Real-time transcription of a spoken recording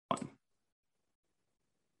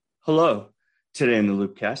Hello. Today in the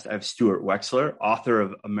Loopcast, I have Stuart Wexler, author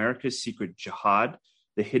of America's Secret Jihad,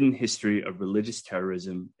 The Hidden History of Religious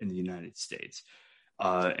Terrorism in the United States.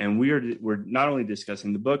 And we're not only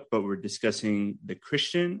discussing the book, but we're discussing the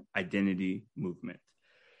Christian identity movement.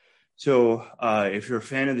 So if you're a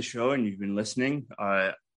fan of the show and you've been listening,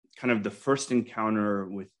 kind of the first encounter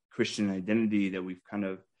with Christian identity that we've kind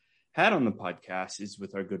of had on the podcast is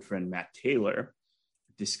with our good friend Matt Taylor,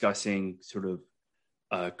 discussing sort of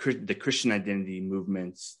the Christian identity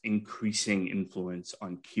movement's increasing influence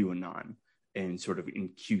on QAnon and sort of in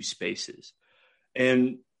Q spaces.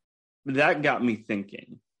 And that got me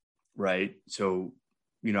thinking, right? So,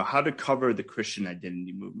 how to cover the Christian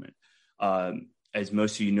identity movement. As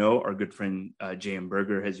most of you know, our good friend J.M.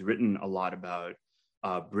 Berger has written a lot about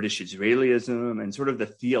British Israelism and sort of the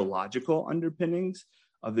theological underpinnings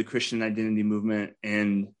of the Christian identity movement.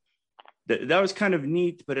 And that was kind of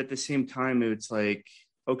neat, but at the same time, it's like,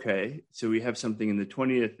 okay, so we have something in the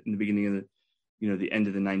 20th, in the beginning of the end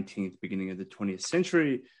of the 19th, beginning of the 20th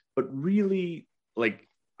century, but really, like,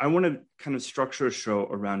 I want to kind of structure a show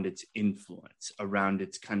around its influence, around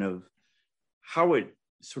its kind of how it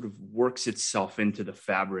sort of works itself into the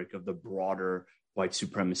fabric of the broader white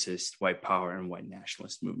supremacist, white power, and white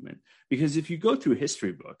nationalist movement. Because if you go through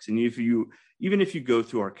history books, and even if you go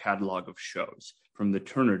through our catalog of shows, from the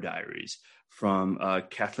Turner Diaries, from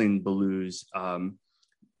Kathleen Belew's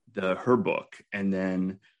her book, and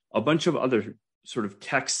then a bunch of other sort of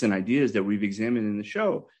texts and ideas that we've examined in the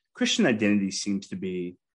show, Christian identity seems to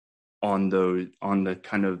be on the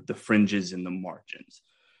kind of the fringes and the margins.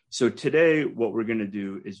 So today, what we're going to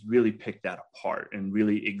do is really pick that apart and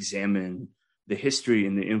really examine the history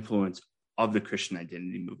and the influence of the Christian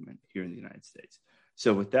identity movement here in the United States.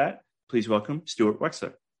 So with that, please welcome Stuart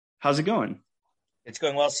Wexler. How's it going? It's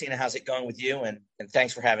going well, Sina. How's it going with you? And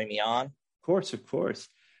thanks for having me on. Of course.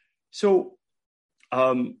 So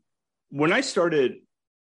when I started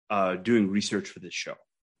doing research for this show,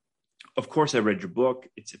 of course, I read your book.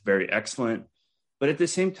 It's very excellent. But at the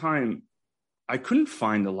same time, I couldn't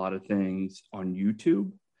find a lot of things on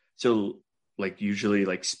YouTube. So usually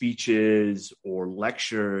speeches or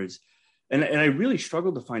lectures. And I really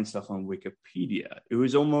struggled to find stuff on Wikipedia. It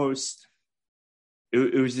was almost,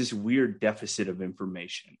 it was this weird deficit of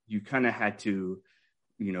information. You kind of had to,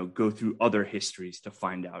 go through other histories to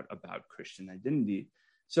find out about Christian identity.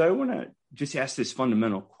 So I want to just ask this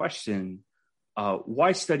fundamental question.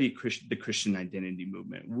 Why study the Christian identity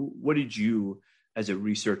movement? What did you, as a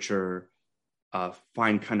researcher,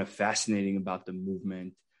 find kind of fascinating about the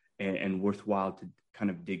movement and worthwhile to kind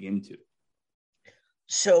of dig into?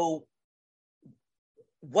 So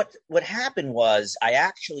what happened was I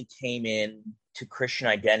actually came in to Christian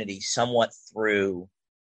identity somewhat through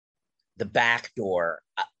the back door.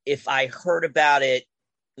 If I heard about it,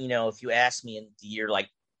 if you asked me in the year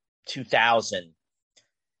 2000,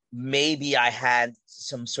 maybe I had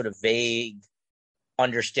some sort of vague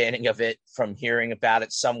understanding of it from hearing about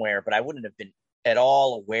it somewhere, but I wouldn't have been at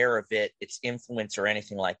all aware of it, its influence or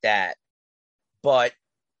anything like that. But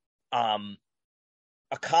a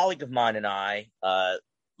colleague of mine and I,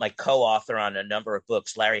 my co-author on a number of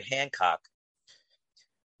books, Larry Hancock,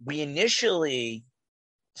 we initially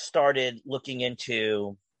started looking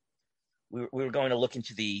into, we were going to look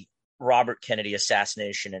into the Robert Kennedy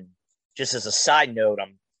assassination. And just as a side note,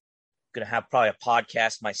 I'm going to have probably a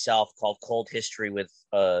podcast myself called Cold History with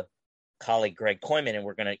colleague Greg Koyman, and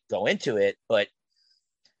we're going to go into it. But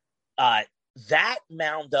that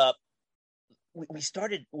mound up, we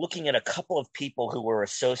started looking at a couple of people who were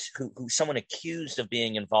who someone accused of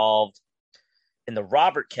being involved in the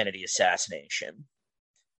Robert Kennedy assassination.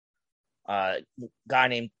 A guy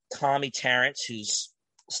named Tommy Terrence, who's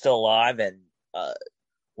still alive, and a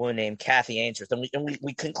woman named Kathy Ainsworth. And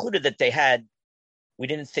we concluded that we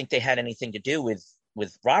didn't think they had anything to do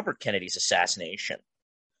with Robert Kennedy's assassination.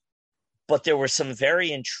 But there were some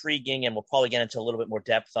very intriguing, and we'll probably get into a little bit more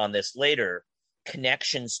depth on this later,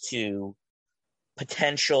 connections to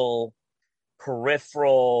potential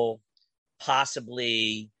peripheral,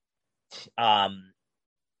 possibly,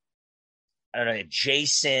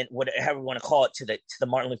 adjacent, whatever you want to call it, to the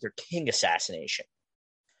Martin Luther King assassination.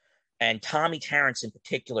 And Tommy Terrence in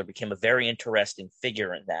particular became a very interesting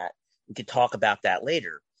figure in that. We could talk about that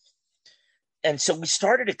later. And so we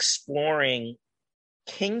started exploring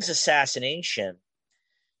King's assassination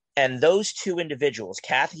and those two individuals,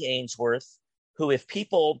 Kathy Ainsworth, who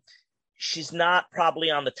she's not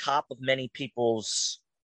probably on the top of many people's,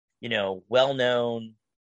 well-known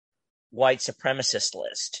white supremacist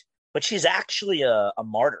list, but she's actually a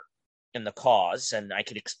martyr in the cause. And I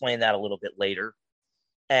could explain that a little bit later.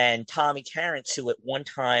 and Tommy Terrence, who at one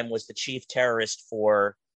time was the chief terrorist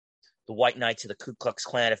for the White Knights of the Ku Klux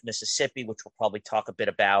Klan of Mississippi, which we'll probably talk a bit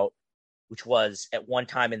about, which was at one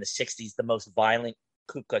time in the 60s the most violent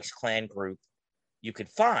Ku Klux Klan group you could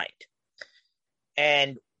find.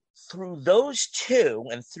 And through those two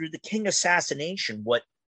and through the King assassination, what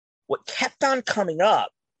kept on coming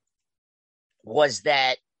up was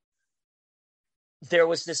that there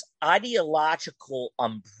was this ideological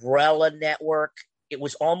umbrella network. It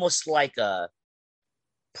was almost like a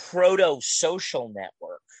proto-social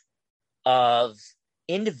network of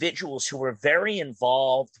individuals who were very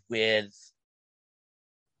involved with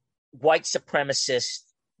white supremacist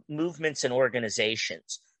movements and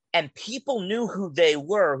organizations. And people knew who they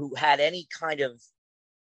were who had any kind of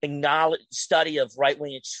study of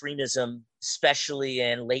right-wing extremism, especially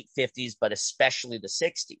in late 50s, but especially the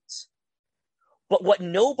 60s. But what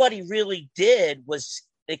nobody really did was,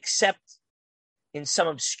 except in some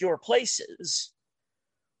obscure places,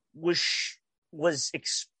 was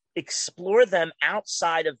explore them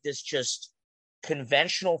outside of this just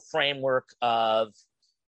conventional framework of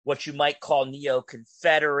what you might call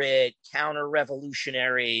neo-Confederate,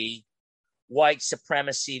 counter-revolutionary, white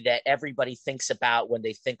supremacy that everybody thinks about when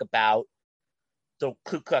they think about the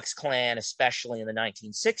Ku Klux Klan, especially in the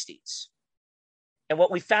 1960s. And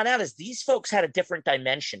what we found out is these folks had a different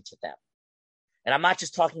dimension to them. And I'm not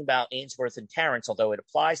just talking about Ainsworth and Terrence, although it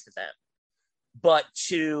applies to them, but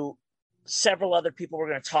to several other people we're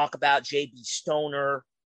going to talk about: J.B. Stoner,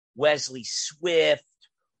 Wesley Swift,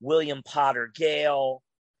 William Potter Gale.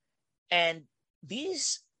 And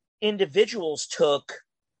these individuals took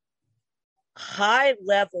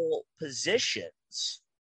high-level positions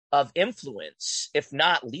of influence, if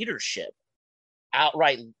not leadership,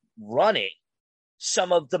 outright running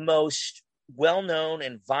some of the most well-known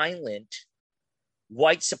and violent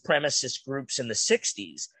white supremacist groups in the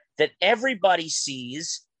 60s that everybody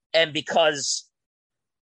sees. And because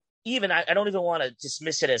even I don't even want to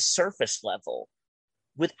dismiss it as surface level,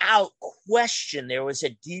 without question, there was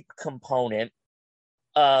a deep component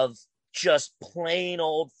of just plain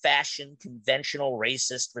old-fashioned conventional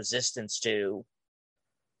racist resistance to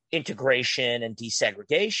integration and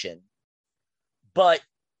desegregation. But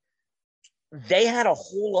they had a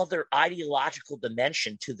whole other ideological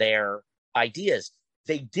dimension to their ideas.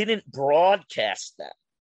 They didn't broadcast them.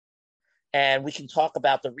 And we can talk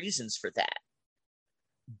about the reasons for that.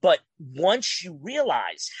 But once you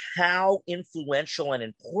realize how influential and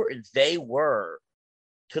important they were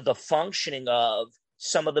to the functioning of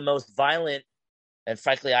some of the most violent, and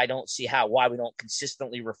frankly, I don't see why we don't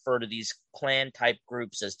consistently refer to these Klan-type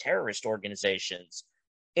groups as terrorist organizations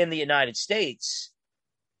in the United States,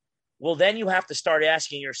 well, then you have to start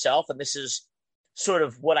asking yourself, and this is sort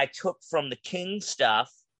of what I took from the King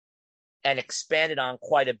stuff and expanded on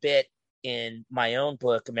quite a bit in my own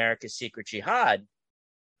book, America's Secret Jihad,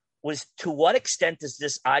 was to what extent does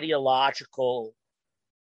this ideological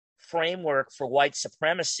framework for white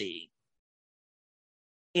supremacy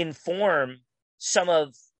inform some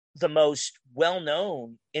of the most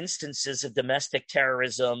well-known instances of domestic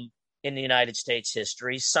terrorism in the United States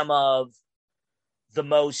history, some of the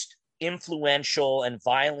most influential and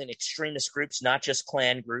violent extremist groups, not just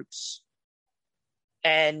Klan groups.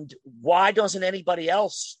 And why doesn't anybody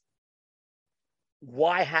else?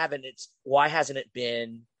 Why hasn't it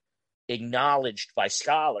been acknowledged by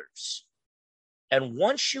scholars? And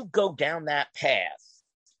once you go down that path,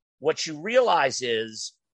 what you realize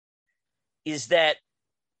is that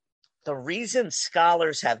the reason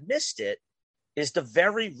scholars have missed it is the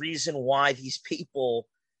very reason why these people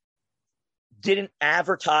didn't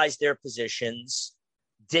advertise their positions,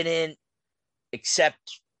 didn't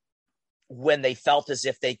accept when they felt as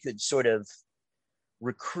if they could sort of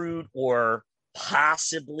recruit or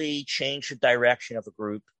possibly change the direction of a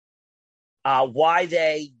group, why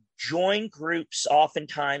they join groups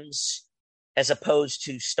oftentimes as opposed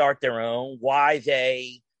to start their own, why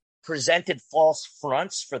they presented false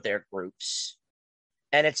fronts for their groups.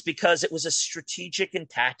 And it's because it was a strategic and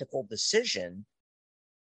tactical decision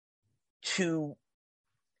to,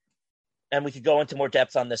 and we could go into more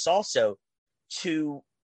depth on this also, to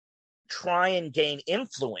try and gain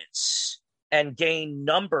influence and gain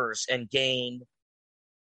numbers and gain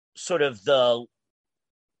sort of the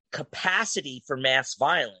capacity for mass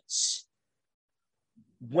violence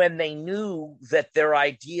when they knew that their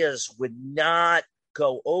ideas would not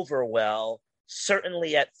go over well,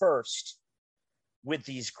 certainly at first, with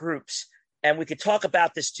these groups. And we could talk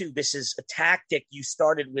about this too. This is a tactic. You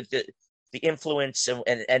started with the influence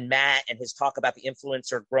and Matt and his talk about the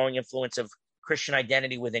influence or growing influence of Christian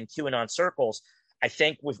identity within QAnon circles. I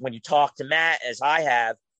think when you talk to Matt, as I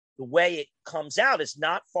have, the way it comes out is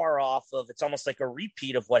not far off of, it's almost like a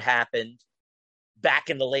repeat of what happened back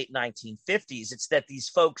in the late 1950s. It's that these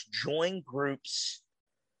folks join groups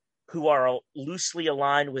who are loosely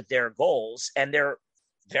aligned with their goals, and they're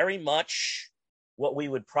very much what we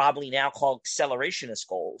would probably now call accelerationist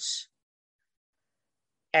goals.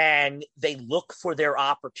 And they look for their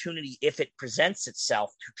opportunity, if it presents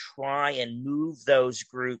itself, to try and move those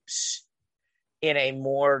groups in a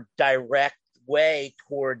more direct way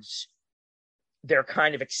towards their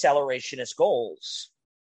kind of accelerationist goals,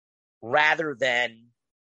 rather than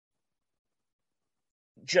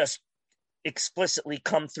just explicitly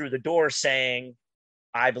come through the door saying,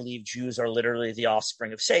 I believe Jews are literally the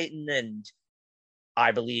offspring of Satan, and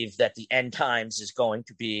I believe that the end times is going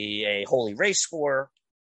to be a holy race war.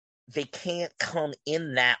 They can't come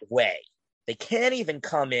in that way. They can't even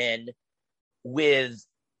come in with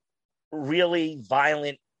really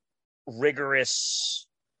violent, rigorous,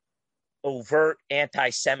 overt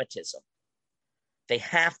anti-Semitism. They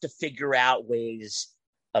have to figure out ways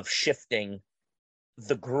of shifting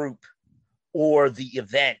the group or the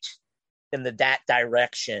event in that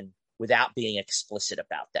direction without being explicit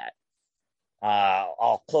about that.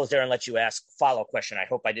 I'll close there and let you ask a follow-up question. I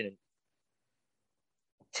hope I didn't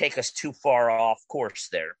take us too far off course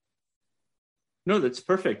there. No, that's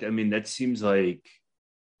perfect. I mean, that seems like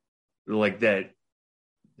that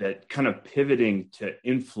kind of pivoting to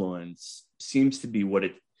influence seems to be what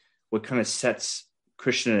kind of sets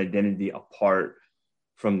Christian identity apart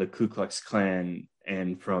from the Ku Klux Klan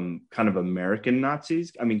and from kind of American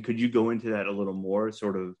Nazis. I mean, could you go into that a little more,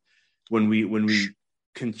 sort of when we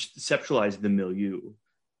conceptualize the milieu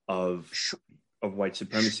of white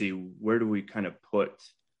supremacy, where do we kind of put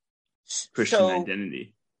Christian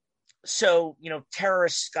identity? So,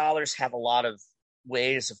 terrorist scholars have a lot of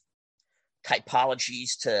ways of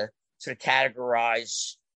typologies to sort of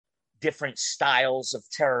categorize different styles of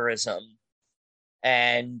terrorism.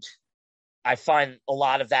 And I find a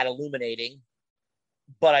lot of that illuminating.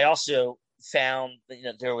 But I also found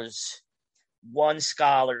that there was one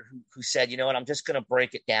scholar who said, you know what, I'm just going to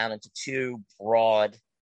break it down into two broad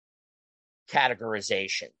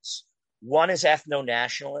categorizations. One is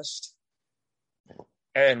ethno-nationalist,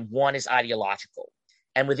 and one is ideological.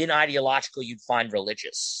 And within ideological, you'd find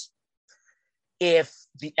religious. If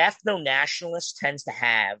the ethno-nationalist tends to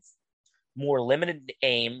have more limited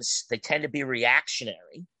aims, they tend to be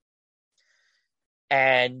reactionary,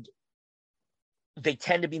 and they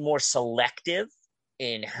tend to be more selective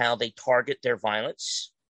in how they target their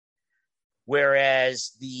violence.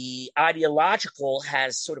 Whereas the ideological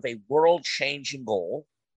has sort of a world-changing goal.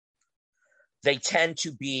 They tend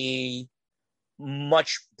to be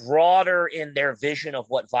much broader in their vision of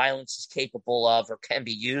what violence is capable of or can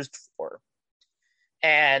be used for.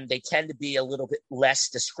 And they tend to be a little bit less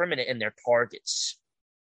discriminate in their targets.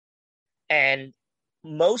 And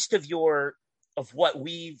most of what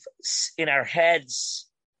we've in our heads,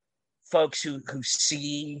 folks who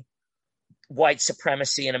see white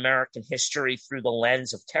supremacy in American history through the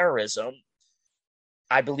lens of terrorism,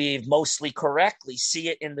 I believe mostly correctly see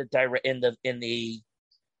it in the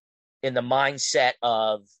mindset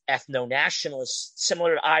of ethno-nationalists,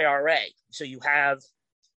 similar to IRA. So you have,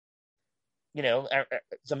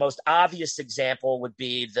 the most obvious example would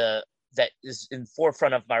be that is in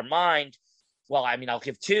forefront of our mind. Well, I mean, I'll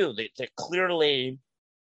give two. That clearly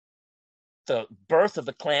the birth of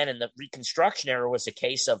the Klan in the Reconstruction era was a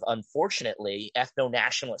case of, unfortunately,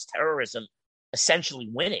 ethno-nationalist terrorism essentially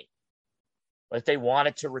winning. But they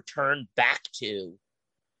wanted to return back to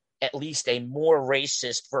at least a more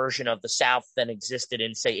racist version of the South than existed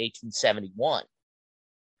in, say, 1871.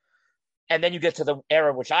 And then you get to the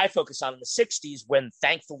era which I focus on in the 60s, when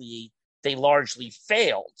thankfully they largely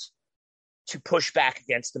failed to push back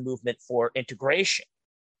against the movement for integration.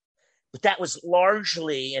 But that was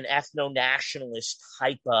largely an ethno-nationalist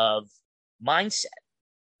type of mindset.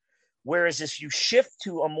 Whereas if you shift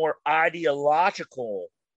to a more ideological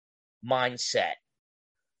mindset,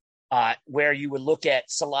 where you would look at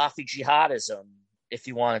Salafi jihadism, if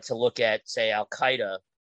you wanted to look at, say, Al-Qaeda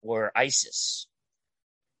or ISIS,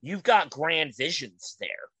 you've got grand visions there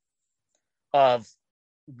of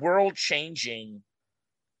world-changing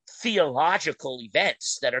theological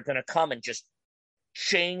events that are going to come and just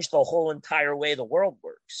change the whole entire way the world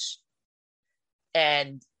works.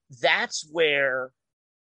 And that's where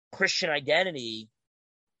Christian identity,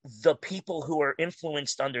 the people who are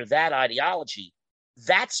influenced under that ideology,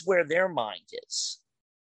 that's where their mind is.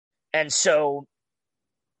 And so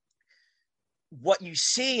what you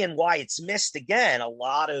see and why it's missed, again, a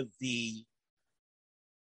lot of the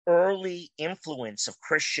early influence of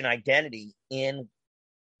Christian identity in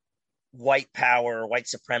white power, white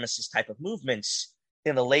supremacist type of movements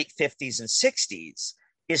in the late 50s and 60s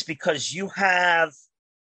is because you have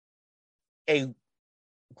a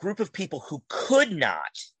group of people who could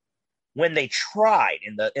not, when they tried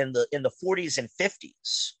in the 40s and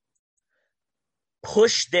 50s,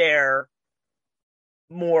 push their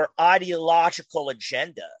more ideological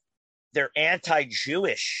agenda, their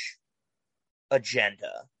anti-Jewish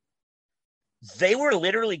agenda. They were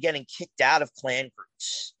literally getting kicked out of Klan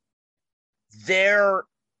groups. Their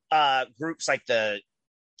groups like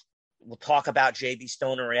we'll talk about J.B.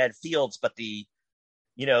 Stoner and Ed Fields, but the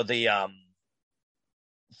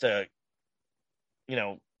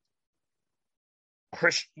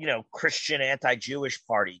Christian anti-Jewish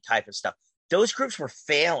party type of stuff. Those groups were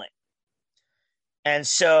failing. And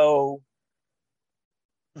so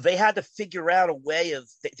they had to figure out a way of,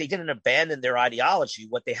 they didn't abandon their ideology.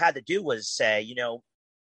 What they had to do was say,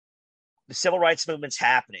 the civil rights movement's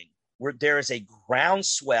happening, where there is a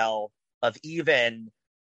groundswell of even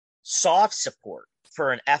soft support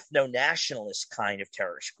for an ethno-nationalist kind of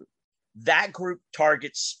terrorist group. That group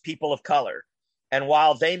targets people of color. And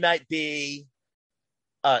while they might be,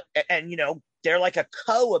 they're like a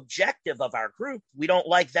co-objective of our group, we don't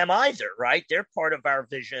like them either, right? They're part of our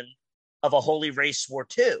vision of a holy race war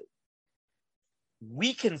too.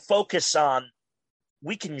 We can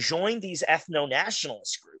join these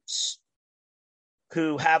ethno-nationalist groups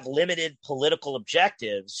who have limited political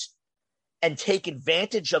objectives and take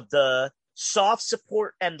advantage of the soft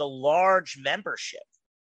support and the large membership.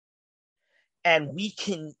 And we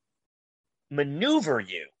can maneuver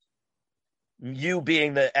you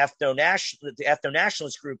being the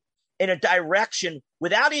ethno-nationalist group, in a direction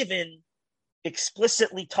without even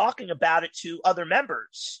explicitly talking about it to other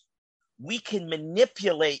members. We can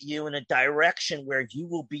manipulate you in a direction where you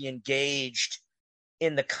will be engaged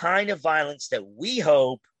in the kind of violence that we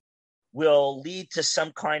hope will lead to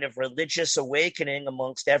some kind of religious awakening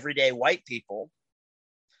amongst everyday white people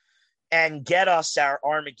and get us our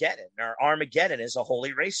Armageddon. Our Armageddon is a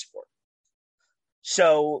holy race war.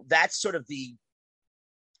 So that's sort of the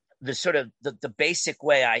basic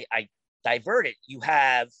way I divert it. You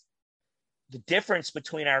have the difference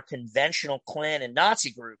between our conventional Klan and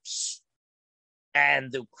Nazi groups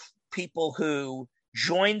and the people who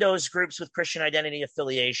join those groups with Christian identity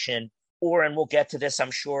affiliation, and we'll get to this,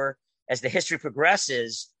 I'm sure, as the history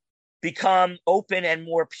progresses, become open and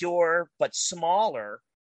more pure, but smaller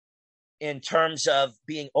in terms of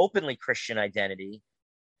being openly Christian identity,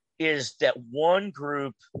 is that one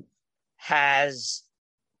group has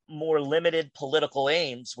more limited political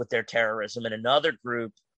aims with their terrorism, and another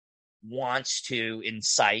group wants to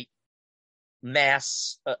incite a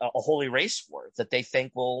holy race war that they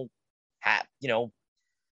think will have,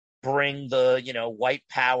 bring the, white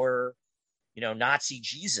power, Nazi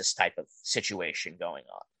Jesus type of situation going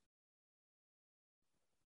on.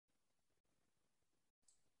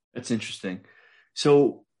 That's interesting.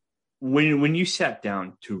 So when you sat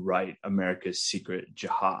down to write America's Secret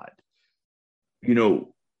Jihad,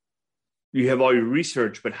 you have all your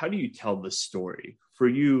research, but how do you tell the story? For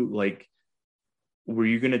you, were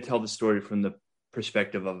you going to tell the story from the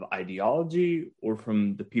perspective of ideology, or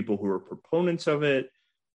from the people who are proponents of it,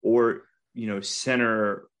 or,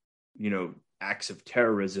 center, acts of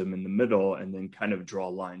terrorism in the middle and then kind of draw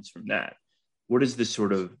lines from that? What is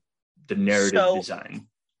the narrative design?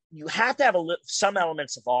 You have to have some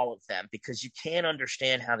elements of all of them, because you can't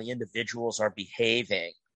understand how the individuals are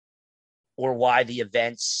behaving or why the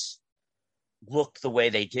events look the way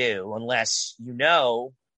they do unless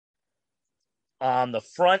on the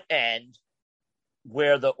front end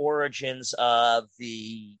where the origins of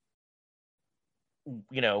the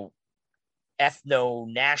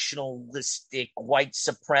ethno-nationalistic, white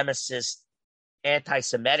supremacist,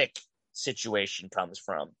 anti-Semitic situation comes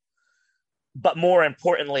from. But more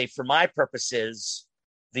importantly, for my purposes,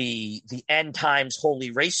 the end times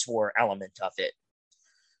holy race war element of it.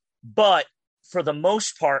 But for the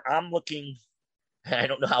most part, I'm looking, I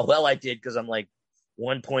don't know how well I did because I'm like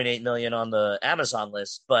 1.8 million on the Amazon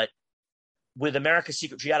list, but with America's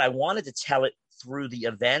Secret Jihad, I wanted to tell it through the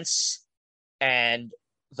events and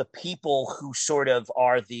the people who sort of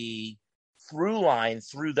are the through line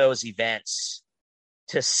through those events,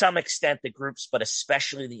 to some extent the groups, but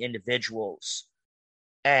especially the individuals.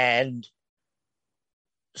 And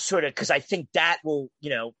sort of, because I think that will,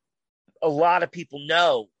 a lot of people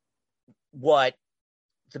know what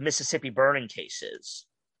the Mississippi burning case is.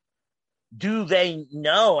 Do they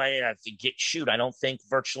know? I don't think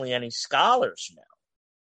virtually any scholars know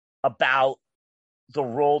about the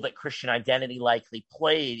role that Christian identity likely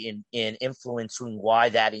played in influencing why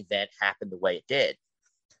that event happened the way it did.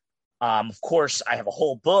 Of course, I have a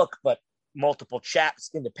whole book, but multiple chapters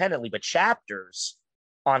independently, but chapters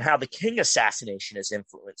on how the King assassination is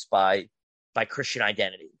influenced by Christian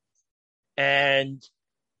identity. And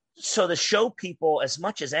so to show people as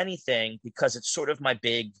much as anything, because it's sort of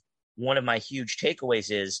one of my huge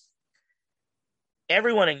takeaways is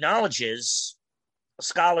everyone acknowledges,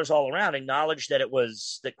 scholars all around acknowledge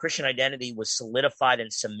that Christian identity was solidified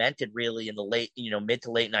and cemented really in the mid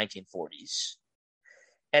to late 1940s.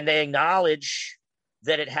 And they acknowledge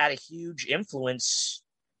that it had a huge influence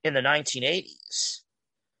in the 1980s.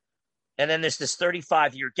 And then there's this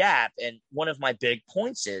 35-year gap. And one of my big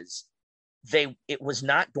points is it was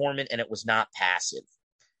not dormant and it was not passive.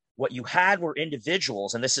 What you had were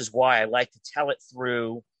individuals, and this is why I like to tell it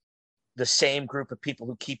through the same group of people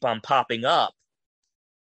who keep on popping up.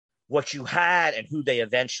 What you had and who they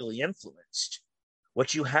eventually influenced.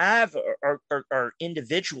 What you have are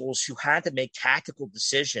individuals who had to make tactical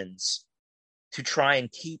decisions to try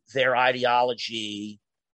and keep their ideology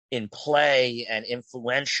in play and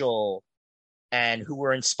influential, and who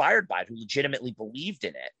were inspired by it, who legitimately believed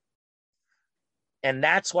in it. And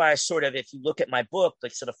that's why I sort of, if you look at my book,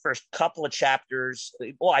 like so the first couple of chapters,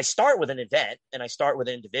 well, I start with an event and I start with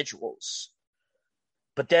individuals,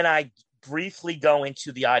 but then I briefly go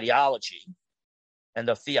into the ideology and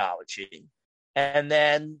the theology. And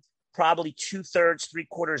then probably 2/3,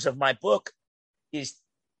 3/4 of my book is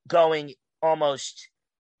going almost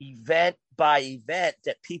event by event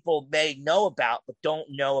that people may know about, but don't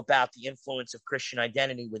know about the influence of Christian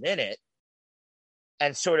identity within it,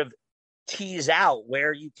 and sort of tease out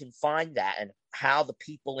where you can find that and how the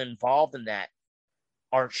people involved in that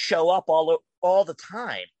show up all the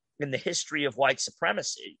time in the history of white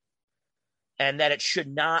supremacy, and that it should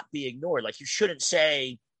not be ignored. Like, you shouldn't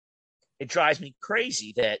say, it drives me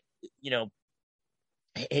crazy that,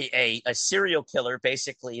 a serial killer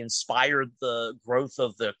basically inspired the growth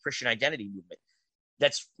of the Christian identity movement.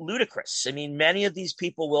 That's ludicrous. I mean, many of these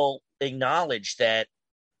people will acknowledge that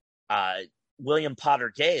William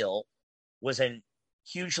Potter Gale was a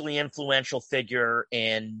hugely influential figure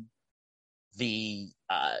in the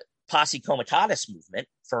Posse Comitatus movement,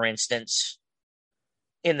 for instance,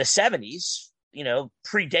 in the 70s,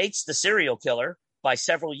 predates the serial killer by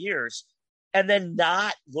several years, and then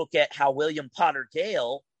not look at how William Potter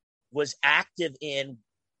Gale was active in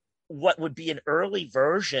what would be an early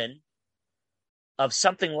version of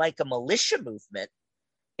something like a militia movement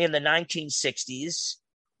in the 1960s,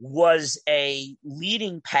 was a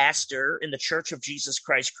leading pastor in the Church of Jesus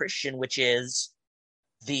Christ Christian, which is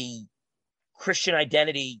the Christian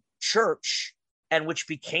identity church, and which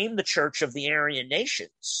became the Church of the Aryan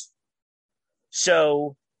Nations.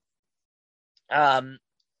 So, to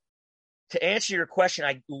answer your question,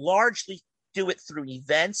 I largely do it through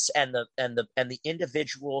events and the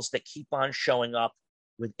individuals that keep on showing up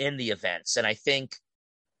within the events. And I think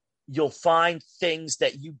you'll find things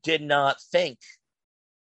that you did not think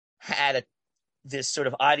had this sort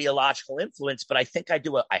of ideological influence, but I think I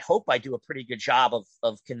hope I do a pretty good job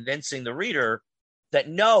of convincing the reader that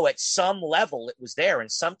no, at some level it was there,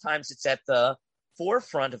 and sometimes it's at the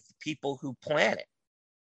forefront of the people who plan it,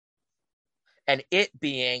 and it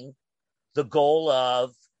being the goal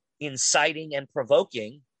of inciting and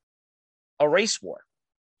provoking a race war.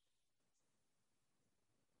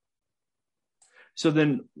 So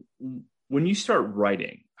then when you start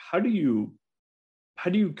writing, how do you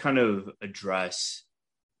kind of address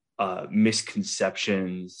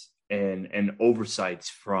misconceptions and oversights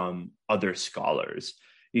from other scholars?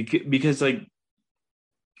 Because I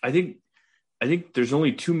think there's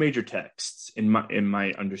only two major texts in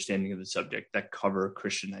my understanding of the subject that cover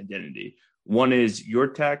Christian identity. One is your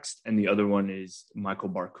text, and the other one is Michael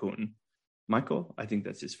Barkun. Michael, I think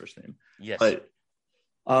that's his first name. Yes. But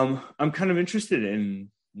I'm kind of interested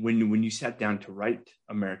in when you sat down to write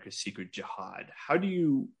America's Secret Jihad, how do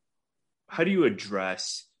you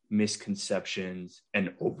address misconceptions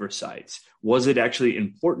and oversights? Was it actually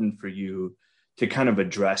important for you to kind of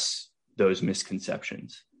address those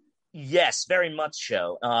misconceptions? Yes, very much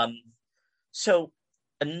so. So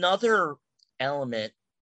another element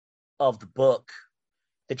of the book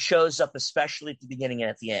that shows up, especially at the beginning and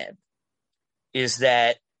at the end, is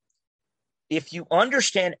that if you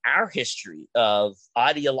understand our history of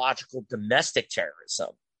ideological domestic terrorism,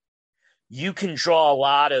 you can draw a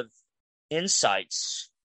lot of insights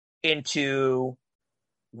into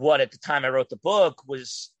what at the time I wrote the book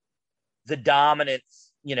was the dominant,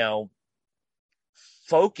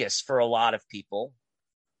 focus for a lot of people,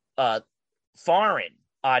 foreign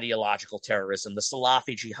ideological terrorism, the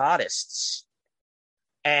Salafi jihadists.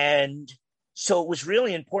 And so it was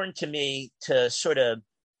really important to me to sort of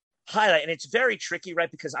highlight, and it's very tricky,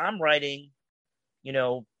 right? Because I'm writing,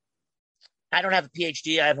 I don't have a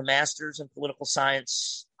PhD. I have a master's in political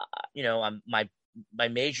science. I'm my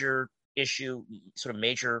major issue, sort of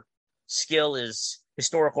major skill is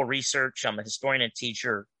historical research. I'm a historian and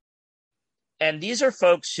teacher. And these are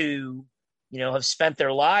folks who, have spent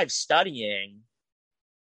their lives studying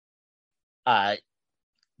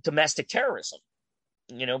domestic terrorism.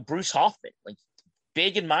 Bruce Hoffman, like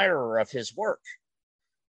big admirer of his work.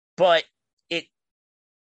 But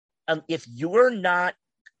if you're not,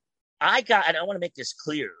 and I want to make this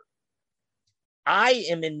clear, I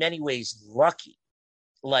am in many ways lucky.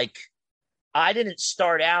 Like, I didn't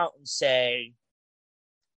start out and say,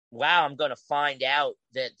 wow, I'm going to find out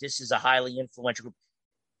that this is a highly influential group.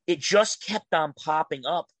 It just kept on popping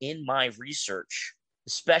up in my research,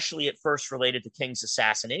 especially at first related to King's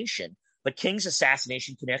assassination. But King's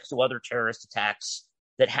assassination connects to other terrorist attacks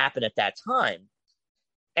that happened at that time.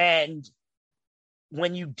 And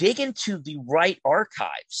when you dig into the right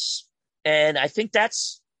archives, and I think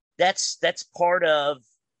that's part of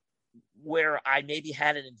where I maybe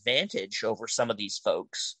had an advantage over some of these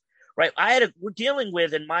folks, right? We're dealing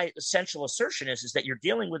with, and my essential assertion is that you're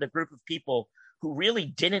dealing with a group of people who really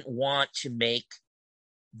didn't want to make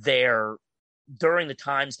during the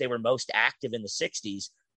times they were most active in the 60s,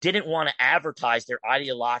 didn't want to advertise their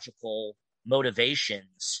ideological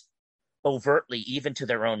motivations overtly, even to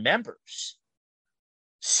their own members.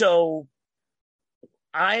 So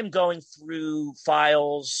I'm going through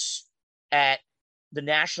files at the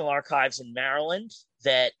National Archives in Maryland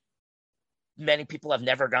that many people have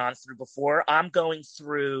never gone through before. I'm going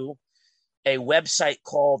through a website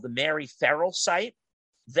called the Mary Ferrell site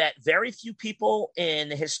that very few people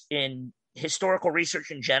in historical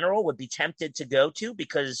research in general would be tempted to go to,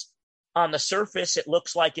 because on the surface it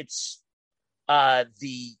looks like it's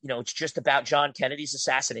it's just about John Kennedy's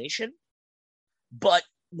assassination. But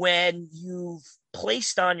when you've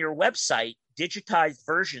placed on your website digitized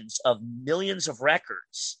versions of millions of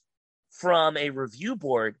records from a review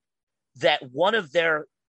board, that one of their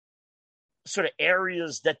sort of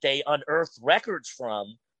areas that they unearthed records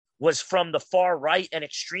from was from the far right and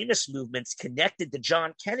extremist movements connected to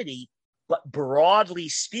John Kennedy. But broadly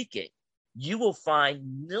speaking, you will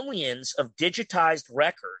find millions of digitized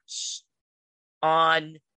records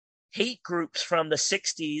on hate groups from the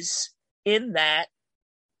 60s on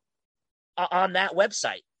that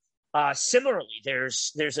website. Similarly,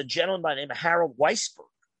 there's a gentleman by the name of Harold Weisberg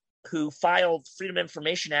who filed Freedom of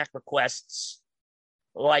Information Act requests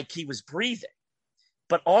like he was breathing,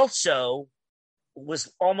 but also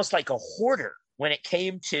was almost like a hoarder when it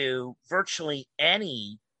came to virtually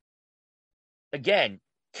any, again,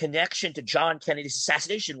 connection to John Kennedy's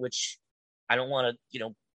assassination, which I don't want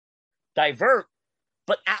to, divert,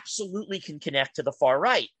 but absolutely can connect to the far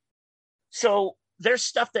right. So there's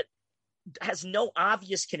stuff that has no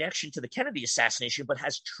obvious connection to the Kennedy assassination, but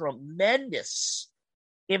has tremendous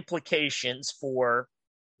implications for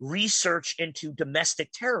research into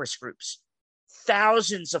domestic terrorist groups.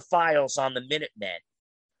 Thousands of files on the Minutemen,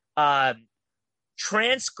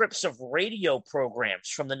 transcripts of radio programs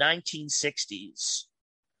from the 1960s,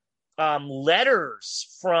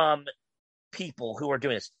 letters from people who are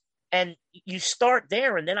doing this. And you start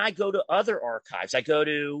there, and then I go to other archives. I go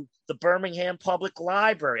to the Birmingham Public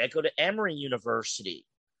Library. I go to Emory University.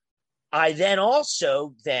 I then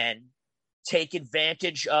also take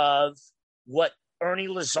advantage of what Ernie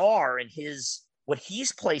Lazar and what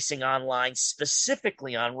he's placing online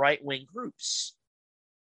specifically on right-wing groups.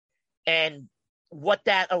 And what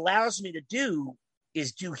that allows me to do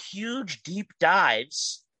is do huge deep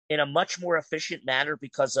dives in a much more efficient manner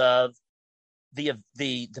because of the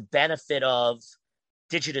benefit of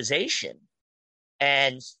digitization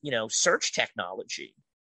and search technology.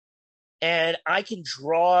 And I can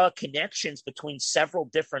draw connections between several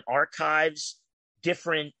different archives,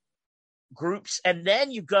 different groups, and then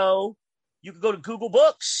you could go to Google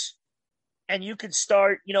Books and you could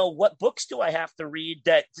start, what books do I have to read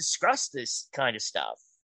that discuss this kind of stuff?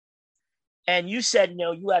 And you said,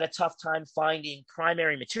 you had a tough time finding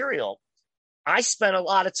primary material. I spent a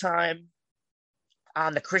lot of time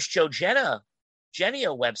on the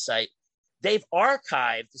Genio website. They've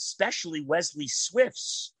archived, especially Wesley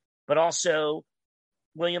Swift's, but also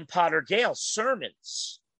William Potter Gale's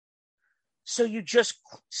sermons. So you just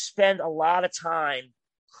spend a lot of time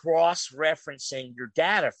cross-referencing your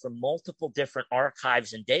data from multiple different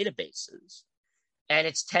archives and databases. And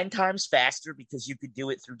it's 10 times faster because you could do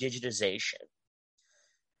it through digitization.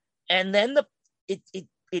 And then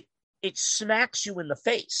it smacks you in the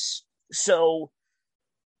face. So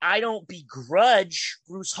I don't begrudge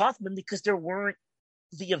Bruce Hoffman because there weren't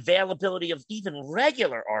the availability of even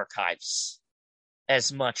regular archives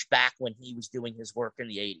as much back when he was doing his work in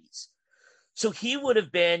the 80s. So he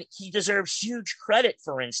deserves huge credit,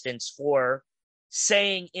 for instance, for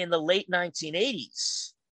saying in the late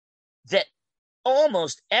 1980s that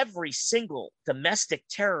almost every single domestic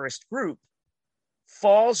terrorist group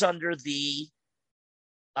falls under the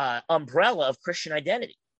umbrella of Christian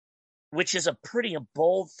identity, which is a pretty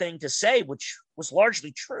bold thing to say, which was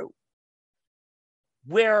largely true.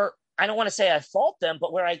 Where I don't want to say I fault them,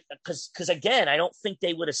 but because again, I don't think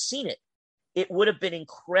they would have seen it. It would have been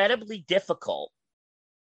incredibly difficult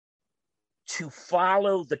to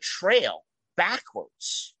follow the trail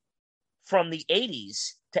backwards from the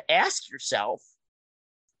 80s to ask yourself,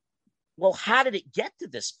 well, how did it get to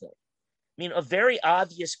this point? I mean, a very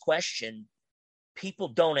obvious question people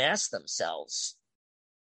don't ask themselves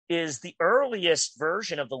is the earliest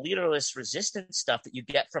version of the leaderless resistance stuff that you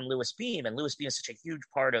get from Louis Beam. And Louis Beam is such a huge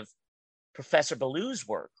part of Professor Ballou's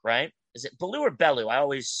work, right? Is it Ballou or Bellou? I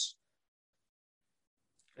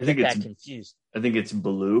think it's confused. I think it's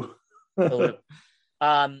Ballou. Ballou.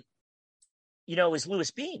 Is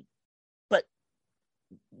Louis Beam. But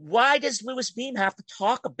why does Louis Beam have to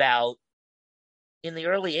talk about, in the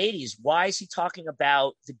early 80s, why is he talking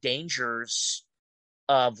about the dangers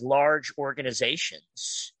of large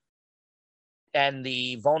organizations and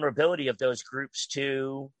the vulnerability of those groups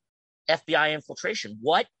to FBI infiltration?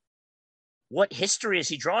 What history is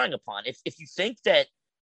he drawing upon? If you think that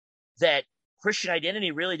Christian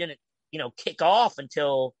identity really didn't, kick off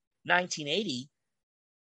until 1980,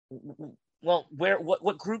 well,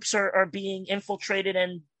 what groups are being infiltrated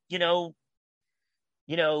and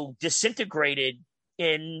disintegrated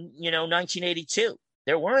in 1982?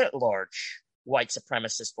 There weren't large white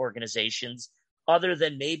supremacist organizations, other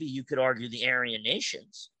than maybe you could argue the Aryan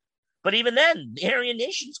Nations. But even then, the Aryan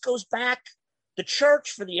Nations goes back. The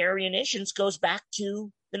church for the Aryan Nations goes back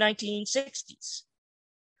to the 1960s.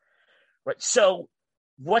 Right. So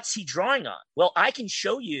what's he drawing on? Well, I can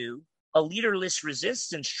show you a leaderless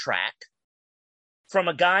resistance track from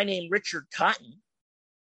a guy named Richard Cotton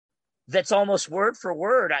that's almost word for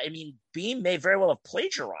word. I mean, Beam may very well have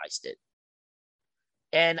plagiarized it.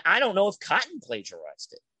 And I don't know if Cotton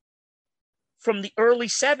plagiarized it from the early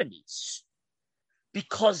 70s,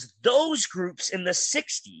 because those groups in the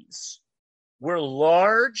 60s were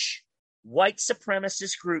large white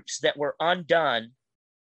supremacist groups that were undone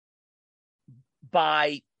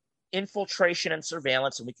by infiltration and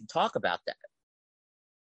surveillance, and we can talk about that.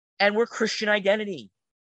 And we're Christian identity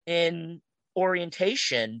in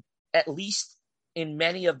orientation, at least in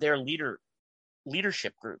many of their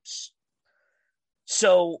leadership groups.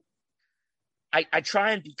 So I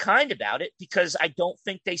try and be kind about it, because I don't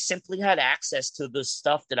think they simply had access to the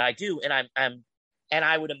stuff that I do. And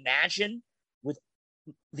I would imagine, with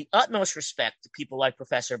the utmost respect to people like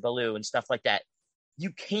Professor Ballou and stuff like that,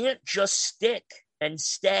 you can't just stick and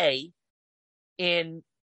stay in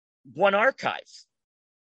one archive.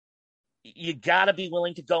 You got to be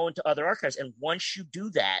willing to go into other archives. And once you do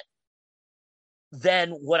that,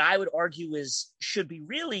 then what I would argue should be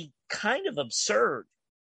really kind of absurd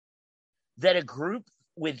that a group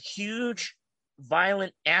with huge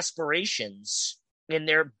violent aspirations, and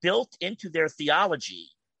they're built into their theology,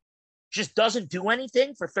 just doesn't do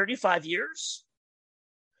anything for 35 years.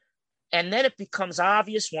 And then it becomes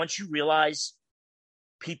obvious once you realize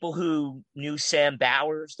people who knew Sam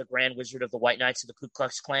Bowers, the Grand Wizard of the White Knights of the Ku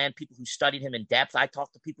Klux Klan, people who studied him in depth. I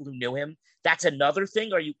talked to people who knew him. That's another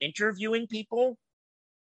thing. Are you interviewing people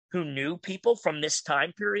who knew people from this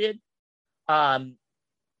time period?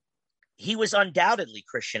 He was undoubtedly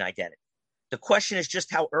Christian identity. The question is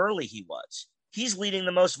just how early he was. He's leading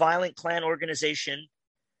the most violent Klan organization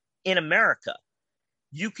in America.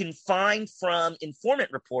 You can find from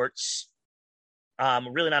informant reports,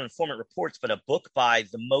 really not informant reports, but a book by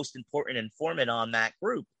the most important informant on that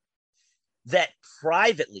group, that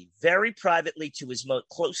privately, very privately, to his most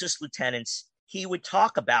closest lieutenants, he would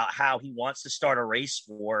talk about how he wants to start a race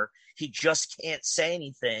war. He just can't say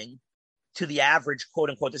anything to the average, quote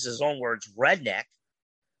unquote, this is his own words, redneck,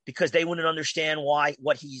 because they wouldn't understand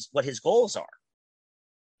what his goals are.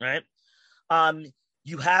 Right?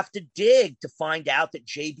 You have to dig to find out that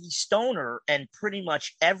J.B. Stoner and pretty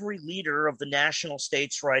much every leader of the National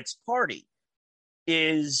States Rights Party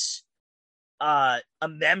is a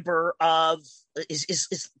member of,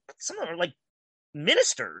 is some of them like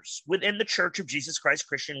ministers within the Church of Jesus Christ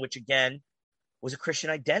Christian, which again was a Christian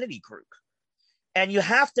identity group. And you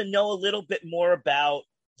have to know a little bit more about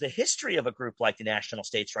the history of a group like the National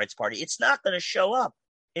States Rights Party, it's not going to show up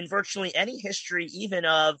in virtually any history, even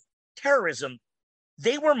of terrorism.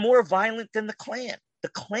 They were more violent than the Klan. The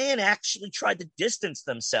Klan actually tried to distance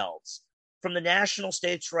themselves from the National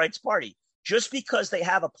States Rights Party just because they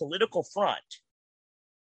have a political front.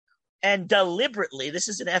 And deliberately, this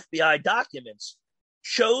is in FBI documents,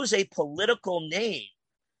 chose a political name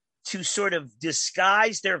to sort of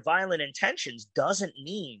disguise their violent intentions doesn't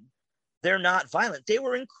mean they're not violent. They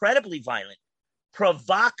were incredibly violent,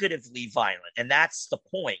 provocatively violent. And that's the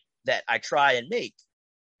point that I try and make,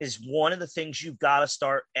 is one of the things you've got to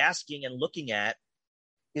start asking and looking at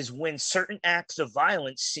is when certain acts of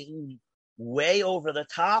violence seem way over the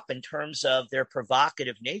top in terms of their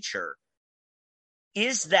provocative nature.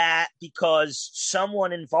 Is that because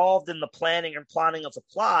someone involved in the planning and plotting of the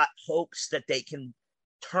plot hopes that they can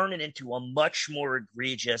turn it into a much more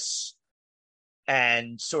egregious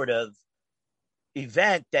and sort of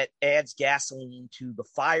event that adds gasoline to the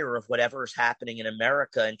fire of whatever is happening in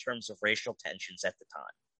America in terms of racial tensions at the time?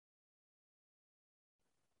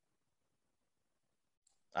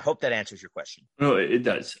 I hope that answers your question. No, it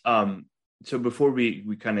does. So before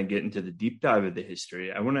we kind of get into the deep dive of the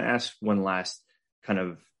history, I want to ask one last kind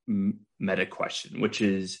of meta question, which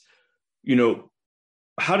is,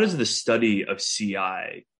 how does the study of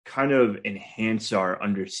CI kind of enhance our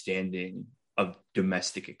understanding of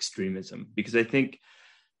domestic extremism? Because I think,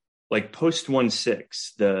 like post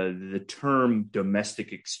 1/6, the term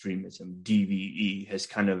domestic extremism, DVE, has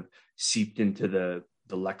kind of seeped into the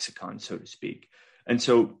lexicon, so to speak. And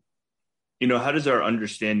so, how does our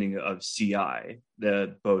understanding of CI,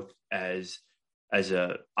 both as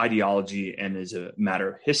a ideology and as a matter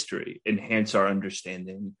of history, enhance our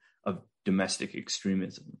understanding of domestic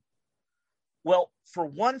extremism? Well, for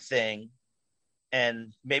one thing,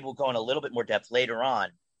 and maybe we'll go in a little bit more depth later on,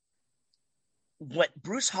 what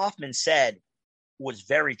Bruce Hoffman said was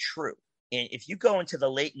very true. And if you go into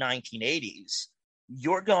the late 1980s,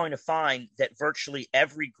 you're going to find that virtually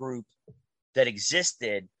every group that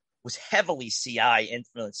existed was heavily CI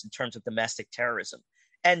influenced in terms of domestic terrorism.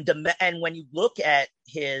 And when you look at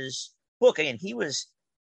his book, again, he was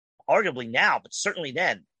arguably now, but certainly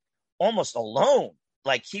then, almost alone.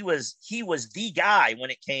 Like he was the guy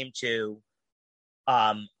when it came to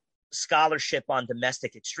scholarship on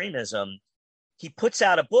domestic extremism. He puts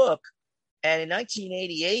out a book, and in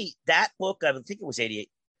 1988, that book, I think it was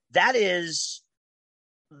 88, that is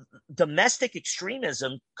domestic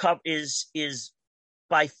extremism is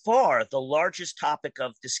by far the largest topic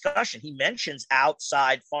of discussion. He mentions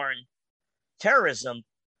outside foreign terrorism,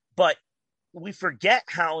 but we forget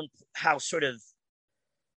how sort of,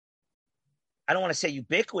 I don't want to say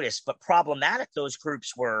ubiquitous, but problematic those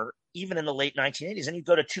groups were even in the late 1980s. And you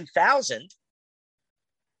go to 2000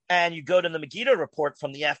 and you go to the Megiddo report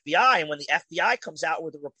from the FBI. And when the FBI comes out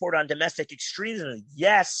with a report on domestic extremism,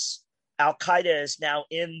 yes, Al-Qaeda is now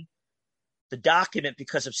in the document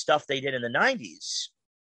because of stuff they did in the 90s.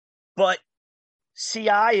 But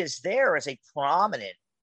CI is there as a prominent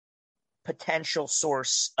potential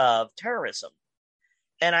source of terrorism.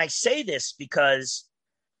 And I say this because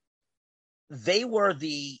they were,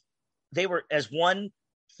 as one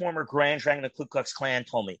former Grand Dragon of the Ku Klux Klan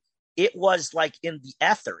told me, it was like in the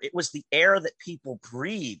ether. It was the air that people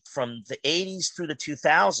breathed from the 80s through the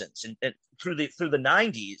 2000s and through the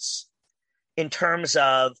 90s in terms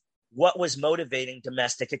of what was motivating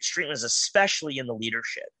domestic extremism, especially in the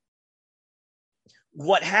leadership.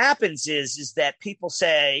 What happens is that people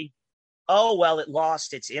say, oh, well, it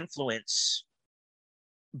lost its influence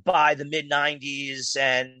by the mid-90s,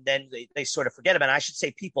 and then they sort of forget about it. I should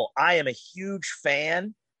say, people, I am a huge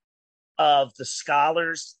fan of the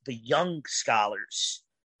scholars, the young scholars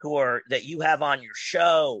that you have on your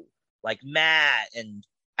show, like Matt and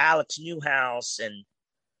Alex Newhouse and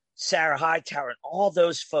Sarah Hightower and all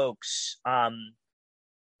those folks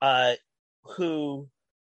who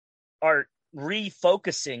are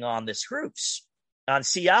refocusing on this groups, on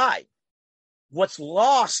CI. What's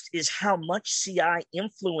lost is how much CI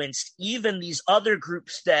influenced even these other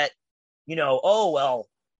groups that, in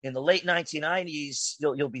the late 1990s,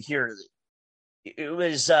 you'll be here. It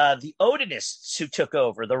was the Odinists who took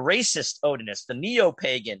over, the racist Odinists, the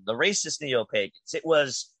neo-pagan, the racist neo-pagans. It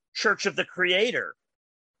was Church of the Creator.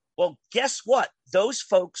 Well, guess what? Those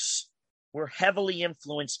folks were heavily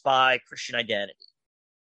influenced by Christian identity.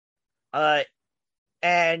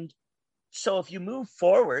 And so if you move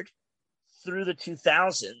forward through the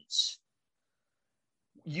 2000s,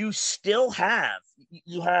 you still have,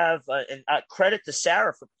 and credit to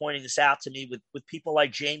Sarah for pointing this out to me with people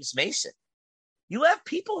like James Mason. You have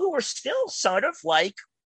people who are still sort of like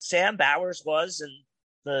Sam Bowers was and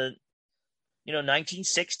the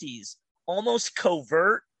 1960s, almost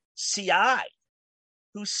covert CI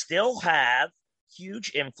who still have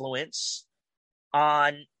huge influence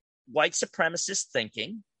on white supremacist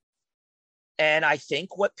thinking. And I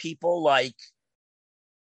think what people like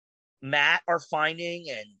Matt are finding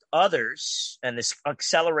and others, and this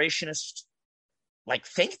accelerationist like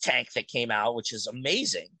think tank that came out, which is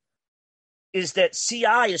amazing, is that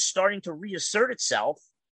CI is starting to reassert itself,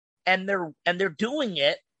 and they're doing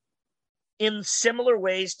it in similar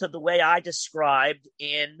ways to the way I described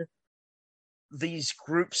in these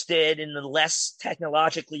groups did in the less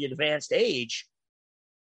technologically advanced age.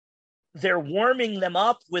 They're warming them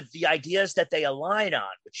up with the ideas that they align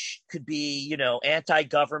on, which could be,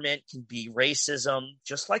 anti-government, can be racism,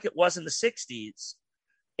 just like it was in the 60s,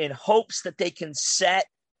 in hopes that they can set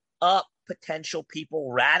up potential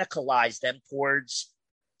people, radicalize them towards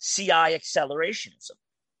CI accelerationism.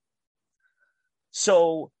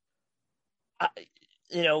 So,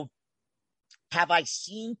 have I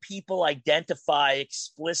seen people identify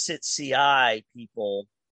explicit CI people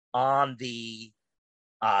on the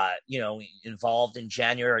involved in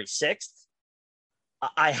January 6th?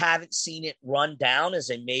 I haven't seen it run down as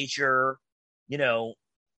a major,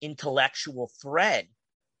 intellectual thread.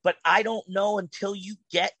 But I don't know until you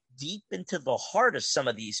get deep into the heart of some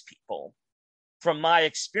of these people, from my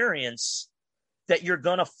experience, that you're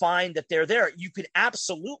going to find that they're there. You can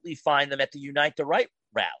absolutely find them at the Unite the Right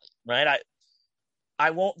rally, right? I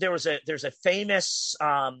won't. There's a famous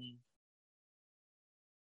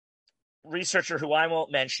researcher who I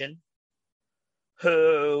won't mention,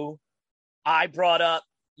 who I brought up,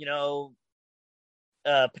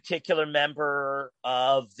 a particular member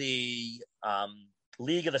of the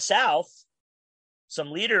League of the South.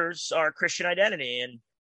 Some leaders are Christian identity, and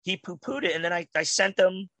he poo-pooed it. And then I sent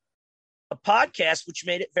them a podcast which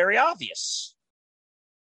made it very obvious.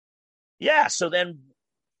 Yeah, so then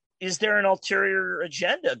is there an ulterior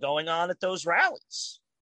agenda going on at those rallies?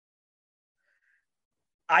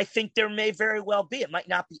 I think there may very well be. It might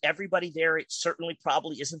not be everybody there. It certainly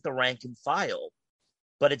probably isn't the rank and file.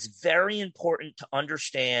 But it's very important to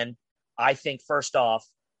understand, I think, first off,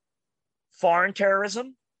 foreign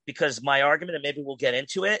terrorism, because my argument, and maybe we'll get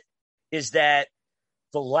into it, is that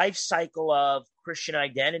the life cycle of Christian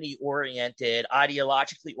identity-oriented,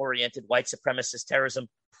 ideologically oriented white supremacist terrorism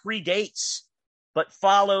predates, but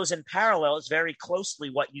follows and parallels very closely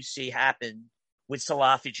what you see happen with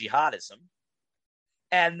Salafi jihadism.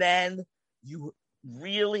 And then you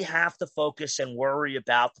really have to focus and worry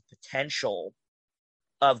about the potential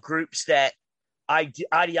of groups that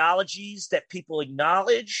ideologies that people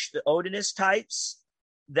acknowledge, the Odinist types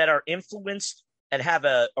that are influenced and have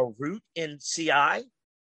a root in CI,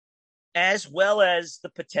 as well as the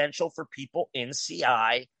potential for people in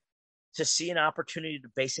CI to see an opportunity to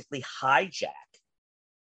basically hijack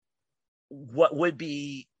what would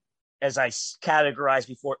be, as I categorized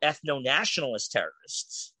before, ethno-nationalist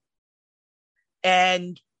terrorists,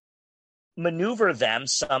 and maneuver them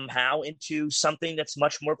somehow into something that's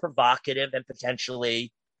much more provocative and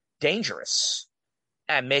potentially dangerous,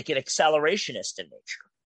 and make it accelerationist in nature.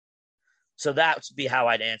 So that would be how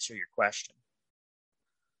I'd answer your question.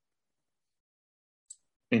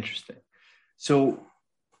 Interesting. So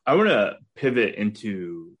I want to pivot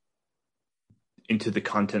into the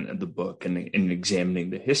content of the book and examining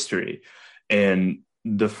the history. And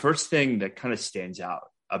the first thing that kind of stands out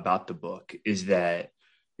about the book is that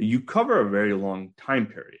you cover a very long time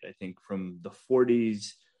period, I think from the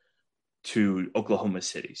 40s to Oklahoma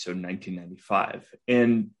City, so 1995.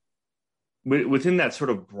 And within that sort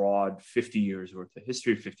of broad 50 years worth of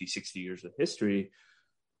history, 50, 60 years of history,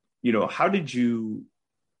 how did you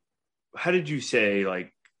say that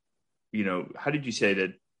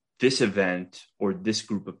this event or this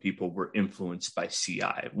group of people were influenced by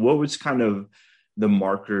CI? What was kind of the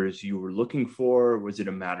markers you were looking for? Was it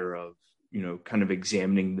a matter of, kind of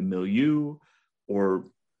examining the milieu, or,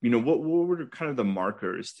 what were kind of the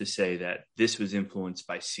markers to say that this was influenced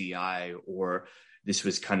by CI or this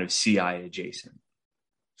was kind of CI adjacent?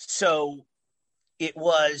 So it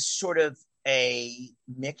was sort of a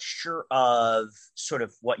mixture of sort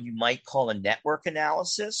of what you might call a network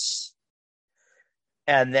analysis,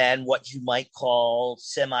 and then what you might call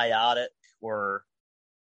semiotic or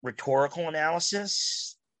rhetorical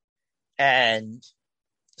analysis. And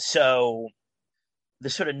so the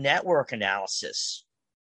sort of network analysis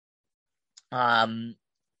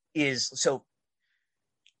is, so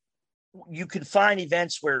you can find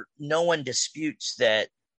events where no one disputes that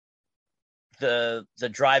the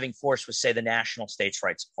driving force was, say, the National States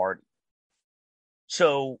Rights Party.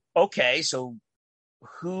 So, okay, so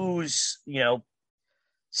who's,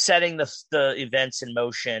 setting the events in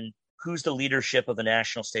motion. Who's the leadership of the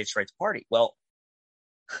National States Rights Party? Well,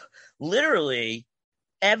 literally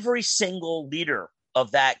every single leader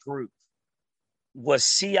of that group was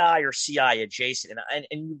CI or CI adjacent. And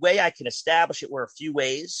the way I can establish it were a few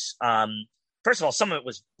ways. First of all, some of it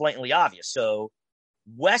was blatantly obvious. So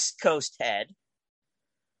West Coast head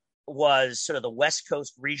was sort of the West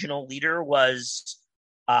Coast regional leader was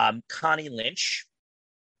Connie Lynch,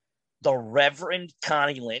 the Reverend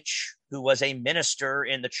Connie Lynch, who was a minister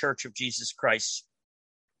in the Church of Jesus Christ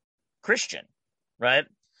Christian, right?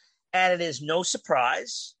 And it is no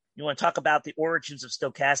surprise, you want to talk about the origins of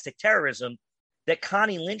stochastic terrorism, that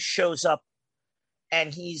Connie Lynch shows up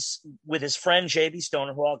and he's with his friend J.B.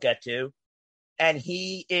 Stoner, who I'll get to, and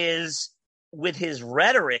he is, with his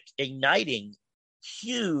rhetoric, igniting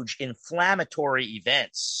huge inflammatory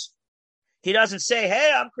events. He doesn't say,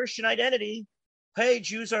 hey, I'm Christian identity. Hey,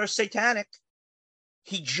 Jews are satanic.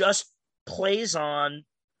 He just plays on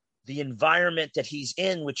the environment that he's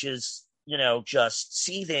in, which is, just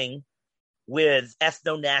seething with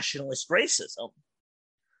ethno-nationalist racism.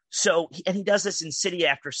 So, and he does this in city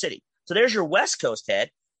after city. So there's your West Coast head.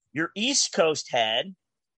 Your East Coast head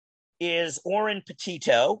is Orrin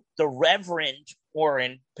Petito, the Reverend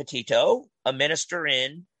Orrin Petito, a minister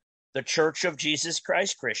in the Church of Jesus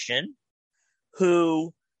Christ Christian,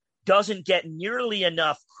 who doesn't get nearly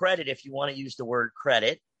enough credit, if you want to use the word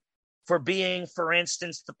credit, for being, for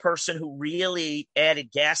instance, the person who really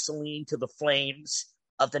added gasoline to the flames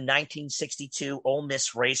of the 1962 Ole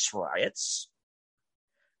Miss race riots,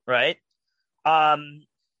 right?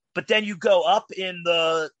 But then you go up in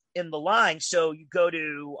the line. So you go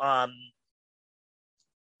to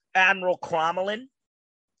Admiral Crommelin.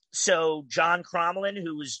 So John Crommelin,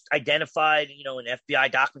 who was identified, in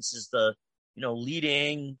FBI documents as the,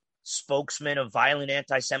 leading spokesman of violent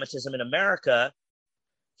anti-Semitism in America,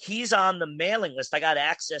 he's on the mailing list. I got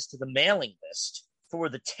access to the mailing list for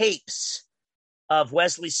the tapes of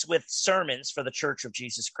Wesley Swift's sermons for the Church of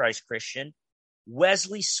Jesus Christ Christian.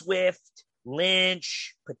 Wesley Swift,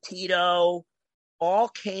 Lynch, Petito, all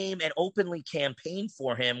came and openly campaigned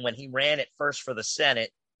for him when he ran at first for the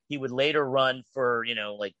Senate. He would later run for,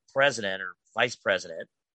 president or vice president.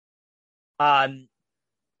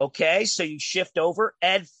 Okay, so you shift over.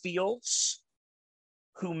 Ed Fields,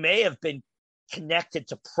 who may have been connected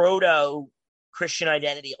to proto-Christian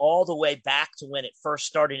identity all the way back to when it first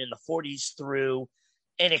started in the 40s through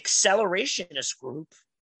an accelerationist group,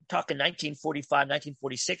 I'm talking 1945,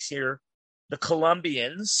 1946 here, the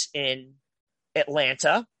Columbians in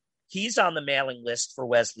Atlanta. He's on the mailing list for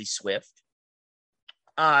Wesley Swift.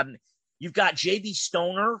 You've got J.B.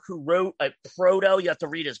 Stoner, who wrote a proto, you have to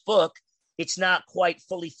read his book. It's not quite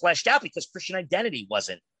fully fleshed out because Christian identity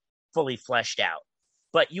wasn't fully fleshed out.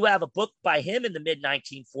 But you have a book by him in the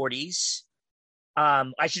mid-1940s.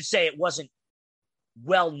 I should say it wasn't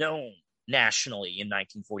well known nationally in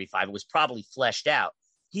 1945. It was probably fleshed out.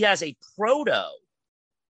 He has a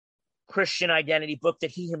proto-Christian identity book that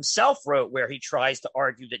he himself wrote where he tries to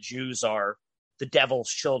argue that Jews are the devil's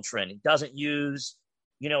children. He doesn't use,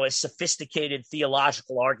 as sophisticated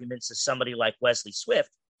theological arguments as somebody like Wesley Swift.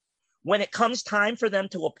 When it comes time for them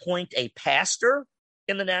to appoint a pastor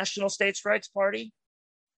in the National States Rights Party,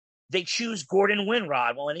 they choose Gordon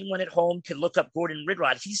Winrod. Well, anyone at home can look up Gordon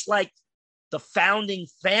Winrod. He's like the founding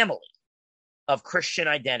family of Christian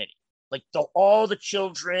identity, like all the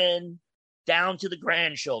children down to the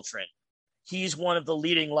grandchildren. He's one of the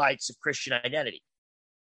leading lights of Christian identity.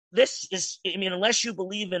 This is, unless you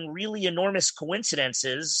believe in really enormous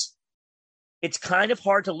coincidences, it's kind of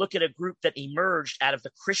hard to look at a group that emerged out of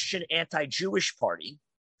the Christian anti-Jewish party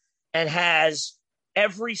and has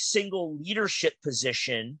every single leadership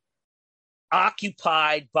position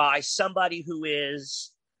occupied by somebody who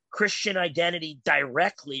is Christian identity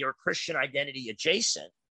directly or Christian identity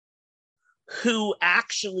adjacent, who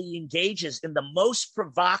actually engages in the most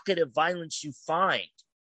provocative violence you find,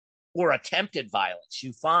 or attempted violence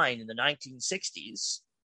you find in the 1960s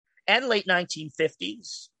and late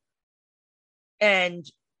 1950s. And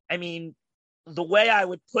the way I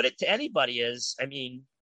would put it to anybody is,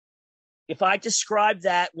 if I describe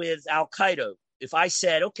that with Al-Qaeda, if I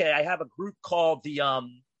said, okay, I have a group called the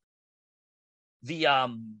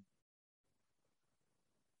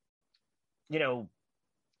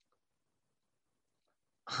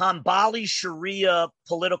Hanbali Sharia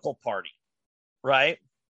political party, right?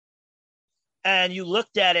 And you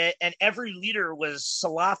looked at it, and every leader was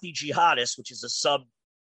Salafi jihadists, which is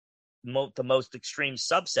the most extreme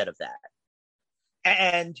subset of that.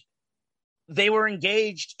 And they were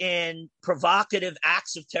engaged in provocative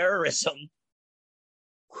acts of terrorism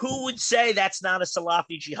Who would say that's not a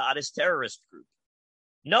Salafi jihadist terrorist group?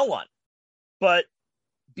 No one. But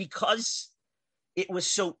because it was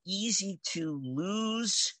so easy to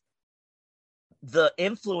lose the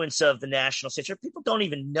influence of the National States Rights, people don't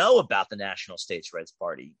even know about the National States Rights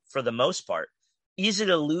Party for the most part. Easy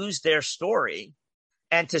to lose their story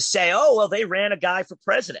and to say, oh, well, they ran a guy for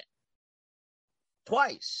president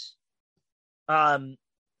twice. That's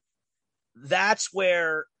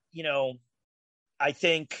where, I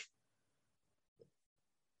think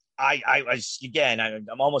I'm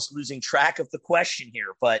almost losing track of the question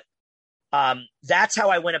here, but that's how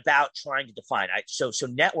I went about trying to define. So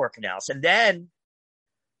network analysis. And then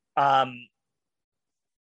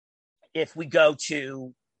if we go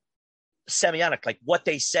to semiotic, like what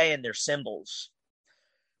they say in their symbols,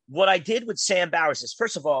 what I did with Sam Bowers is,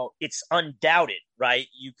 first of all, it's undoubted, right?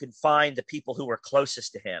 You can find the people who were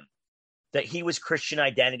closest to him, that he was Christian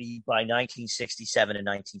identity by 1967 and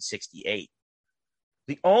 1968.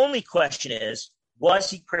 The only question is, was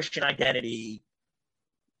he Christian identity,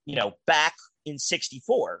 back in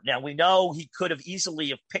 64? Now, we know he could have easily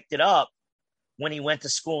have picked it up when he went to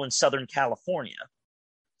school in Southern California.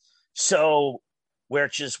 So, where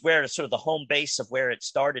sort of the home base of where it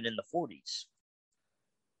started in the 40s.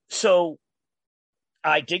 So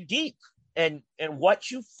I dig deep. And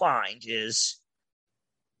what you find is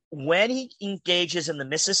when he engages in the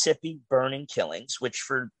Mississippi burning killings, which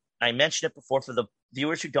I mentioned it before, for the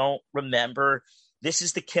viewers who don't remember, this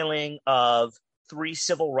is the killing of 3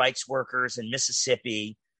 civil rights workers in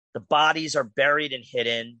Mississippi. The bodies are buried and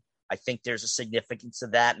hidden. I think there's a significance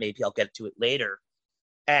of that. Maybe I'll get to it later.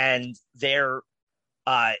 And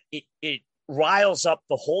it riles up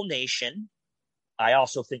the whole nation. I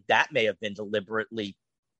also think that may have been deliberately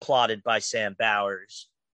plotted by Sam Bowers.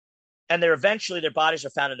 And eventually their bodies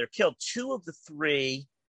are found and they're killed. 2 of the 3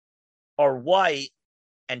 are white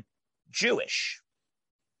and Jewish.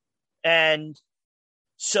 And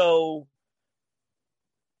so,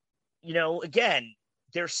 again,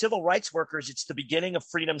 they're civil rights workers. It's the beginning of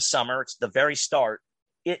Freedom Summer. It's the very start.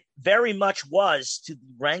 It very much was to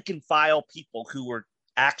the rank and file people who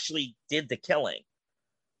actually did the killing.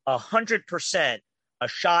 100% a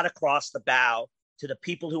shot across the bow to the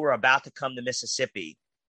people who were about to come to Mississippi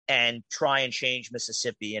and try and change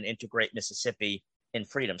Mississippi and integrate Mississippi in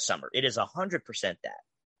Freedom Summer. It is 100% that.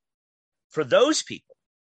 For those people,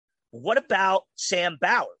 what about Sam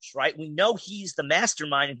Bowers, right? We know he's the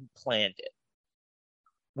mastermind who planned it.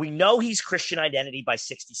 We know he's Christian identity by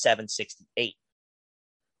 67, 68.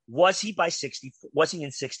 Was he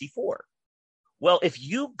in 64? Well, if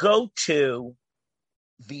you go to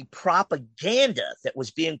the propaganda that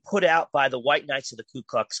was being put out by the White Knights of the Ku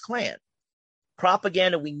Klux Klan,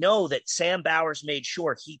 propaganda we know that Sam Bowers made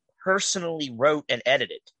sure he personally wrote and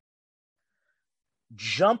edited.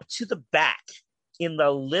 Jump to the back in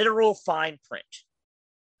the literal fine print.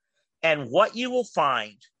 And what you will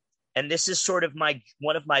find, and this is sort of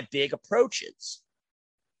one of my big approaches,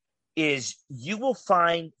 is you will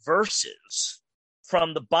find verses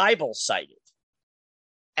from the Bible cited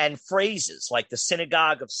and phrases like the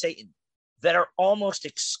synagogue of Satan that are almost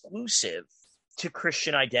exclusive to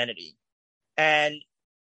Christian identity. And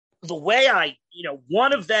the way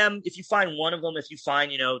one of them, if you find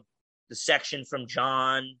the section from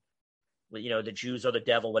John, the Jews are the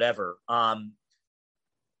devil, whatever,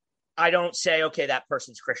 I don't say, okay, that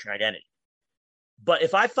person's Christian identity. But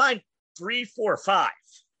if I find 3, 4, 5,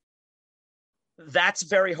 that's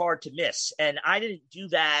very hard to miss. And I didn't do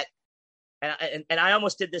that. And I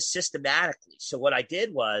almost did this systematically. So what I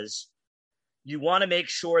did was, you want to make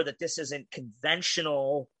sure that this isn't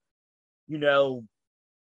conventional,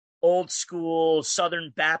 old school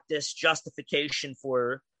Southern Baptist justification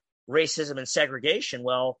for racism and segregation.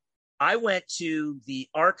 Well, I went to the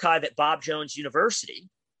archive at Bob Jones University,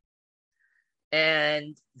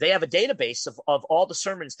 and they have a database of all the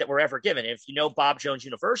sermons that were ever given. If you know Bob Jones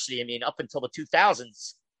University, I mean, up until the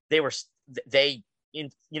 2000s, they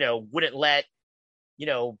wouldn't let,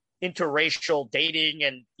 interracial dating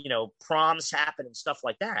and, proms happen and stuff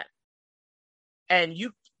like that. And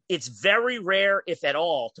it's very rare, if at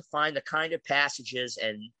all, to find the kind of passages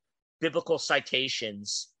and biblical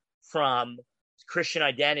citations from Christian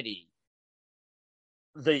identity.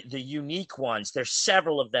 The unique ones, there's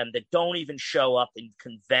several of them that don't even show up in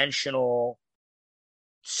conventional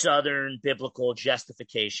Southern biblical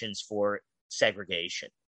justifications for segregation.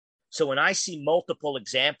 So when I see multiple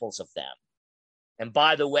examples of them, and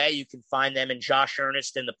by the way, you can find them in Josh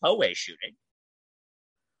Earnest and the Poway shooting,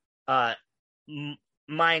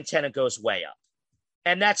 my antenna goes way up.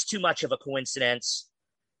 And that's too much of a coincidence.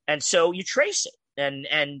 And so you trace it.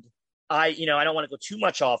 And I don't want to go too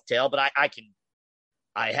much off tail, but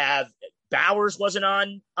I have Bowers wasn't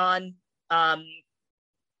on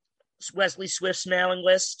Wesley Swift's mailing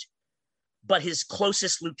list, but his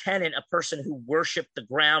closest lieutenant, a person who worshiped the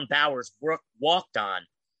ground Bowers walked on,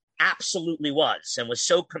 absolutely was, and was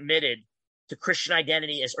so committed to Christian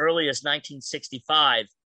identity as early as 1965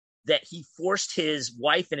 that he forced his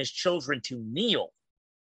wife and his children to kneel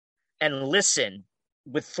and listen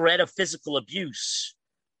with threat of physical abuse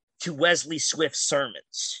to Wesley Swift's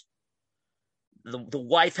sermons. The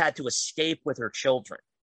wife had to escape with her children.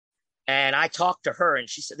 And I talked to her, and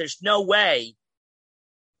she said, there's no way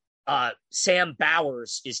Sam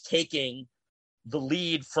Bowers is taking the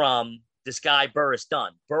lead from this guy, Burris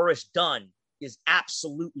Dunn. Burris Dunn is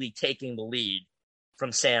absolutely taking the lead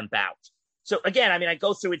from Sam Bowers. So again, I mean, I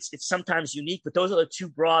go through, it's sometimes unique, but those are the two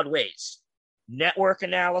broad ways. Network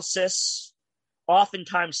analysis,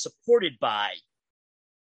 oftentimes supported by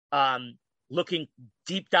looking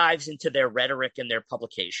deep dives into their rhetoric and their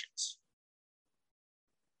publications.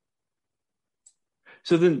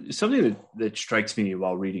 So then something that strikes me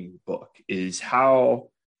while reading the book is how,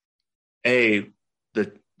 A,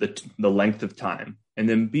 the length of time, and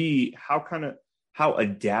then B, how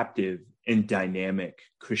adaptive and dynamic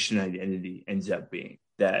Christian identity ends up being.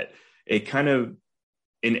 That it kind of,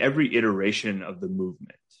 in every iteration of the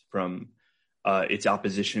movement, from its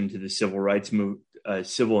opposition to the civil rights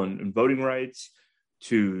civil and voting rights,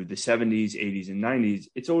 to the 70s, 80s, and 90s,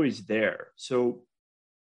 it's always there. So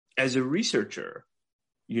as a researcher,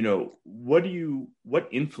 what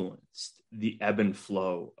influenced the ebb and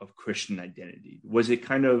flow of Christian identity? Was it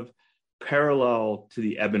kind of parallel to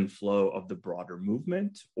the ebb and flow of the broader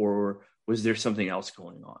movement, or was there something else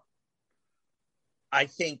going on? I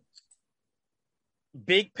think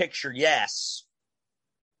big picture, yes.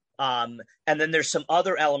 And then there's some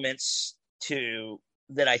other elements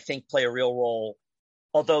that I think play a real role,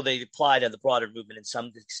 although they apply to the broader movement in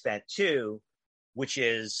some extent too, which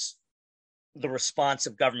is the response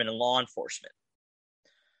of government and law enforcement.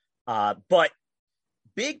 But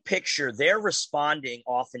big picture, they're responding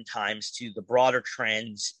oftentimes to the broader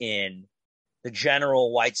trends in the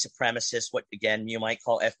general white supremacist, what again you might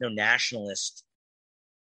call ethno-nationalist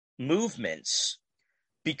movements,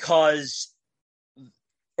 because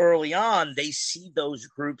early on they see those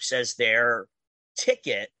groups as their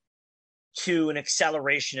ticket to an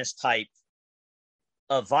accelerationist type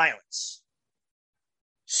of violence.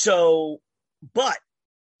 So, but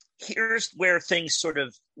here's where things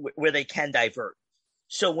where they can divert.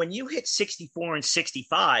 So when you hit 64 and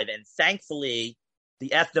 65, and thankfully the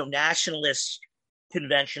ethno-nationalist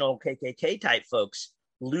conventional KKK type folks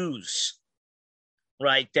lose,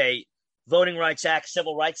 right? Voting Rights Act,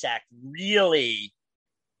 Civil Rights Act really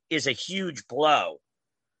is a huge blow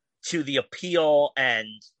to the appeal and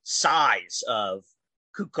size of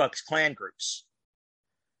Ku Klux Klan groups.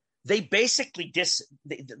 They basically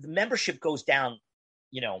the membership goes down,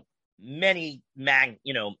 many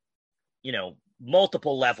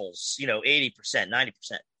multiple levels, 80%, 90%.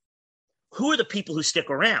 Who are the people who stick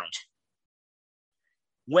around?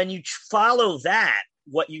 When you follow that,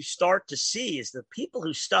 what you start to see is the people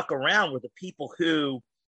who stuck around were the people who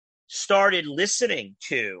started listening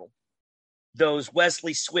to those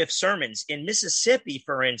Wesley Swift sermons. In Mississippi,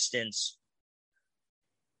 for instance,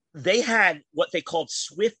 they had what they called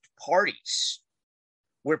Swift parties,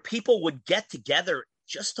 where people would get together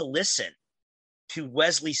just to listen to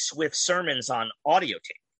Wesley Swift sermons on audio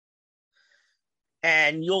tape.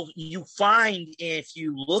 And you find, if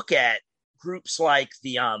you look at groups like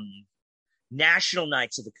the National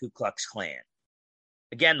Knights of the Ku Klux Klan,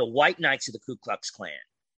 again, the White Knights of the Ku Klux Klan,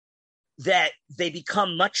 that they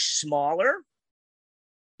become much smaller,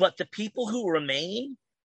 but the people who remain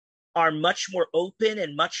are much more open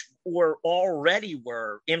and already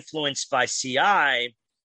were influenced by CI.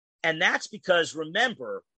 And that's because,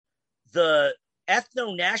 remember, the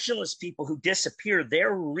ethno-nationalist people who disappear,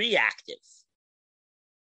 they're reactive.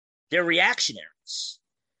 They're reactionaries.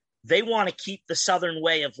 They want to keep the Southern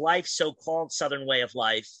way of life, so-called Southern way of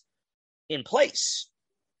life, in place.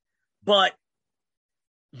 But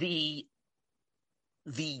the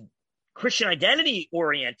Christian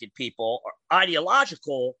identity-oriented people are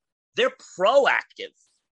ideological. They're proactive.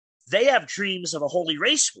 They have dreams of a holy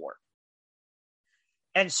race war.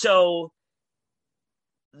 And so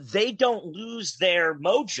they don't lose their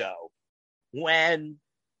mojo when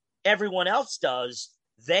everyone else does.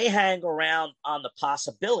 They hang around on the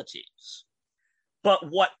possibilities. But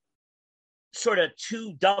what sort of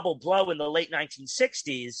two double blow in the late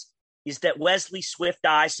 1960s is that Wesley Swift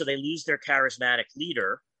dies, so they lose their charismatic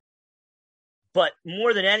leader. But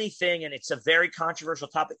more than anything, and it's a very controversial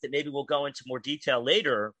topic that maybe we'll go into more detail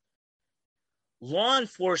later, law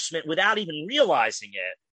enforcement, without even realizing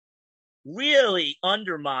it, really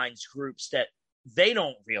undermines groups that they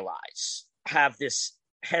don't realize have this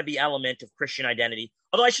heavy element of Christian identity.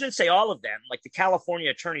 Although I shouldn't say all of them. Like the California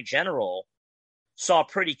Attorney General saw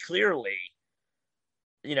pretty clearly,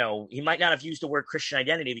 he might not have used the word Christian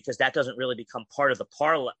identity because that doesn't really become part of the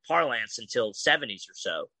parlance until 70s or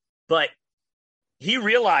so. But he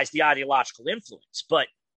realized the ideological influence. But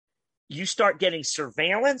you start getting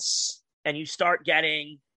surveillance and you start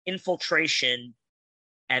getting infiltration,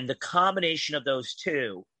 and the combination of those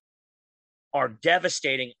two are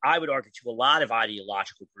devastating, I would argue, to a lot of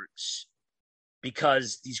ideological groups,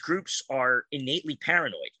 because these groups are innately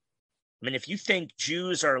paranoid. I mean, if you think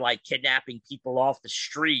Jews are like kidnapping people off the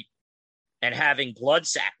street and having blood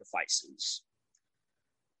sacrifices,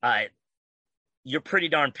 you're pretty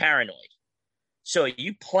darn paranoid. So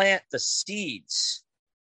you plant the seeds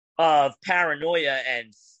of paranoia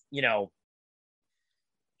and,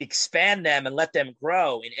 expand them and let them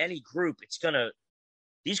grow in any group.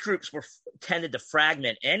 These groups were tended to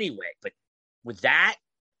fragment anyway, but with that,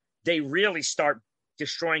 they really start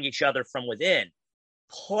destroying each other from within.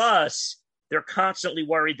 Plus, they're constantly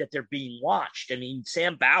worried that they're being watched. I mean,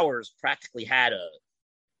 Sam Bowers practically had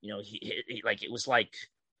it was like,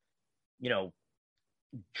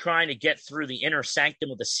 trying to get through the inner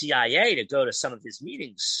sanctum of the CIA to go to some of his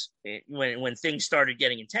meetings when things started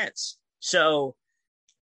getting intense. So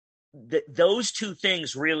those two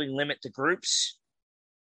things really limit the groups.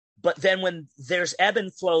 But then when there's ebb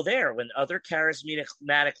and flow there, when other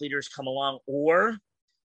charismatic leaders come along, or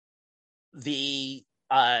the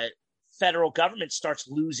federal government starts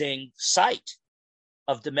losing sight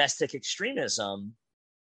of domestic extremism,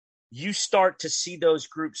 you start to see those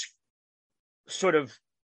groups sort of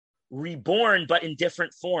reborn, but in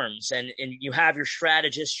different forms. And you have your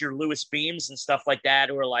strategists, your Louis Beams and stuff like that,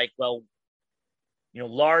 who are like, well,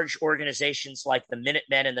 large organizations like the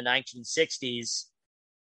Minutemen in the 1960s,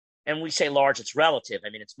 and we say large, it's relative.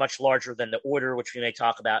 I mean, it's much larger than the Order, which we may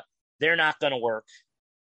talk about. They're not going to work.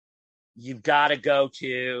 You've got to go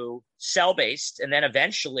to cell-based, and then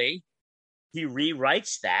eventually he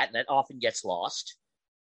rewrites that, and that often gets lost.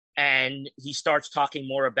 And he starts talking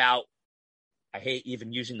more about, I hate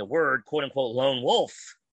even using the word, quote unquote, lone wolf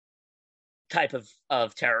type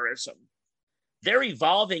of terrorism. They're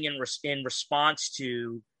evolving in response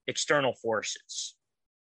to external forces.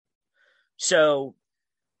 So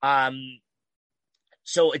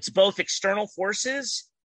it's both external forces,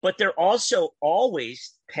 but they're also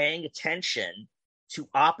always paying attention to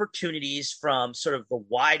opportunities from sort of the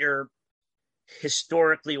wider,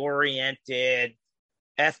 historically oriented,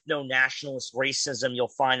 ethno-nationalist racism you'll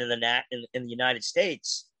find in the United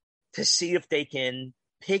States, to see if they can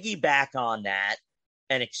piggyback on that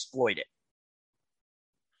and exploit it.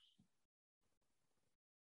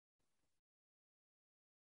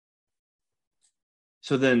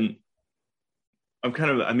 So then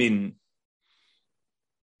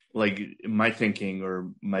like my thinking or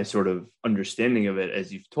my sort of understanding of it,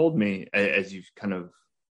 as you've told me, as you've kind of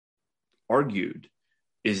argued,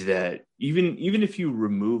 is that even if you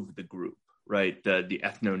remove the group, right, the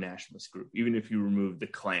ethno-nationalist group, even if you remove the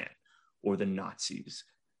Klan or the Nazis,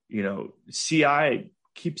 CI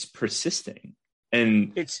keeps persisting.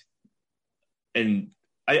 And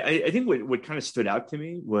I think what kind of stood out to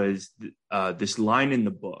me was this line in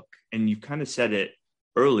the book, and you kind of said it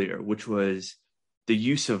earlier, which was the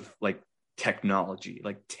use of like technology,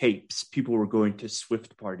 like tapes. People were going to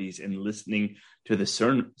Swift parties and listening to the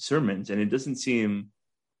sermons, and it doesn't seem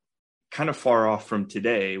kind of far off from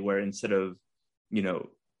today, where instead of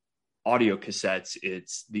audio cassettes,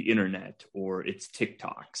 it's the internet or it's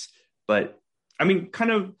TikToks. But I mean,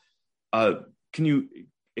 kind of, can you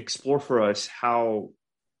explore for us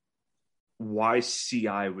why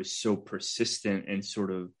CI was so persistent and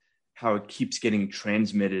sort of how it keeps getting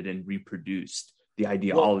transmitted and reproduced, the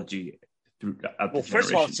ideology throughout the generations? First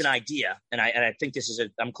of all, it's an idea. And I think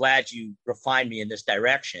I'm glad you refined me in this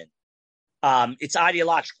direction. It's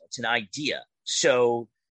ideological. It's an idea. So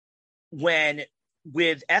with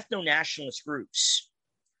ethno-nationalist groups,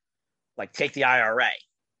 like take the IRA,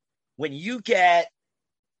 when you get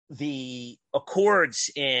the Accords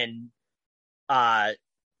in the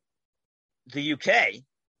UK,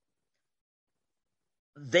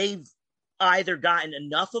 they've either gotten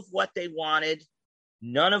enough of what they wanted,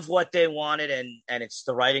 none of what they wanted, and it's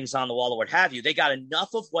the writings on the wall or what have you. They got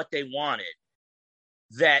enough of what they wanted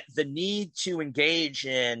that the need to engage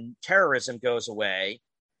in terrorism goes away,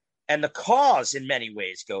 and the cause in many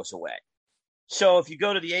ways goes away. So if you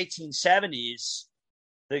go to the 1870s,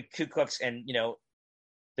 the Ku Klux and,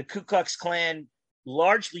 the Ku Klux Klan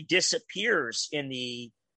largely disappears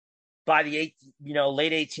by the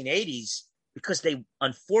late 1880s because they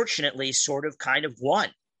unfortunately sort of kind of won,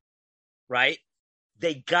 right?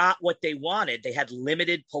 They got what they wanted. They had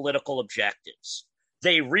limited political objectives.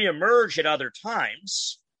 They reemerge at other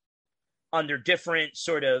times under different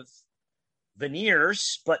sort of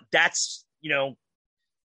veneers, but that's the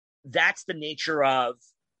nature of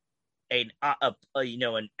an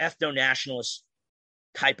ethno-nationalist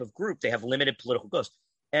type of group. They have limited political goals.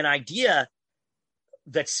 An idea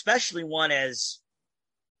that's especially one as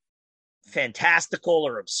fantastical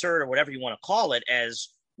or absurd or whatever you want to call it, as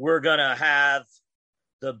we're going to have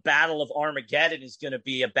the Battle of Armageddon is going to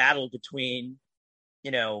be a battle between,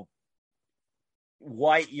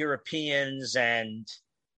 white Europeans and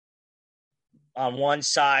on one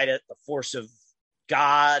side the force of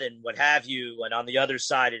God and what have you, and on the other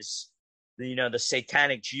side is the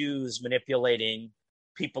satanic Jews manipulating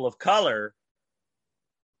people of color.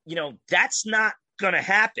 That's not going to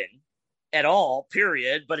happen at all,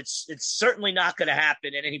 period. But it's certainly not going to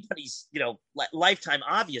happen in anybody's lifetime,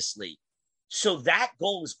 obviously. So that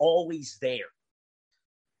goal is always there.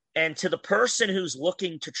 And to the person who's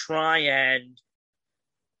looking to try and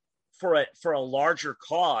for a larger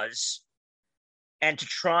cause and to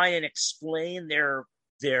try and explain their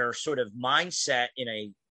sort of mindset in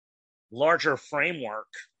a larger framework,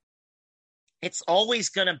 it's always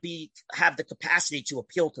going to have the capacity to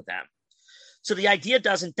appeal to them. So the idea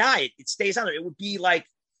doesn't die. It stays on there. It would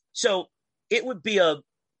be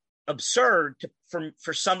absurd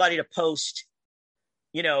for somebody to post,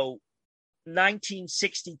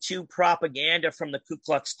 1962 propaganda from the Ku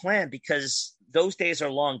Klux Klan, because those days are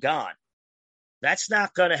long gone. That's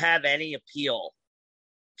not going to have any appeal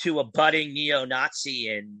to a budding neo-Nazi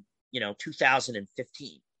in,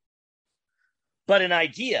 2015. But an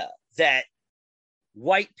idea that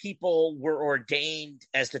white people were ordained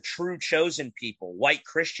as the true chosen people, white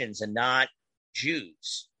Christians and not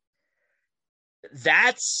Jews,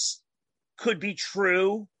 could be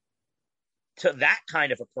true to that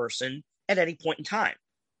kind of a person at any point in time.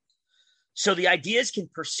 So the ideas can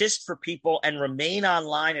persist for people and remain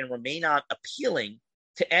online and remain appealing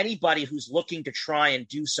to anybody who's looking to try and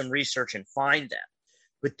do some research and find them.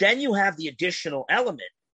 But then you have the additional element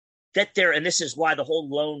that and this is why the whole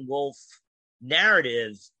lone wolf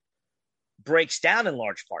narrative breaks down in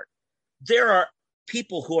large part. There are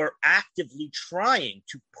people who are actively trying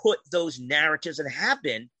to put those narratives, and have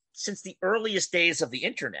been since the earliest days of the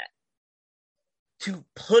internet, to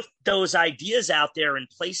put those ideas out there in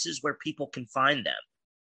places where people can find them,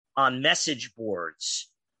 on message boards,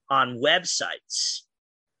 on websites.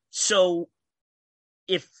 So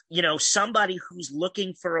if, somebody who's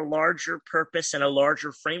looking for a larger purpose and a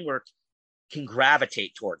larger framework can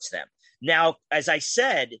gravitate towards them. Now, as I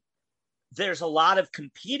said, there's a lot of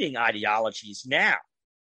competing ideologies now,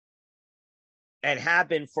 and have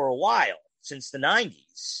been for a while, since the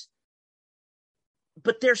 90s.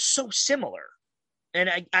 But they're so similar. And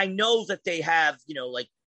I know that they have, if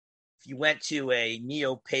you went to a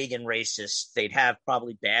neo-pagan racist, they'd have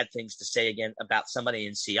probably bad things to say again about somebody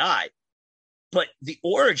in CI. But the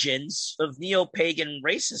origins of neo-pagan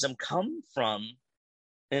racism come from,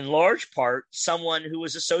 in large part, someone who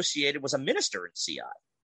was a minister in CI,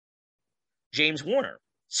 James Warner.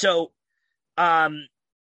 So I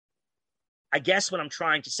guess what I'm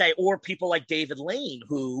trying to say, or people like David Lane,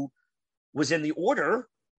 who was in the order,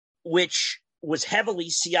 which was heavily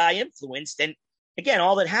CI influenced. And again,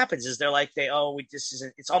 all that happens is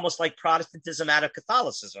it's almost like Protestantism out of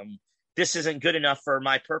Catholicism. This isn't good enough for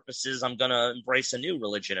my purposes. I'm going to embrace a new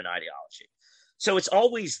religion and ideology. So it's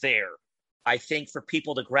always there, I think, for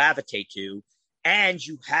people to gravitate to. And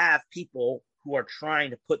you have people who are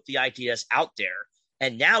trying to put the ideas out there.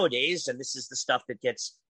 And nowadays, and this is the stuff that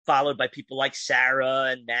gets followed by people like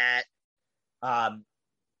Sarah and Matt,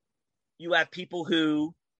 you have people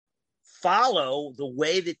who follow the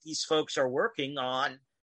way that these folks are working on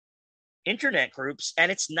internet groups.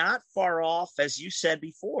 And it's not far off, as you said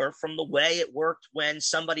before, from the way it worked when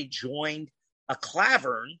somebody joined a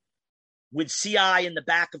clavern with CI in the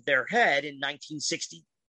back of their head in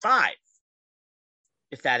 1965,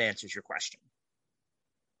 if that answers your question.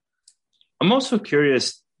 I'm also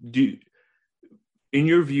curious, in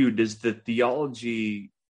your view, does the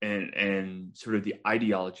theology and sort of the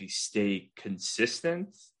ideology stay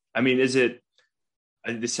consistent? I mean,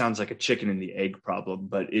 this sounds like a chicken and the egg problem,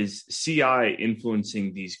 but is CI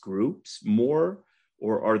influencing these groups more,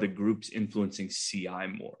 or are the groups influencing CI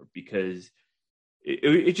more? Because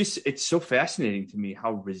it's so fascinating to me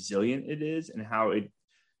how resilient it is, and how it,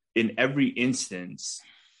 in every instance,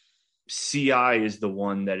 CI is the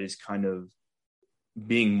one that is kind of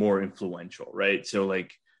being more influential, right? So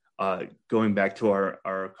like going back to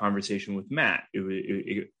our conversation with Matt,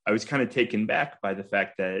 I was kind of taken back by the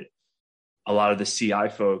fact that a lot of the CI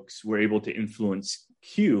folks were able to influence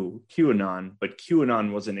QAnon, but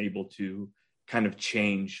QAnon wasn't able to kind of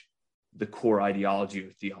change the core ideology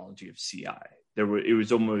or theology of CI. It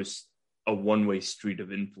was almost a one-way street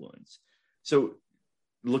of influence. So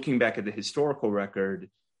looking back at the historical record,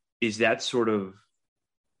 is that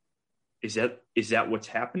what's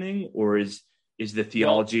happening, or is the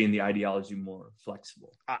theology and the ideology more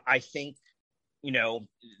flexible? I think,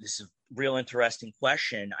 this is a real interesting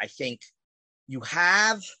question. I think you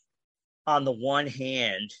have, on the one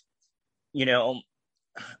hand,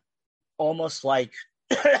 almost like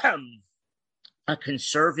a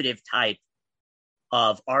conservative type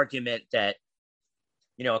of argument that,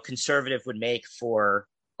 a conservative would make for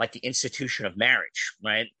like the institution of marriage,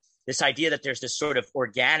 right? This idea that there's this sort of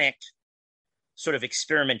organic sort of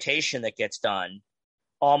experimentation that gets done,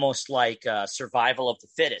 almost like survival of the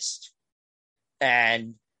fittest.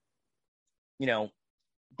 And,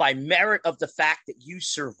 by merit of the fact that you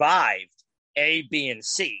survived A, B, and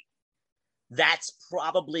C, that's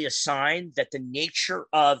probably a sign that the nature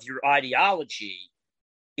of your ideology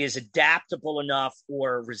is adaptable enough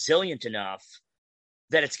or resilient enough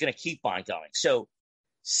that it's going to keep on going. So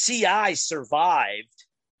CI survived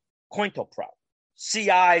Cointopro.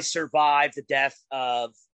 CI survived the death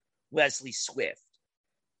of Leslie Swift.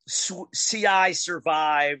 CI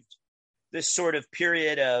survived this sort of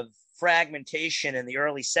period of fragmentation in the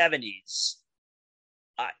early 70s.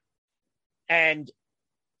 And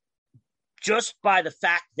just by the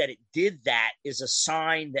fact that it did that is a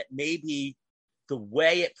sign that maybe the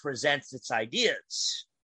way it presents its ideas.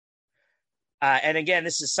 And again,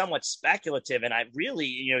 this is somewhat speculative, and I really,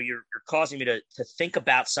 you're causing me to think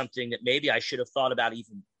about something that maybe I should have thought about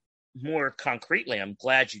even more concretely. I'm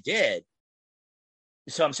glad you did.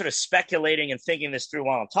 So I'm sort of speculating and thinking this through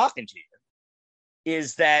while I'm talking to you,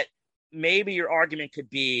 is that maybe your argument could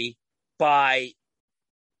be by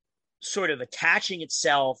sort of attaching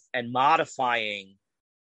itself and modifying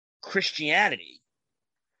Christianity,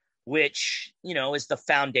 which, is the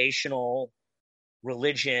foundational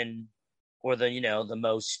religion, or the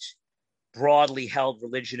most broadly held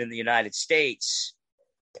religion in the United States,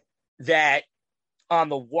 that on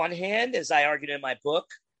the one hand, as I argued in my book,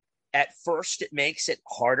 at first it makes it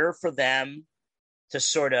harder for them to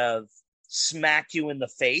sort of smack you in the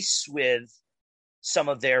face with some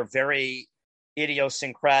of their very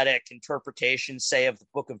idiosyncratic interpretations, say, of the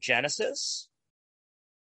book of Genesis.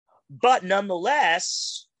 But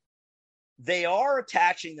nonetheless, they are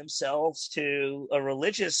attaching themselves to a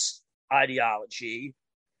religious ideology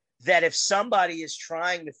that if somebody is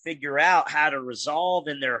trying to figure out how to resolve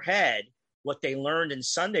in their head what they learned in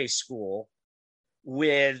Sunday school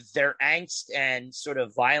with their angst and sort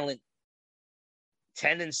of violent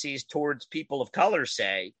tendencies towards people of color,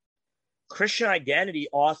 say, Christian identity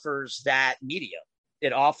offers that medium.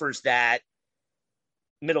 It offers that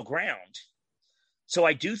middle ground. So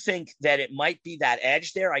I do think that it might be that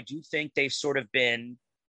edge there. I do think they've sort of been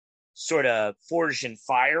sort of forged in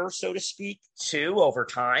fire, so to speak, too, over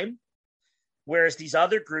time. Whereas these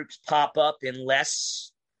other groups pop up in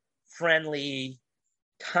less friendly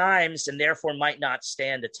times and therefore might not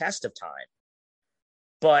stand the test of time.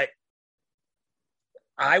 But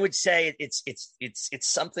I would say it's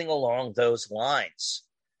something along those lines.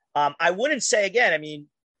 I wouldn't say, again, I mean,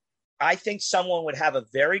 I think someone would have a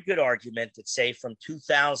very good argument that, say, from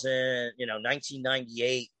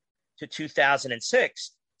 1998 to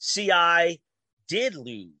 2006, CI did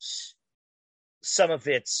lose some of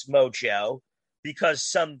its mojo because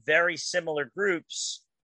some very similar groups,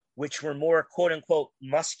 which were more quote unquote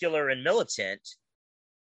muscular and militant,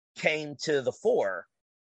 came to the fore.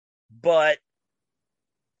 But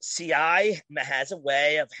CI has a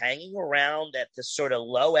way of hanging around at this sort of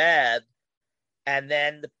low ebb and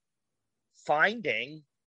then finding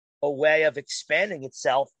a way of expanding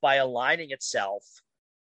itself by aligning itself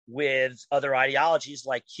with other ideologies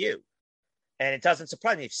like Q. And it doesn't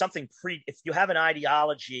surprise me if you have an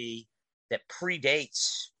ideology that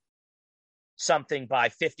predates something by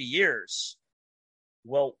 50 years,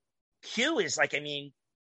 well, Q is like, I mean,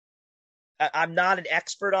 I'm not an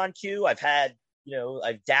expert on Q. I've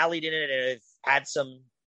dallied in it and I've had some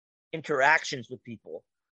interactions with people.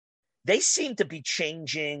 They seem to be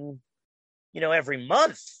changing, every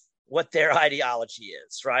month what their ideology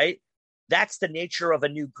is, right? That's the nature of a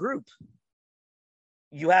new group.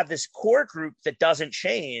 you have this core group that doesn't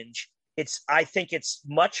change. I think it's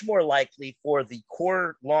much more likely for the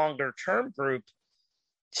core longer term group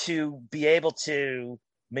to be able to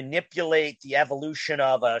manipulate the evolution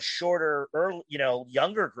of a shorter,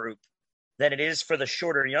 younger group than it is for the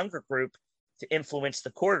shorter, younger group to influence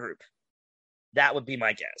the core group. That would be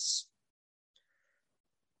my guess.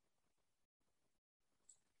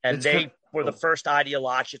 And they were the first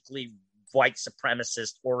ideologically white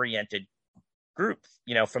supremacist oriented group,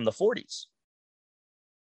 from the 40s.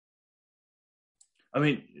 I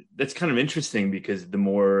mean, that's kind of interesting because the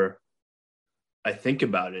more I think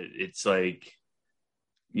about it, it's like,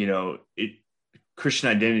 Christian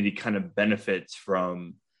identity kind of benefits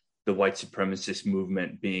from the white supremacist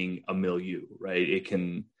movement being a milieu, right? It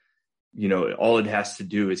can, all it has to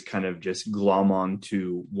do is kind of just glom on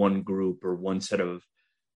to one group or one set of,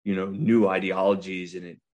 new ideologies,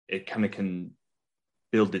 and it kind of can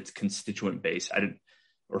build its constituent base. How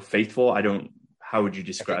would you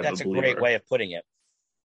describe that's a believer? Great way of putting it.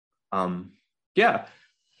 Yeah.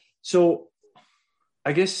 So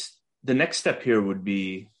I guess the next step here would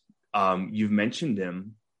be, you've mentioned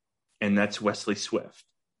him, and that's Wesley Swift.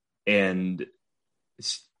 And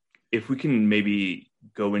if we can maybe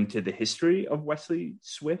go into the history of Wesley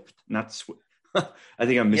Swift, not Swift. I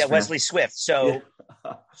think I'm mispronouncing. Wesley Swift. So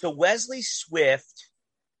Wesley Swift,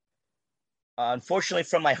 unfortunately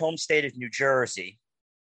from my home state of New Jersey,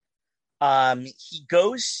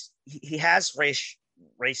 he has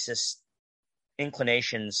racist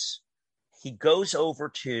inclinations. He goes over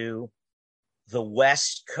to the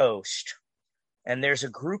West Coast, and there's a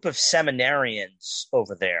group of seminarians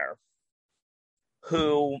over there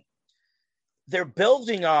who they're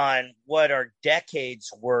building on what are decades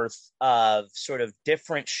worth of sort of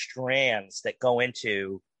different strands that go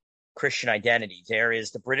into Christian identity. There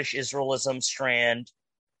is the British Israelism strand.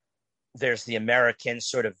 There's the American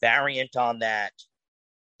sort of variant on that.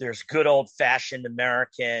 There's good old-fashioned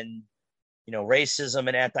American, racism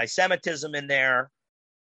and anti-Semitism in there.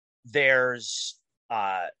 There's,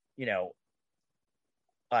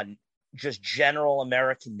 just general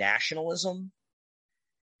American nationalism.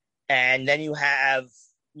 And then you have,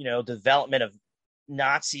 the development of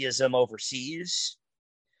Nazism overseas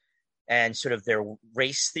and sort of their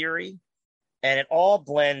race theory. And it all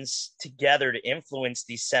blends together to influence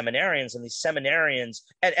these seminarians. And these seminarians,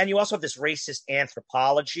 and you also have this racist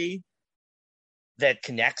anthropology that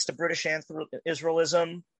connects to British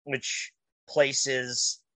Israelism, which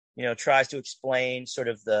tries to explain sort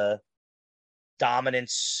of the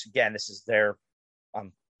dominance. Again, this is their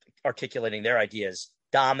articulating their ideas.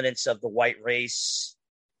 Dominance of the white race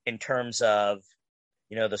in terms of,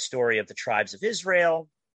 the story of the tribes of Israel.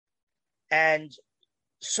 And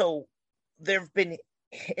so there have been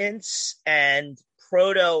hints and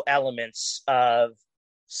proto elements of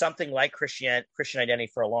something like Christian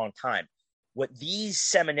identity for a long time. What these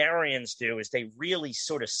seminarians do is they really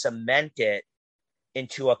sort of cement it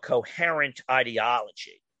into a coherent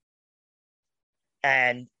ideology.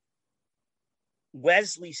 And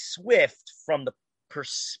Wesley Swift, from the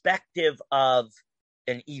perspective of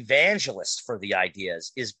an evangelist for the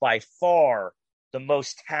ideas, is by far the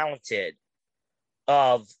most talented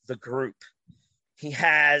of the group. He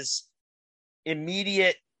has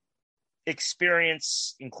immediate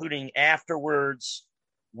experience, including afterwards,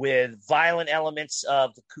 with violent elements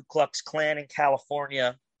of the Ku Klux Klan in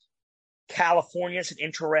California. California is an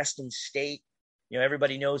interesting state.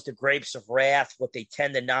 Everybody knows the grapes of wrath. What they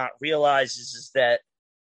tend to not realize is that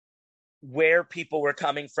where people were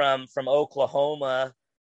coming from Oklahoma,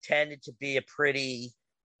 tended to be a pretty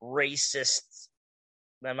racist.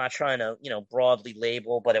 I'm not trying to, broadly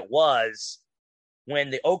label, but it was.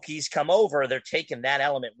 When the Okies come over, they're taking that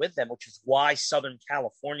element with them, which is why Southern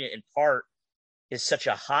California, in part, is such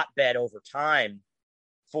a hotbed over time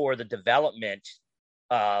for the development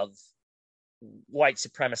of white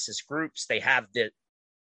supremacist groups. They have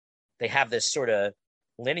this sort of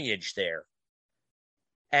lineage there.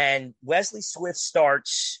 And Wesley Swift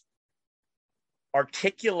starts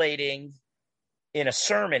articulating in a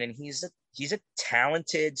sermon, and he's a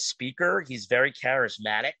talented speaker. He's very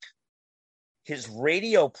charismatic. His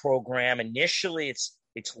radio program, initially,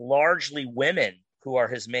 it's largely women who are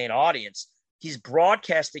his main audience. He's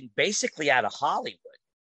broadcasting basically out of Hollywood.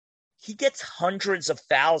 He gets hundreds of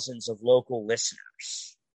thousands of local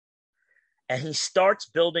listeners, and he starts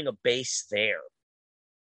building a base there.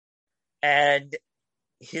 And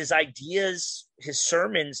his ideas, his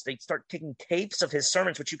sermons, they start taking tapes of his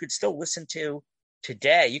sermons, which you could still listen to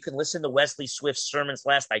today. You can listen to Wesley Swift's sermons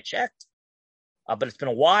last I checked, but it's been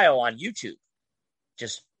a while on YouTube.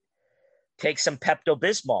 Just take some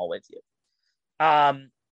Pepto-Bismol with you. And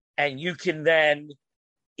you can then,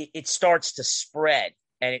 it starts to spread,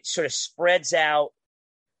 and it sort of spreads out.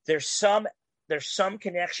 There's some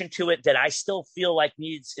connection to it that I still feel like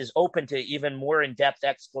is open to even more in-depth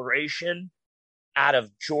exploration out of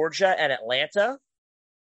Georgia and Atlanta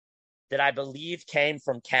that I believe came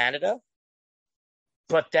from Canada.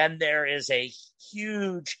 But then there is a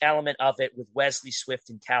huge element of it with Wesley Swift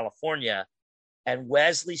in California. And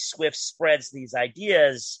Wesley Swift spreads these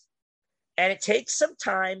ideas, and it takes some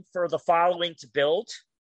time for the following to build.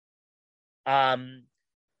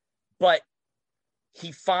 But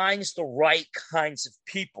he finds the right kinds of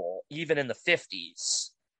people, even in the 50s.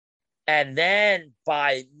 And then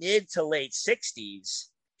by mid to late 60s,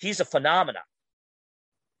 he's a phenomenon.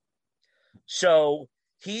 So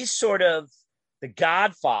he's sort of the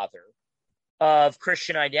godfather of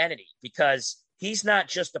Christian identity, because he's not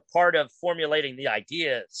just a part of formulating the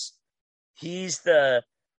ideas. He's the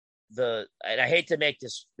and I hate to make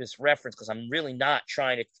this reference because I'm really not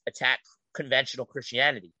trying to attack conventional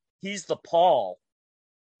Christianity. He's the Paul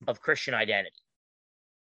of Christian identity.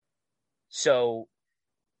 So,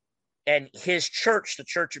 and his church, the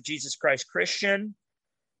Church of Jesus Christ Christian,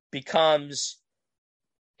 becomes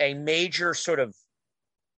a major sort of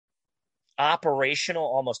operational,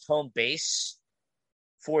 almost home base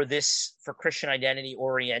for Christian identity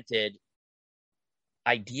oriented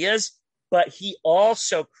ideas. But he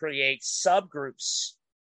also creates subgroups.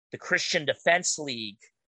 The Christian Defense League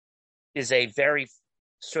is a very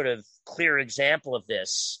sort of clear example of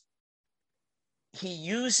this. He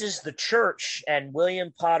uses the church, and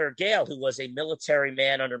William Potter Gale, who was a military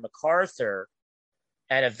man under MacArthur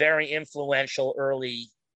and a very influential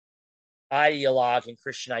early ideologue in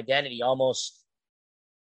Christian identity, almost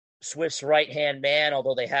Swift's right-hand man,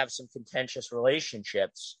 although they have some contentious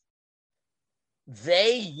relationships.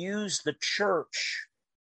 They use the church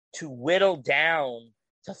to whittle down,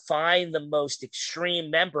 to find the most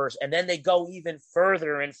extreme members, and then they go even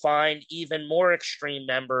further and find even more extreme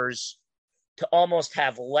members to almost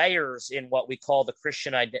have layers in what we call the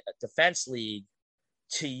Christian Defense League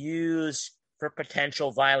to use for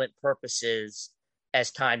potential violent purposes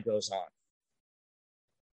as time goes on.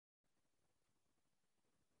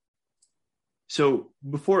 So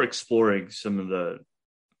before exploring some of the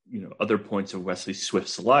other points of Wesley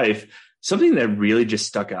Swift's life, something that really just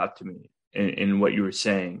stuck out to me in what you were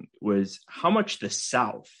saying was how much the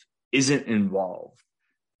South isn't involved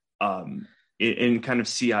in kind of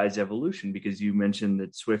CI's evolution, because you mentioned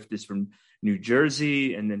that Swift is from New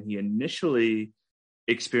Jersey, and then he initially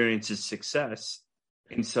experiences success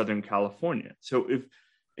in Southern California. So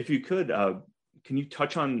if you could, can you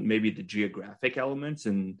touch on maybe the geographic elements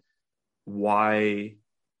and why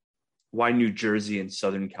New Jersey and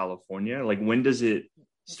Southern California? Like, when does it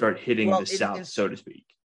start hitting the South, so to speak?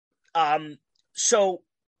 So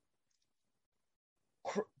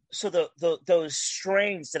those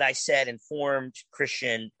strains that I said informed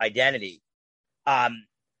Christian identity,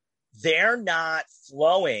 they're not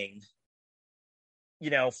flowing,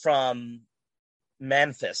 from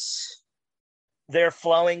Memphis. They're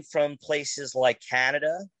flowing from places like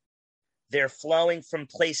Canada. They're flowing from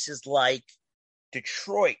places like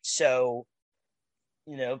Detroit. So,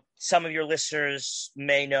 some of your listeners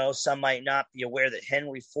may know, some might not be aware, that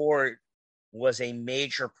Henry Ford was a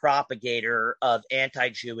major propagator of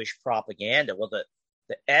anti-Jewish propaganda. Well,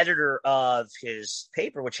 the editor of his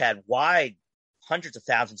paper, which had wide hundreds of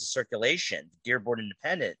thousands of circulation, Dearborn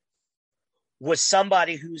Independent, was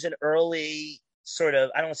somebody who's an early sort of,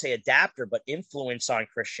 I don't want to say adapter, but influence on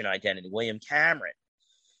Christian identity, William Cameron.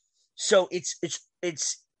 So it's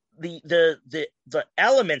the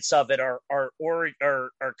elements of it are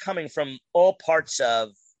coming from all parts of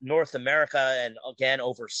North America and again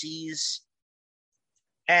overseas.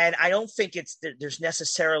 And I don't think there's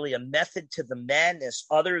necessarily a method to the madness,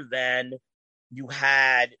 other than you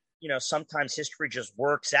had, sometimes history just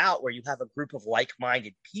works out where you have a group of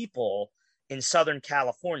like-minded people in Southern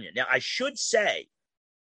California. Now, I should say,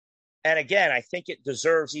 and again, I think it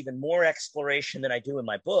deserves even more exploration than I do in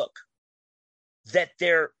my book, that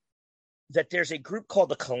there's a group called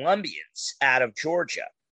the Colombians out of Georgia.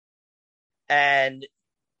 And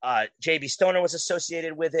J.B. Stoner was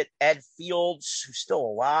associated with it. Ed Fields, who's still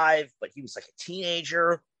alive, but he was like a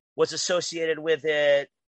teenager, was associated with it.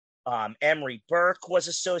 Emory Burke was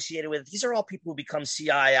associated with it. These are all people who become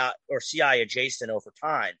CI or CI adjacent over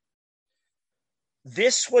time.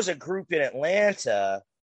 This was a group in Atlanta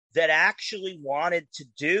that actually wanted to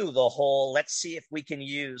do the whole, let's see if we can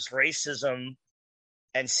use racism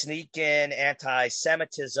and sneak in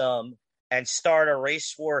anti-Semitism and start a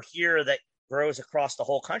race war here that grows across the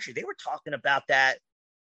whole country. They were talking about that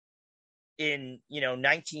in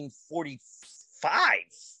 1945,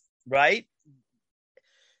 right?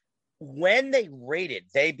 When they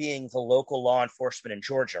being the local law enforcement in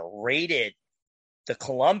Georgia, raided the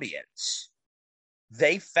Colombians,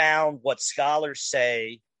 they found what scholars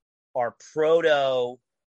say are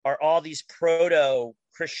all these proto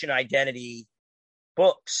Christian identity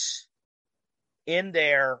books in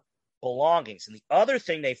their belongings. And the other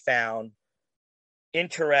thing they found,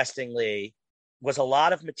 interestingly, was a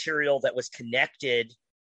lot of material that was connected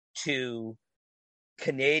to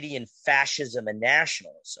Canadian fascism and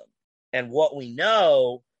nationalism. And what we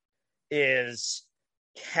know is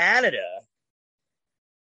Canada,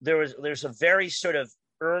 there's a very sort of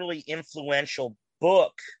early influential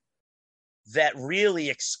book that really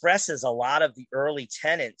expresses a lot of the early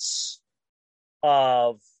tenets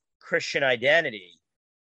of Christian identity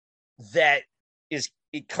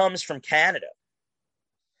it comes from Canada.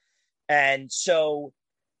 And so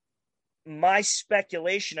my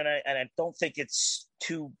speculation, and I don't think it's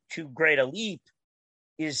too great a leap,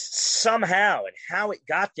 is somehow, and how it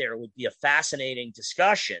got there would be a fascinating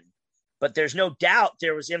discussion. But there's no doubt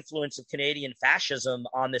there was influence of Canadian fascism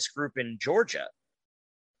on this group in Georgia,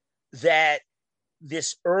 that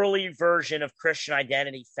this early version of Christian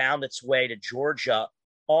identity found its way to Georgia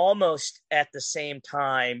almost at the same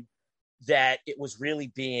time that it was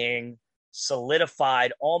really being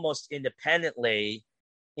solidified almost independently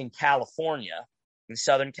in California, in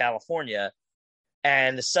Southern California.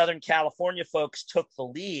 And the Southern California folks took the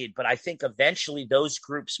lead, but I think eventually those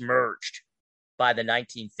groups merged by the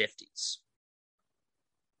 1950s.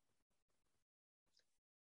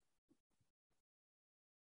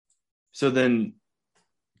 So then,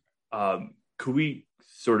 could we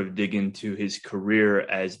sort of dig into his career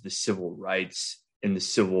as the civil rights and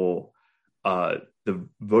the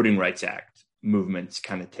Voting Rights Act movements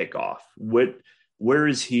kind of take off? Where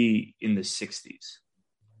is he in the 60s?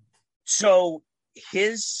 So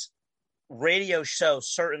his radio show,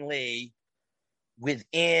 certainly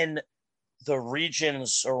within the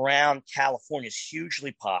regions around California, is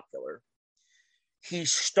hugely popular.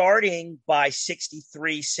 He's starting by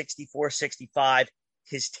 63, 64, 65.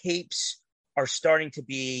 His tapes are starting to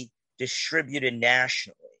be distributed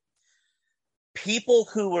nationally. People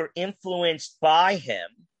who were influenced by him,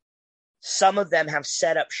 some of them have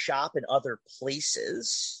set up shop in other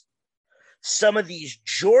places. Some of these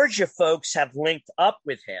Georgia folks have linked up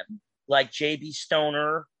with him, like J.B.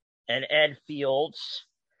 Stoner and Ed Fields.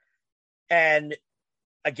 And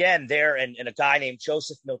again, and a guy named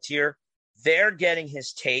Joseph Miltier, they're getting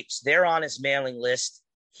his tapes. They're on his mailing list.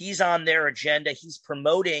 He's on their agenda. He's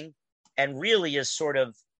promoting, and really is sort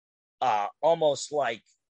of almost like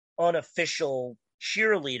unofficial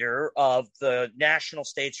cheerleader of the National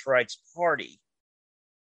States Rights Party.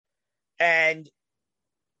 And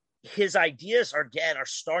his ideas are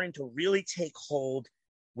starting to really take hold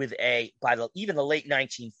even the late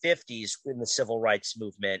 1950s in the civil rights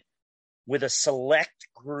movement, with a select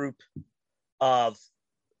group of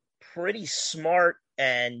pretty smart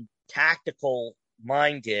and tactical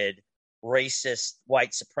minded racist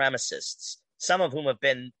white supremacists, some of whom have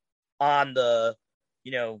been on the,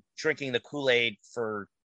 drinking the Kool-Aid for,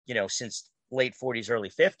 since late 40s, early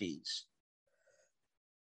 50s.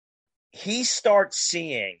 He starts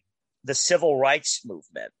seeing the civil rights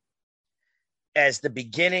movement as the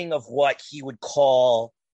beginning of what he would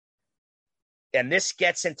call, and this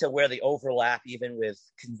gets into where the overlap even with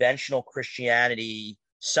conventional Christianity,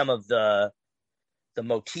 some of the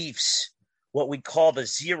motifs, what we call the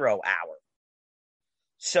 0 hour.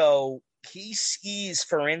 So he sees,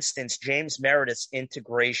 for instance, James Meredith's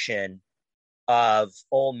integration of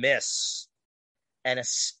Ole Miss, and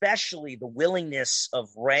especially the willingness of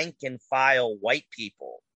rank and file white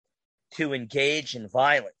people to engage in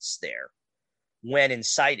violence there when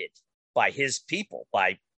incited by his people,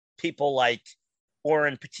 by people like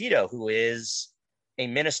Orrin Petito, who is a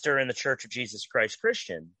minister in the Church of Jesus Christ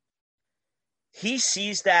Christian. He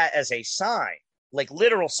sees that as a sign, like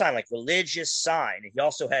literal sign, like religious sign. He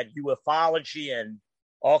also had ufology and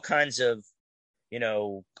all kinds of,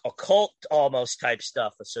 occult almost type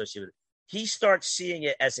stuff associated with it. He starts seeing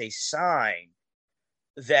it as a sign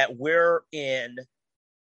that we're in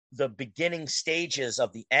the beginning stages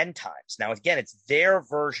of the end times. Now, again, it's their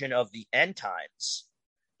version of the end times.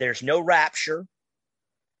 There's no rapture.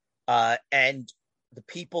 And the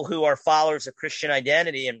people who are followers of Christian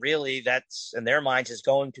identity, and really that's in their minds is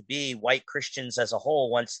going to be white Christians as a whole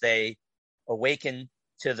once they awaken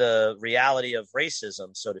to the reality of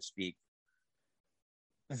racism, so to speak,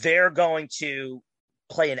 they're going to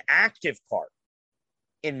play an active part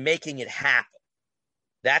in making it happen.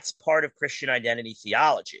 That's part of Christian identity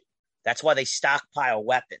theology. That's why they stockpile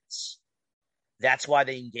weapons. That's why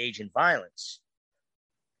they engage in violence.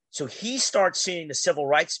 So he starts seeing the civil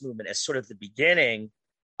rights movement as sort of the beginning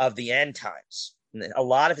of the end times. And a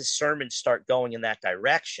lot of his sermons start going in that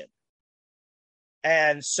direction.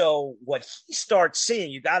 And so what he starts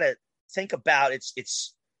seeing, you got to think about,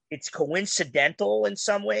 it's coincidental in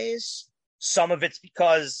some ways. Some of it's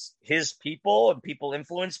because his people and people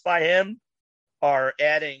influenced by him are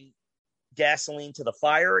adding gasoline to the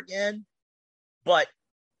fire again. But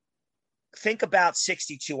think about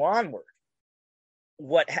 62 onward.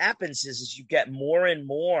 What happens is you get more and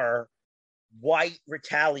more white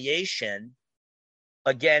retaliation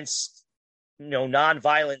against,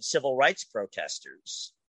 nonviolent civil rights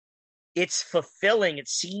protesters. It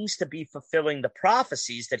seems to be fulfilling the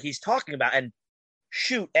prophecies that he's talking about. And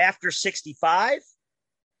shoot, after 65,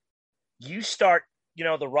 you start,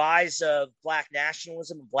 the rise of Black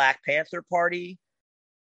nationalism, Black Panther Party.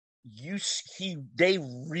 They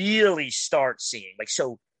really start seeing,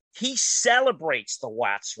 so he celebrates the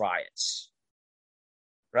Watts riots,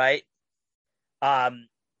 right?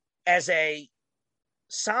 As a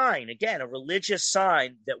sign, again, a religious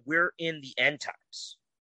sign that we're in the end times.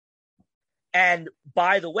 And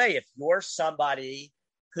by the way, if you're somebody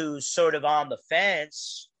who's sort of on the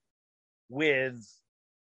fence with,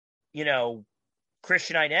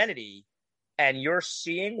 Christian identity, and you're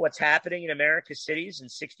seeing what's happening in America's cities in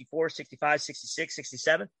 64, 65, 66,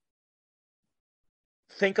 67,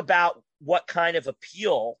 think about what kind of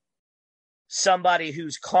appeal somebody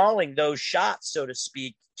who's calling those shots, so to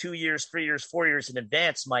speak, 2 years, 3 years, 4 years in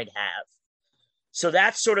advance might have. So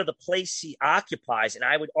that's sort of the place he occupies. And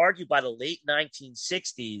I would argue by the late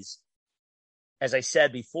 1960s, as I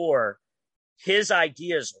said before, his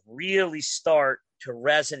ideas really start to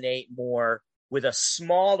resonate more with a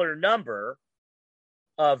smaller number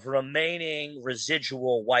of remaining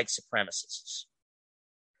residual white supremacists.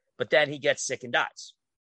 But then he gets sick and dies.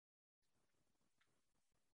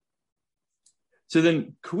 So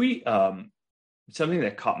then could we, something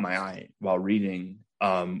that caught my eye while reading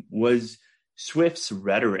was Swift's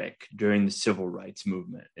rhetoric during the civil rights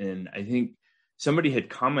movement. And I think somebody had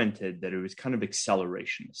commented that it was kind of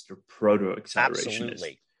accelerationist or proto-accelerationist.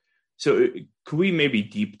 Absolutely. So could we maybe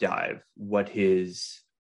deep dive what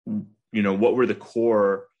what were the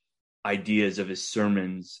core ideas of his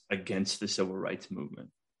sermons against the civil rights movement?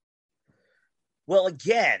 Well,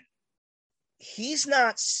 again,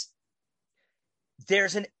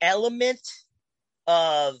 there's an element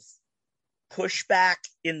of pushback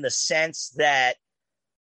in the sense that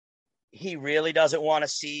he really doesn't want to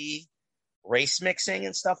see race mixing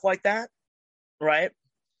and stuff like that, right?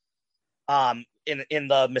 In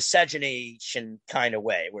the miscegenation kind of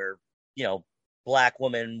way, where black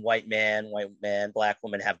woman, white man, black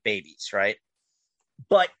woman have babies, right?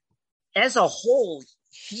 But as a whole,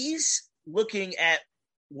 he's looking at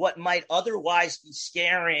what might otherwise be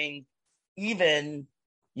scaring even,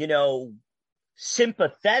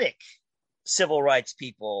 sympathetic civil rights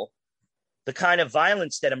people, the kind of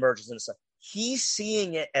violence that emerges in stuff. He's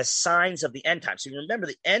seeing it as signs of the end times. So you remember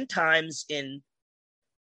the end times in,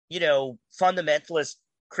 fundamentalist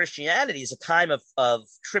Christianity is a time of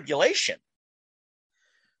tribulation.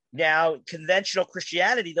 Now, conventional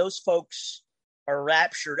Christianity, those folks are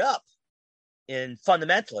raptured up in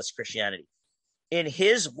fundamentalist Christianity. In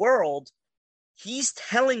his world, he's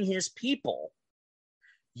telling his people,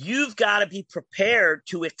 you've got to be prepared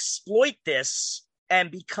to exploit this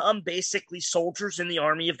and become basically soldiers in the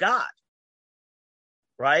army of God,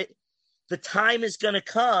 right? The time is going to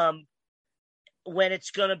come when it's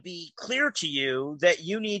going to be clear to you that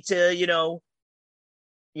you need to,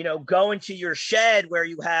 go into your shed where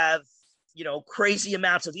you have, crazy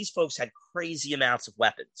amounts of, these folks had crazy amounts of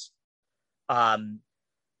weapons. And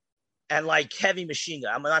like heavy machine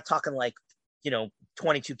gun, I'm not talking like,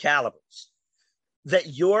 22 calibers, that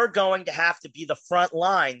you're going to have to be the front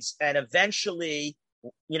lines. And eventually,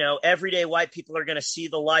 everyday white people are going to see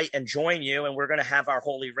the light and join you, and we're going to have our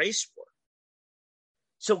holy race war.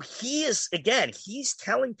 So he's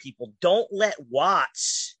telling people, don't let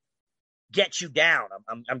Watts get you down.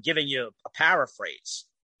 I'm giving you a paraphrase.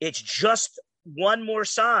 It's just one more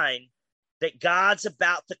sign that God's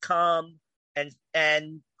about to come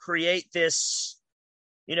and create this,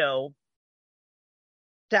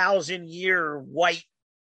 1,000-year white,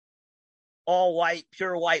 all white,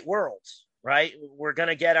 pure white world, right? We're going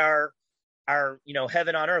to get our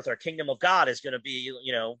heaven on earth. Our kingdom of God is going to be,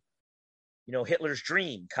 Hitler's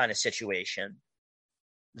dream kind of situation.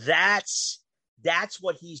 That's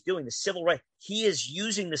what he's doing. The civil rights. He is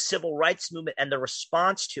using the civil rights movement and the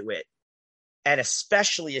response to it. And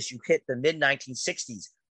especially as you hit the mid 1960s,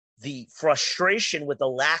 the frustration with the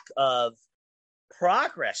lack of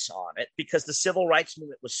progress on it, because the civil rights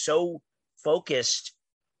movement was so focused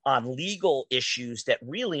on legal issues that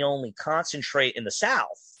really only concentrate in the South.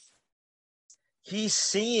 He's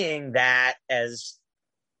seeing that as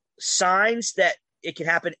signs that it can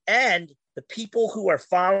happen. And the people who are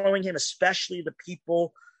following him, especially the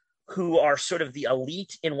people who are sort of the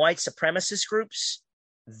elite in white supremacist groups,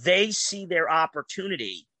 they see their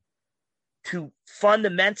opportunity to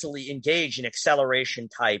fundamentally engage in acceleration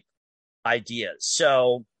type ideas.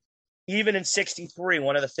 So even in 63,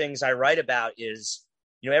 one of the things I write about is,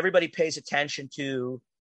 everybody pays attention to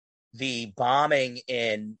the bombing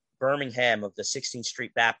in Birmingham of the 16th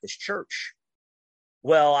Street Baptist Church.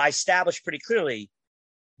 Well, I established pretty clearly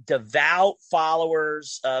devout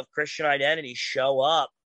followers of Christian identity show up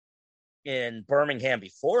in Birmingham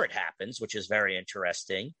before it happens, which is very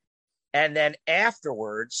interesting. And then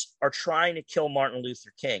afterwards are trying to kill Martin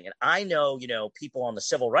Luther King. And I know, people on the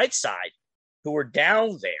civil rights side who were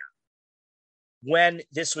down there when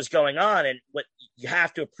this was going on. And what you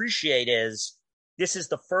have to appreciate is this is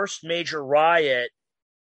the first major riot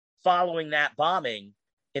following that bombing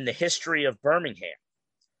in the history of Birmingham.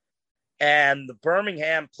 And the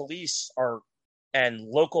Birmingham police and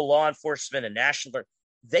local law enforcement and national,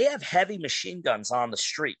 they have heavy machine guns on the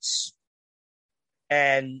streets.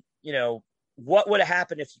 And, what would have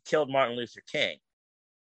happened if you killed Martin Luther King?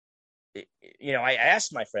 I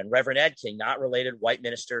asked my friend, Reverend Ed King, not related, white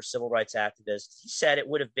minister, civil rights activist. He said it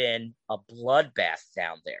would have been a bloodbath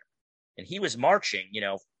down there. And he was marching,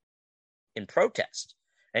 in protest.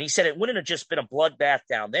 And he said it wouldn't have just been a bloodbath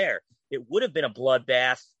down there. It would have been a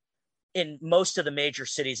bloodbath in most of the major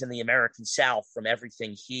cities in the American South from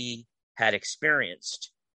everything he had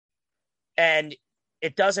experienced. And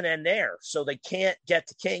it doesn't end there. So they can't get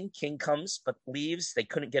to King. King comes, but leaves. They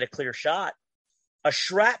couldn't get a clear shot. A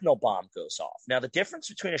shrapnel bomb goes off. Now, the difference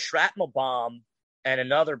between a shrapnel bomb and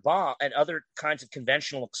another bomb and other kinds of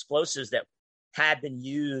conventional explosives that had been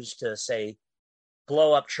used to, say,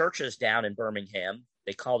 blow up churches down in Birmingham,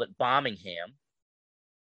 they called it Bombingham,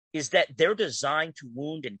 is that they're designed to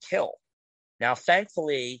wound and kill. Now,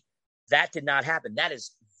 thankfully, that did not happen. That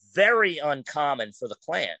is very uncommon for the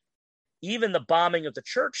Klan. Even the bombing of the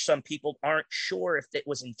church, some people aren't sure if it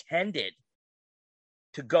was intended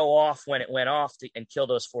to go off when it went off and kill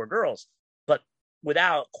those 4 girls. But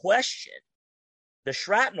without question, the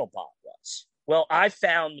shrapnel bomb was. Well, I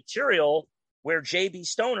found material where J.B.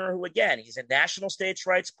 Stoner, who, again, he's a National States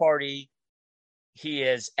Rights Party, he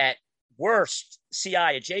is at worst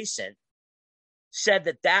CI adjacent, said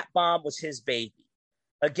that bomb was his baby.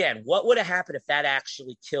 Again, what would have happened if that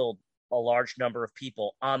actually killed a large number of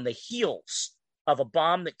people on the heels of a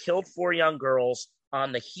bomb that killed 4 young girls,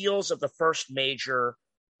 on the heels of the first major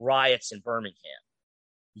riots in Birmingham?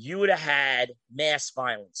 You would have had mass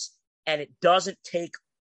violence. And it doesn't take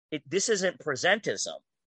it. This isn't presentism.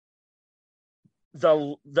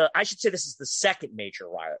 I should say this is the second major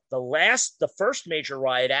riot. The first major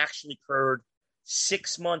riot actually occurred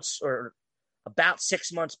 6 months or about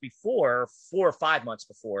 6 months before, 4 or 5 months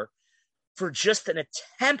before, for just an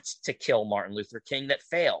attempt to kill Martin Luther King that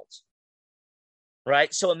failed.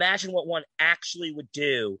 Right? So imagine what one actually would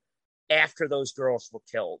do after those girls were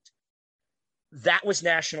killed. That was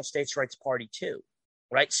National States Rights Party too,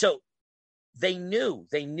 right? So they knew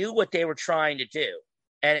what they were trying to do.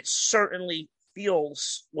 And it certainly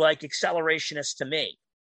feels like accelerationist to me.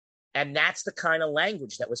 And that's the kind of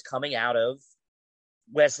language that was coming out of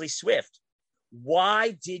Wesley Swift.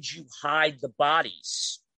 Why did you hide the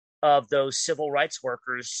bodies of those civil rights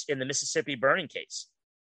workers in the Mississippi burning case?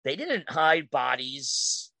 They didn't hide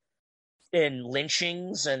bodies in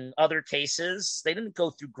lynchings and other cases. They didn't go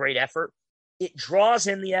through great effort. It draws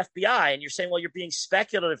in the FBI, and you're saying, well, you're being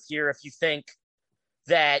speculative here if you think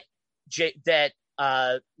that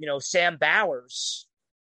Sam Bowers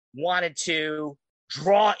wanted to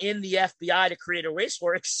draw in the FBI to create a race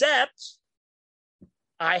war. Except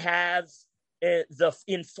I have the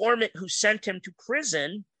informant who sent him to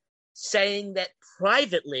prison saying that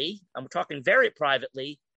privately, I'm talking very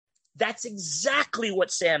privately, that's exactly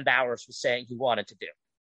what Sam Bowers was saying he wanted to do,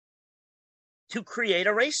 to create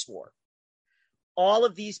a race war. All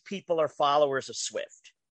of these people are followers of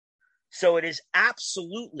Swift. So it is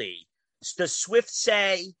absolutely, does Swift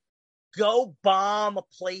say, go bomb a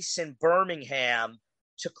place in Birmingham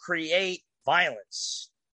to create violence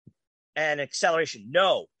and acceleration?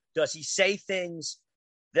 No. Does he say things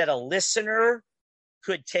that a listener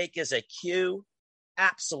could take as a cue?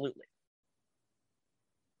 Absolutely.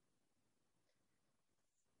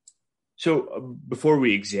 So before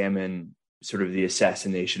we examine sort of the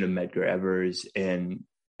assassination of Medgar Evers and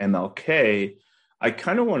MLK, I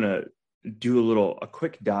kind of want to do a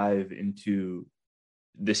quick dive into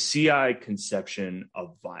the CI conception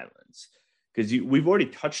of violence, because we've already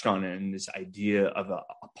touched on it in this idea of an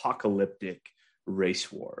apocalyptic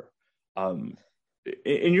race war.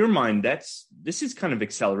 In your mind, this is kind of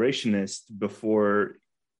accelerationist before,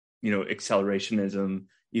 accelerationism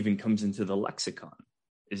even comes into the lexicon.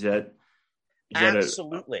 Is that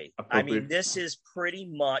absolutely? I mean, appropriate? this is pretty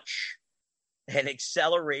much an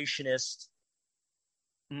accelerationist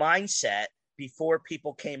mindset before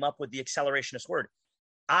people came up with the accelerationist word.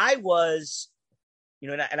 I was,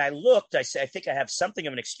 and I looked. I think I have something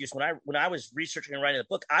of an excuse. When I was researching and writing the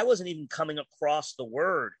book, I wasn't even coming across the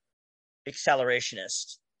word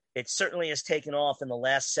accelerationist. It certainly has taken off in the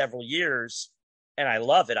last several years, and I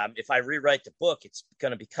love it. If I rewrite the book, it's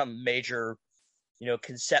going to become a major,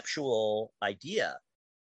 conceptual idea.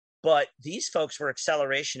 But these folks were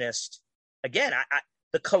accelerationist. Again,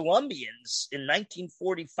 the Colombians in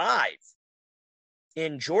 1945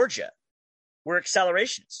 in Georgia were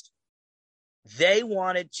accelerationists. They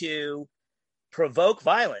wanted to provoke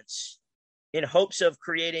violence in hopes of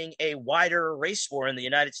creating a wider race war in the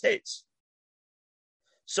United States.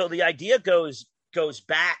 So the idea goes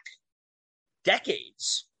back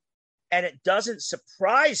decades, and it doesn't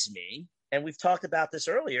surprise me, and we've talked about this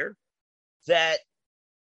earlier, that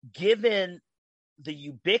given the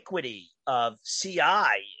ubiquity of CI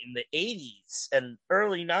in the 80s and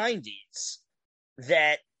early 90s,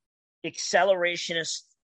 that accelerationist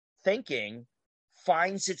thinking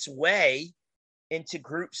finds its way into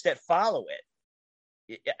groups that follow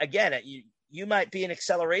it. Again, you might be an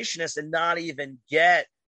accelerationist and not even get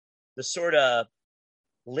the sort of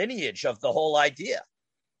lineage of the whole idea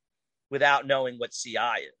without knowing what CI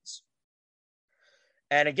is.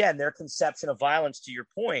 And again, their conception of violence, to your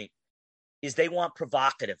point, is they want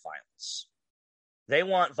provocative violence. They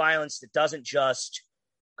want violence that doesn't just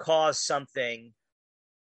cause something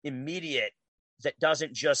immediate, that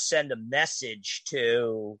doesn't just send a message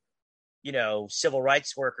to, civil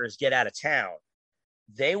rights workers, get out of town.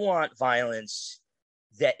 They want violence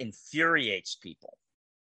that infuriates people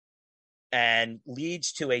and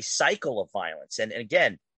leads to a cycle of violence. And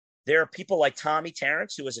again, there are people like Tommy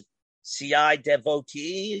Terrence, who was a CI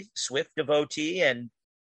devotee, Swift devotee, and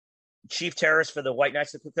chief terrorist for the White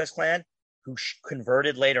Knights of the Ku Klux Klan, who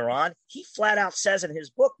converted later on. He flat out says in his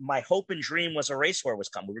book, my hope and dream was a race war was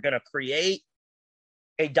coming. We were going to create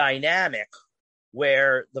a dynamic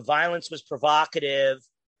where the violence was provocative.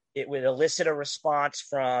 It would elicit a response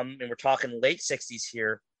from, and we're talking late 60s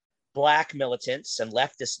here, Black militants and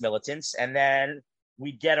leftist militants. And then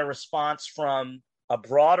we'd get a response from a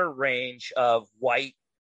broader range of white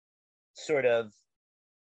sort of,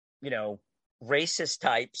 racist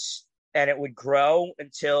types. And it would grow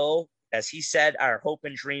until, as he said, our hope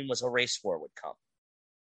and dream was a race war would come.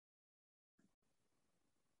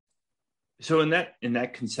 So in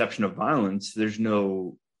that conception of violence, there's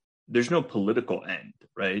no political end,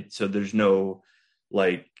 right? So there's no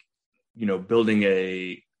building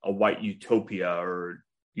a white utopia or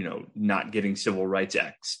not getting civil rights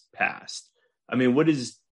acts passed. I mean,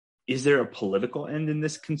 is there a political end in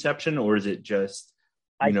this conception, or is it just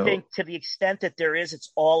I think to the extent that there is,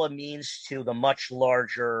 it's all a means to the much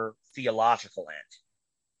larger theological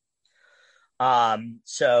end.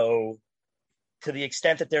 So to the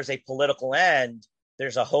extent that there's a political end,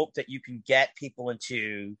 there's a hope that you can get people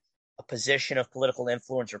into a position of political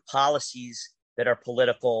influence or policies that are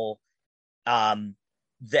political,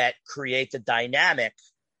 that create the dynamic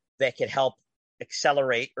that could help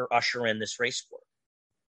accelerate or usher in this race war.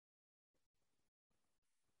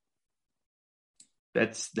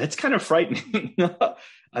 That's kind of frightening.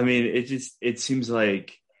 I mean, it seems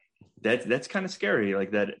like that's kind of scary,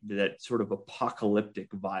 like that sort of apocalyptic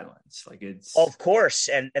violence. Like it's of course,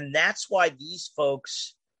 and that's why these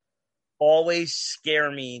folks always scare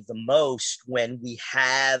me the most when we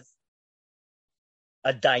have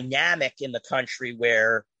a dynamic in the country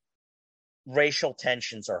where racial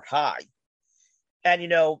tensions are high. And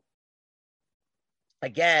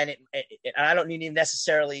again, I don't need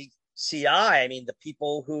necessarily CI. I mean, the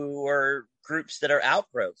people who are groups that are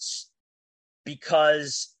outgrowths,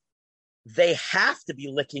 because they have to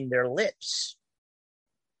be licking their lips.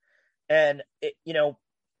 And,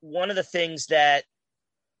 one of the things that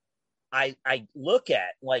I look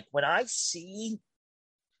at, like when I see,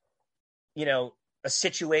 a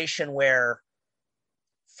situation where,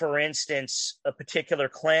 for instance, a particular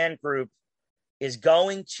Klan group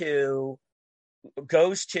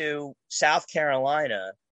goes to South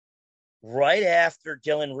Carolina right after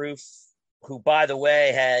Dylann Roof, who, by the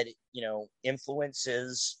way, had,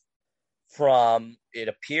 influences from, it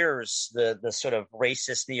appears, the sort of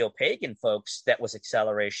racist neo-pagan folks that was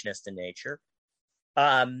accelerationist in nature.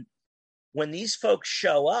 When these folks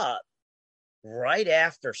show up right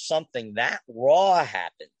after something that raw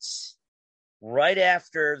happens, right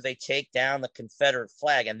after they take down the Confederate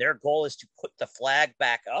flag, and their goal is to put the flag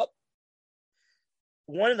back up,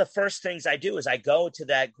 one of the first things I do is I go to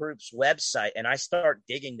that group's website and I start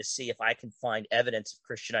digging to see if I can find evidence of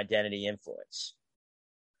Christian identity influence.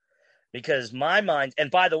 Because my mind,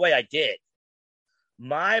 and by the way, I did,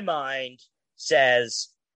 my mind says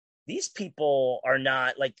these people are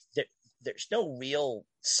not, like, there's no real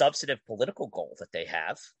substantive political goal that they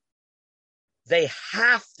have. They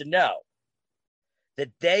have to know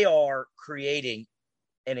that they are creating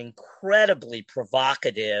an incredibly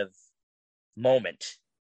provocative moment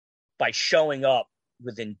by showing up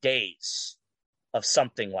within days of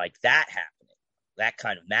something like that happening, that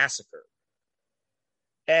kind of massacre.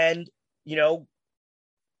 And, you know,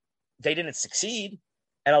 they didn't succeed.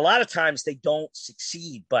 And a lot of times they don't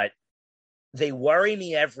succeed, but they worry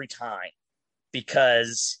me every time,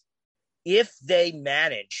 because if they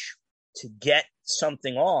manage to get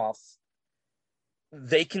something off,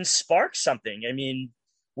 they can spark something. I mean,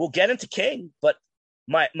 we'll get into King, but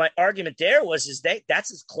my argument there was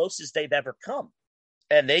that's as close as they've ever come.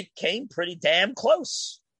 And they came pretty damn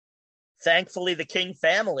close. Thankfully, the King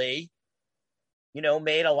family, you know,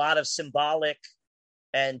 made a lot of symbolic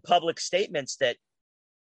and public statements that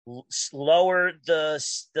lowered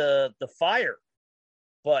the fire.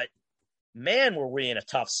 But man, were we in a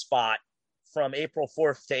tough spot from April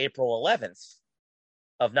 4th to April 11th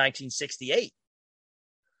of 1968.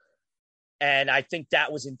 And I think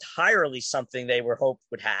that was entirely something they were hoped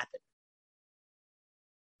would happen.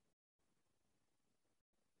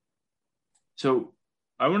 So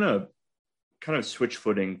I want to kind of switch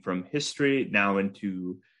footing from history now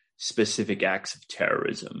into specific acts of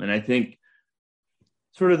terrorism. And I think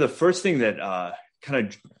sort of the first thing that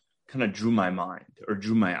kind of drew my mind or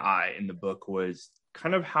drew my eye in the book was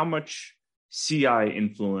kind of how much CI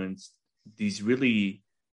influenced these really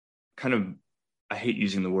kind of, I hate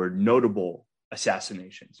using the word, notable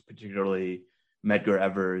assassinations, particularly Medgar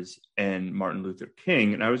Evers and Martin Luther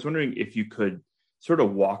King. And I was wondering if you could sort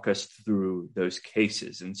of walk us through those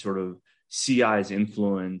cases and sort of CI's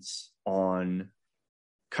influence on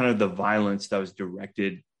kind of the violence that was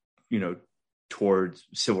directed, you know, towards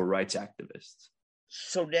civil rights activists.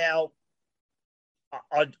 So now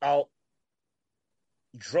I'll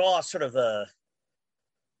draw sort of a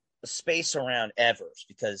space around Evers,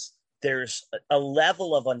 because there's a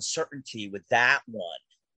level of uncertainty with that one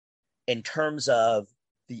in terms of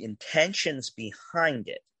the intentions behind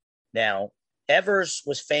it. Now, Evers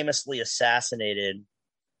was famously assassinated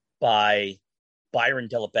by Byron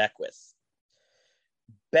de la Beckwith.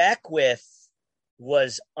 Beckwith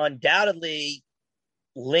was undoubtedly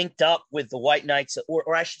linked up with the White Knights,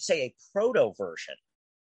 or I should say a proto version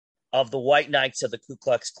of the White Knights of the Ku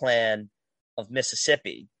Klux Klan of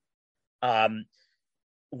Mississippi.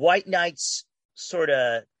 White Knights, sort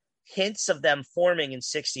of hints of them forming in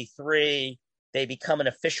 63. They become an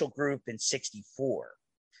official group in 64.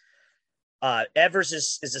 Evers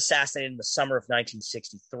is assassinated in the summer of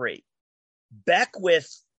 1963.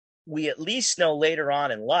 Beckwith, we at least know later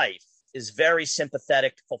on in life, is very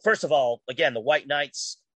sympathetic. Well, first of all, again, the White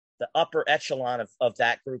Knights, the upper echelon of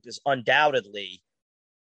that group, is undoubtedly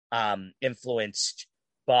influenced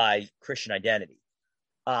by Christian identity.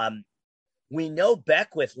 We know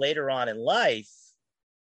Beckwith later on in life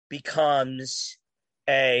becomes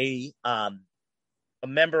a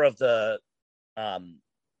member of the man,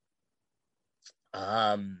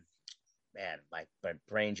 my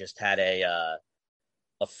brain just had a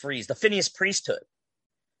freeze. The Phineas priesthood.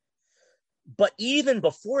 But even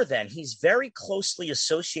before then, he's very closely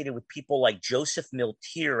associated with people like Joseph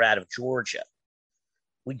Miltier out of Georgia.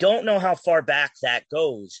 We don't know how far back that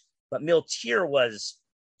goes, but Miltier was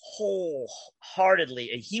wholeheartedly,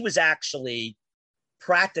 he was actually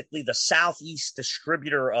practically the Southeast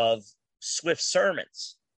distributor of Swift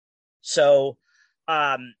sermons. So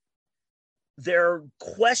there are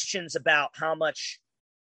questions about how much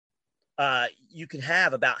you can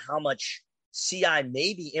have about how much CI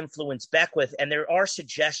maybe influenced Beckwith, and there are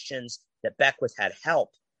suggestions that Beckwith had help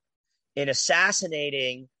in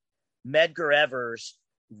assassinating Medgar Evers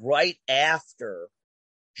right after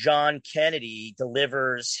John Kennedy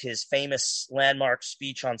delivers his famous landmark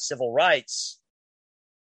speech on civil rights,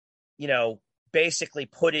 you know, basically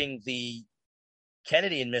putting the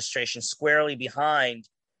Kennedy administration squarely behind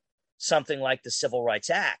something like the Civil Rights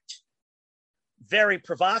Act. Very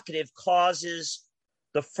provocative, causes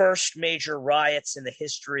the first major riots in the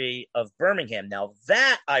history of Birmingham. Now,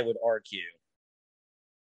 that, I would argue,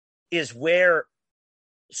 is where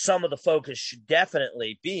some of the focus should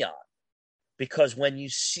definitely be on. Because when you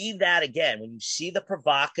see that again, when you see the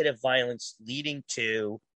provocative violence leading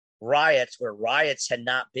to riots where riots had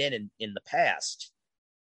not been in the past,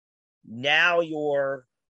 now you're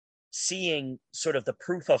seeing sort of the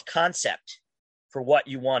proof of concept for what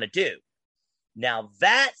you want to do. Now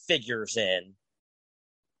that figures in,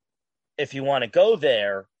 if you want to go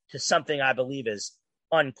there, to something I believe is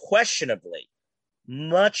unquestionably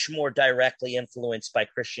much more directly influenced by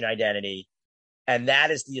Christian identity, and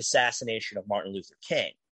that is the assassination of Martin Luther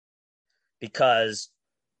King. Because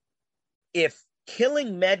if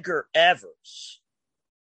killing Medgar Evers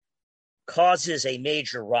causes a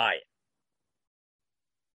major riot,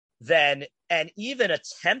 then, and even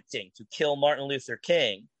attempting to kill Martin Luther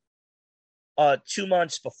King 2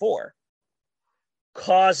 months before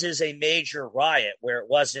causes a major riot where it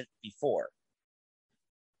wasn't before.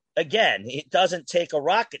 Again, it doesn't take a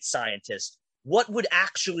rocket scientist. What would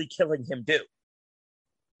actually killing him do?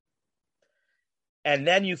 And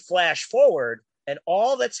then you flash forward, and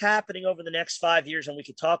all that's happening over the next 5 years, and we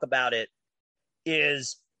could talk about it,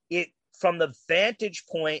 is it from the vantage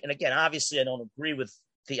point, and again, obviously I don't agree with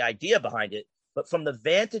the idea behind it, but from the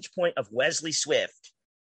vantage point of Wesley Swift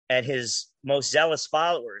and his most zealous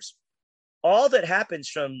followers, all that happens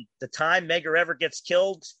from the time Medgar Evers gets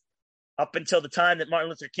killed up until the time that Martin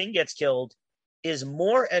Luther King gets killed is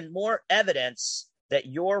more and more evidence that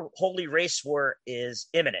your holy race war is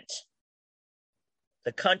imminent.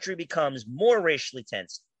 The country becomes more racially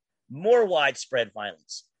tense, more widespread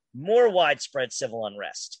violence, more widespread civil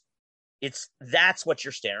unrest. That's what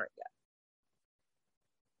you're staring at.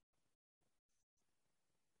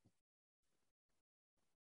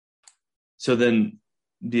 So then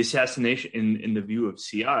the assassination, in the view of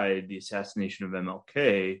CI, the assassination of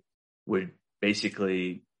MLK would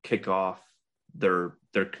basically kick off their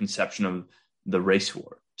conception of the race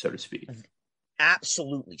war, so to speak.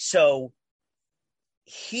 Absolutely. So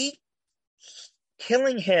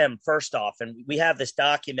killing him, first off, and we have this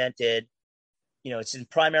documented, it's in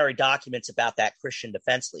primary documents about that Christian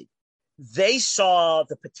Defense League. They saw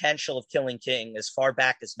the potential of killing King as far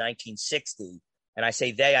back as 1960. And I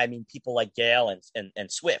say they, I mean people like Gale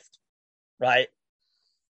and Swift, right?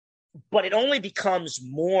 But it only becomes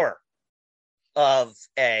more of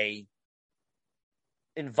a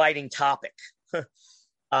inviting topic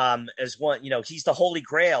as one, he's the holy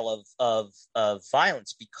grail of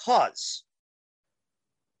violence, because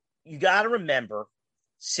you got to remember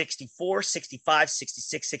 64, 65,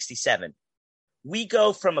 66, 67. We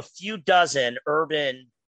go from a few dozen urban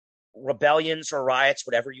rebellions or riots,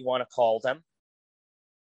 whatever you want to call them,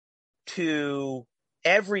 to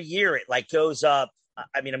every year it goes up.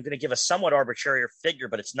 I mean, I'm going to give a somewhat arbitrary figure,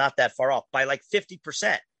 but it's not that far off, by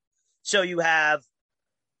 50%. So you have,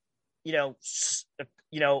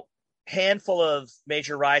 handful of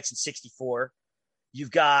major riots in 64.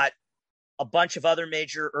 You've got a bunch of other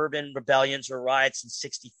major urban rebellions or riots in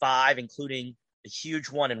 65, including the huge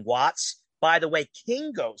one in Watts. By the way,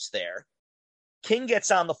 King goes there. King gets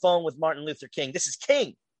on the phone with Martin Luther King. This is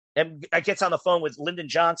King. And gets on the phone with Lyndon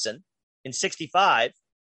Johnson in 65.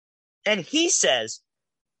 And he says,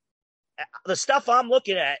 the stuff I'm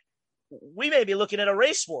looking at, we may be looking at a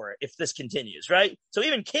race war if this continues, right? So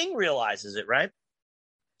even King realizes it, right?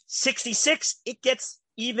 66, it gets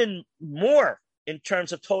even more in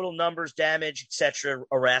terms of total numbers, damage, etc.,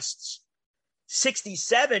 arrests.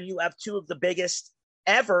 67, you have two of the biggest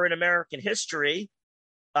ever in American history.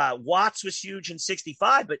 Watts was huge in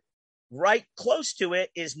 65, but right close to it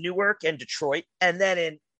is Newark and Detroit, and then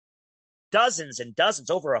in dozens and dozens,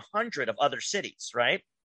 over 100 of other cities, right?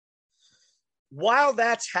 While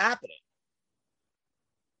that's happening,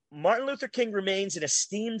 Martin Luther King remains an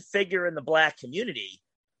esteemed figure in the Black community,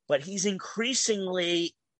 but he's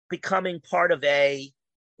increasingly becoming part of a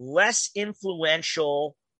less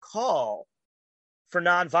influential call for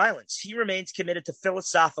nonviolence. He remains committed to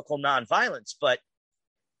philosophical nonviolence, but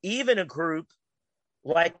even a group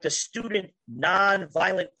like the Student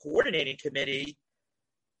Nonviolent Coordinating Committee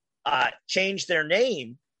changed their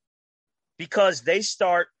name because they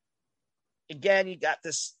start, again, you got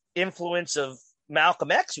this influence of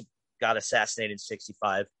Malcolm X, who got assassinated in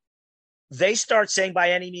 65. They start saying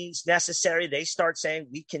by any means necessary, they start saying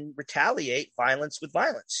we can retaliate violence with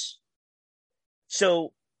violence.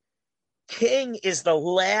 So King is the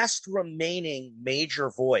last remaining major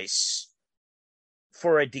voice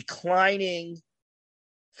for a declining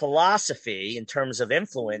philosophy in terms of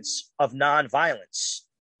influence of nonviolence.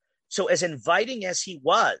 So as inviting as he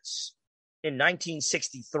was in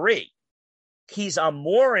 1963. He's a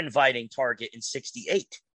more inviting target in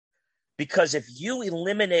 68. Because if you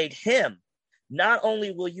eliminate him, not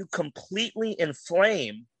only will you completely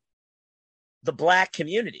inflame the Black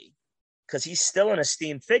community, because he's still an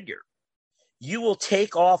esteemed figure, you will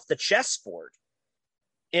take off the chessboard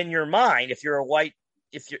in your mind. If you're a white,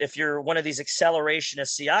 if you're one of these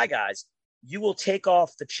accelerationist CI guys, you will take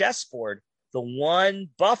off the chessboard the one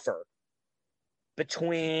buffer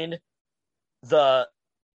between the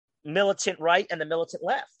militant right and the militant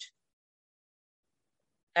left.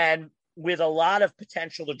 And with a lot of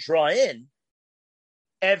potential to draw in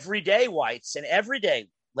everyday whites and everyday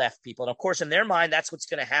left people. And of course, in their mind, that's what's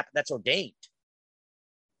going to happen. That's ordained.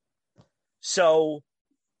 So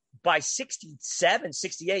by 67,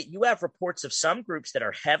 68, you have reports of some groups that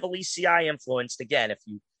are heavily CI influenced. Again, if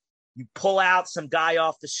you pull out some guy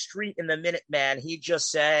off the street in the Minuteman, he'd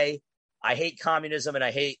just say, I hate communism and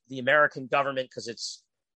I hate the American government because it's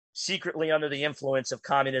secretly under the influence of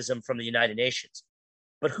communism from the United Nations.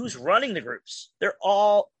 But who's running the groups? They're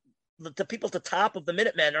all, the people at the top of the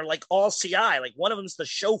Minutemen are like all CI. Like one of them's the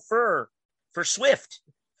chauffeur for Swift,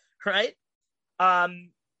 right?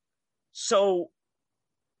 So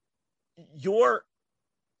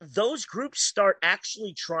those groups start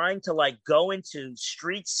actually trying to like go into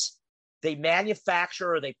streets. They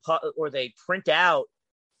manufacture or they print out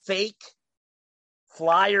fake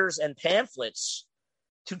flyers and pamphlets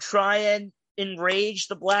to try and enrage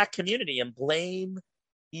the Black community and blame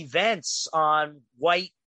events on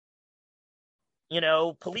white,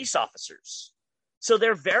 police officers. So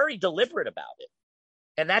they're very deliberate about it.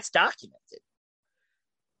 And that's documented.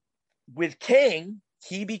 With King,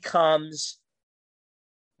 he becomes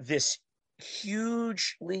this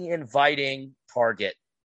hugely inviting target.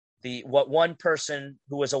 What one person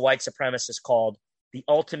who was a white supremacist called the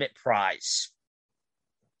ultimate prize.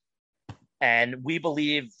 And we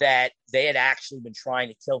believe that they had actually been trying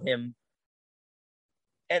to kill him.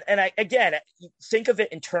 And I, again, think of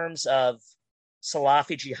it in terms of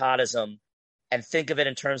Salafi jihadism and think of it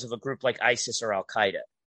in terms of a group like ISIS or Al-Qaeda.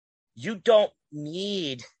 You don't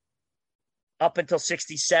need, up until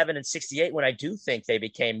 67 and 68, when I do think they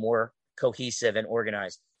became more cohesive and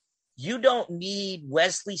organized, you don't need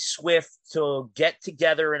Wesley Swift to get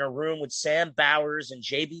together in a room with Sam Bowers and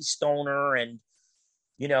J.B. Stoner and,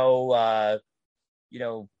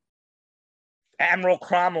 Admiral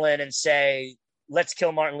Cromlin and say, let's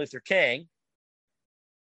kill Martin Luther King.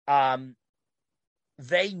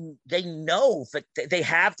 They know that they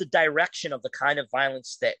have the direction of the kind of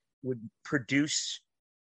violence that would produce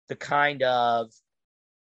the kind of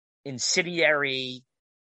incendiary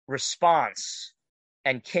response.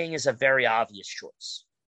 And King is a very obvious choice.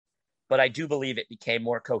 But I do believe it became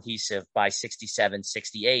more cohesive by 67,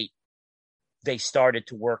 68. They started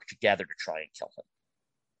to work together to try and kill him.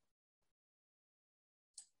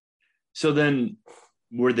 So then,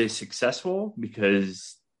 were they successful?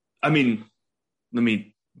 Because, let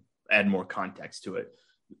me add more context to it.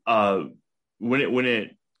 When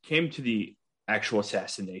it came to the actual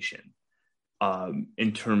assassination,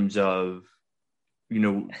 in terms of,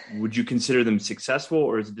 would you consider them successful,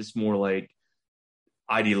 or is this more like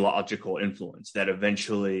ideological influence that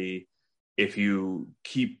eventually, if you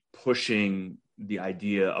keep pushing the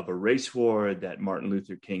idea of a race war, that Martin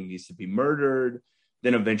Luther King needs to be murdered,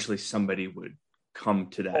 then eventually somebody would come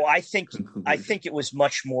to that? I think it was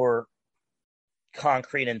much more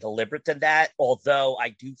concrete and deliberate than that. Although I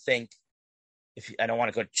do think, I don't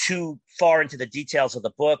want to go too far into the details of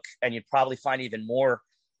the book, and you'd probably find even more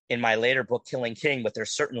in my later book, Killing King, but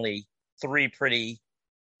there's certainly 3 pretty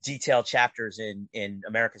detailed chapters in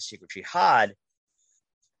America's Secret Jihad.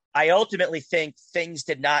 I ultimately think things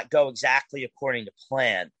did not go exactly according to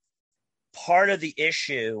plan. Part of the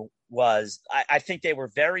issue was, I think they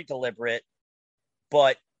were very deliberate,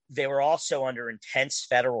 but they were also under intense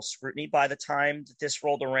federal scrutiny by the time that this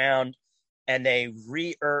rolled around, and they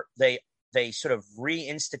sort of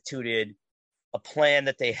reinstituted a plan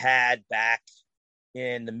that they had back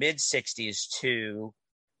in the mid-60s to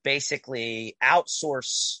basically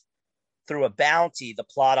outsource through a bounty the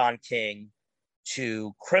plot on King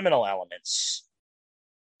to criminal elements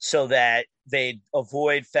so that they'd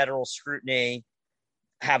avoid federal scrutiny,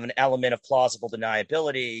 have an element of plausible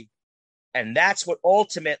deniability. And that's what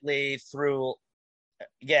ultimately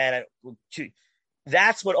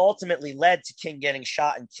that's what ultimately led to King getting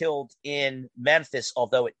shot and killed in Memphis,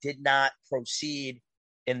 although it did not proceed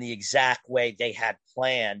in the exact way they had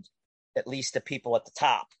planned, at least the people at the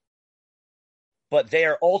top. But they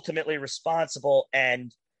are ultimately responsible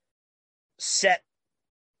and set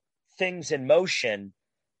things in motion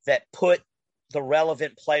that put the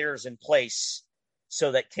relevant players in place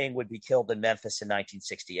so that King would be killed in Memphis in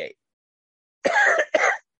 1968.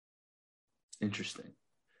 Interesting.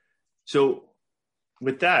 So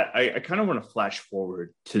with that, I kind of want to flash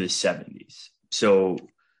forward to the 70s. So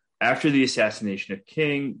after the assassination of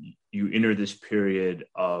King, you enter this period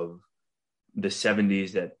of the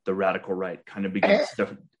 70s that the radical right kind of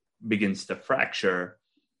begins to fracture.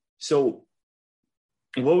 So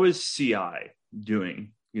what was CI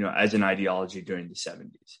doing, as an ideology during the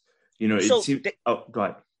 70s? Go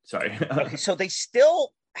ahead. Sorry. Okay, so they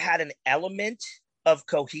still had an element of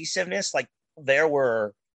cohesiveness. Like there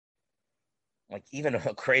were, like, even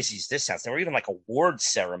how crazy as this sounds, there were even like award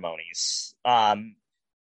ceremonies.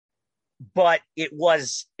 But it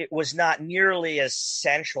was not nearly as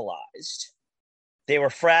centralized. They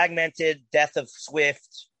were fragmented. Death of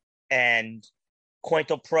Swift and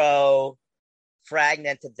COINTELPRO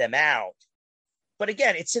fragmented them out. But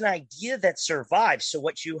again, it's an idea that survives. So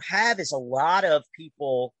what you have is a lot of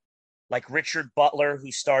people like Richard Butler,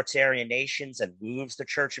 who starts Aryan Nations and moves the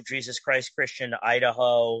Church of Jesus Christ Christian to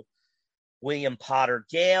Idaho. William Potter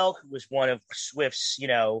Gale, who was one of Swift's,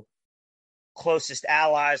 closest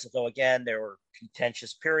allies, although again, there were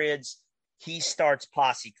contentious periods. He starts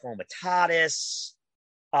Posse Comitatus.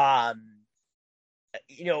 Again,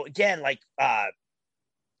 like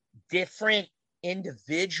different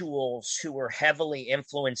individuals who were heavily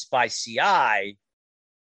influenced by CI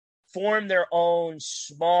form their own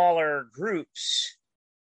smaller groups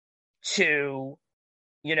to,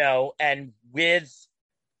 and with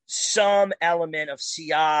some element of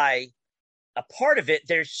CI a part of it,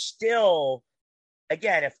 there's still,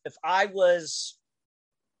 again, if I was,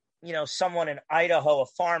 someone in Idaho, a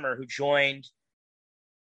farmer who joined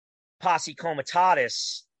Posse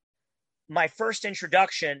Comitatus, my first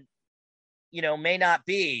introduction, may not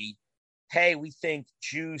be, hey, we think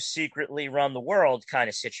Jews secretly run the world kind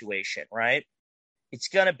of situation, right? It's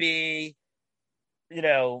going to be,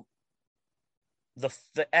 the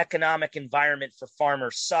economic environment for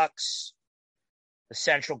farmers sucks. The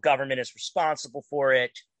central government is responsible for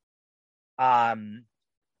it. And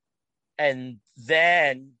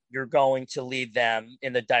then you're going to lead them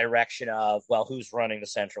in the direction of, well, who's running the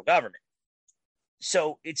central government?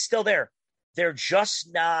 So it's still there. They're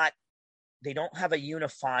just not, they don't have a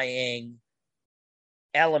unifying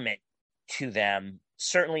element to them.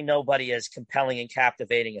 Certainly nobody as compelling and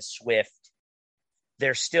captivating as Swift.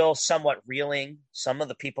 They're still somewhat reeling. Some of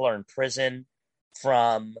the people are in prison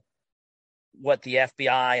from what the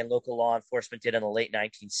FBI and local law enforcement did in the late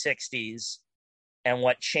 1960s. And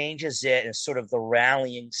what changes it is sort of the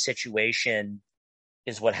rallying situation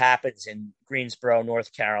is what happens in Greensboro,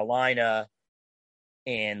 North Carolina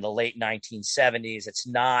in the late 1970s. It's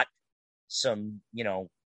not some,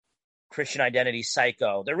 Christian identity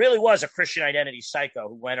psycho. There really was a Christian identity psycho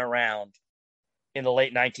who went around in the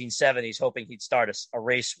late 1970s hoping he'd start a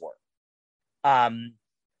race war.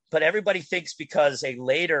 But everybody thinks because a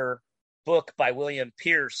later book by William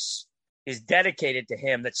Pierce is dedicated to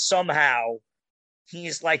him that somehow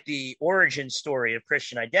he's like the origin story of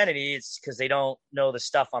Christian identity. It's because they don't know the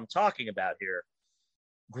stuff I'm talking about here.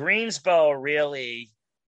 Greensboro really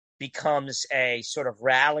becomes a sort of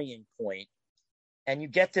rallying point, and you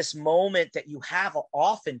get this moment that you have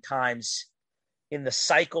oftentimes in the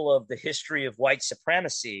cycle of the history of white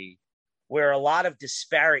supremacy, where a lot of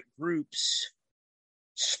disparate groups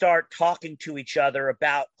start talking to each other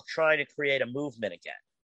about trying to create a movement again.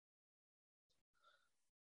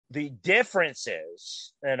 The difference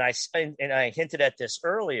is, and I hinted at this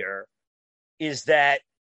earlier, is that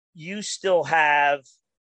you still have,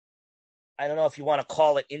 I don't know if you want to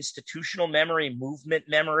call it institutional memory, movement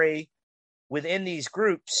memory within these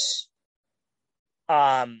groups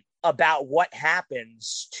about what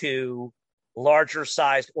happens to larger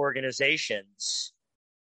sized organizations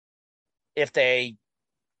as they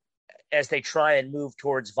try and move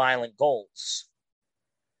towards violent goals.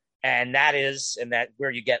 And that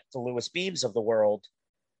where you get the Louis Beams of the world,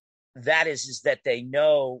 that is that they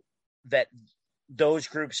know that those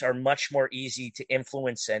groups are much more easy to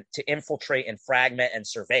influence and to infiltrate and fragment and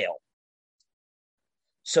surveil.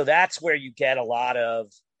 So that's where you get a lot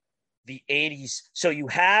of the 80s. So you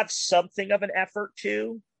have something of an effort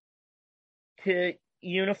to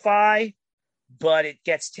unify, but it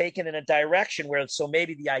gets taken in a direction where, so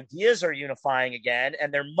maybe the ideas are unifying again,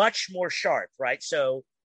 and they're much more sharp, right? So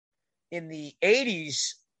in the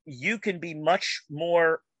 80s, you can be much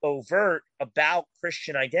more overt about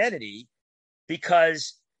Christian identity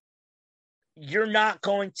because you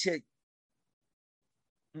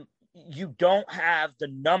don't have the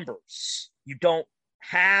numbers. You don't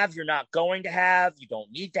have, you're not going to have, you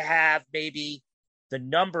don't need to have maybe the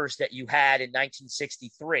numbers that you had in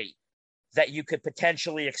 1963 that you could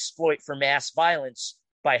potentially exploit for mass violence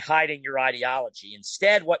by hiding your ideology.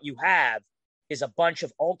 Instead, what you have is a bunch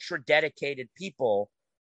of ultra dedicated people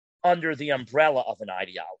under the umbrella of an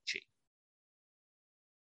ideology.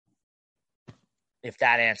 If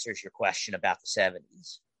that answers your question about the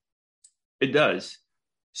 70s. It does.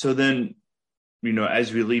 So then,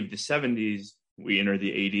 as we leave the 70s, we enter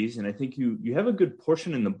the 80s, and I think you have a good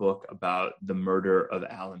portion in the book about the murder of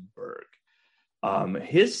Alan Berg.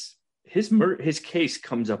 His case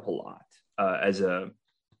comes up a lot as an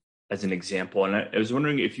example, and I was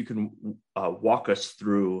wondering if you can walk us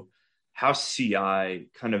through how CI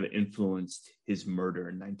kind of influenced his murder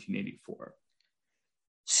in 1984.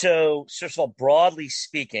 So, first of all, broadly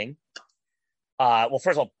speaking, first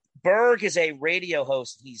of all, Berg is a radio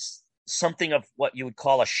host. He's something of what you would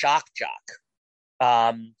call a shock jock.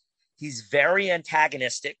 He's very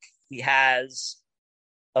antagonistic. He has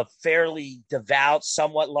a fairly devout,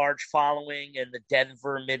 somewhat large following in the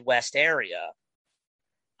Denver, Midwest area.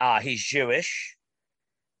 He's Jewish,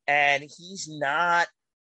 and he's not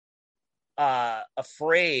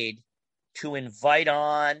afraid to invite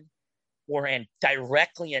on or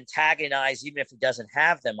directly antagonize, even if he doesn't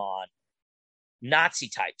have them on, Nazi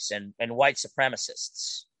types and white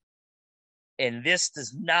supremacists. And this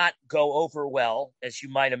does not go over well, as you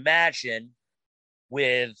might imagine,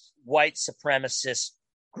 with white supremacist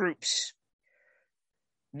groups.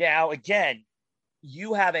 Now, again,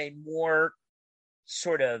 you have a more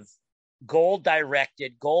sort of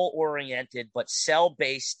goal-directed, goal-oriented, but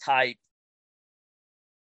cell-based type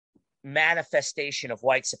manifestation of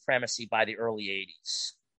white supremacy by the early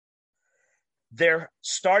 80s. They're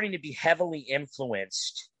starting to be heavily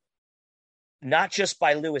influenced, not just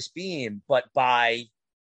by Louis Beam, but by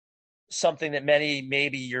something that many,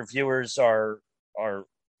 maybe your viewers or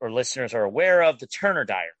listeners are aware of, the Turner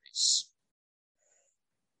Diaries.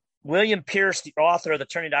 William Pierce, the author of the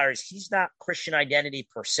Turner Diaries, he's not Christian identity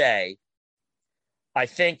per se. I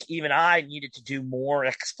think even I needed to do more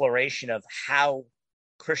exploration of how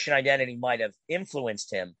Christian identity might have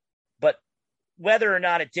influenced him. But whether or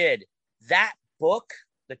not it did, that book,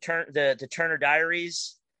 the Turner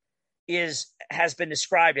Diaries, has been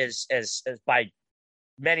described as by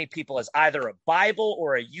many people as either a Bible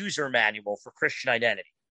or a user manual for Christian identity.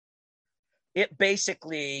 It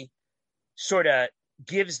basically sort of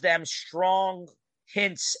gives them strong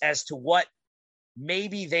hints as to what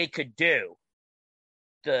maybe they could do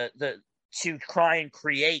to try and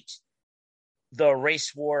create the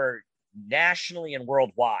race war nationally and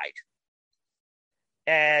worldwide.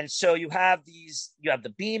 And so you have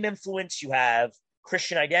the Beam influence, you have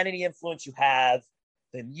Christian identity influence, you have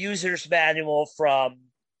the user's manual from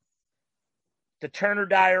the Turner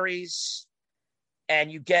Diaries,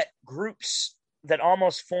 and you get groups that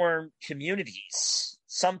almost form communities,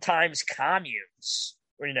 sometimes communes,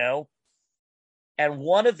 and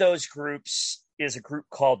one of those groups is a group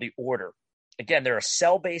called the Order. Again, they're a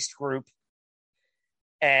cell-based group,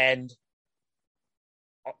 and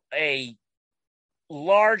a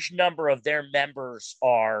large number of their members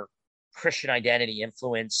are Christian identity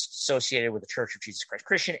influenced, associated with the Church of Jesus Christ,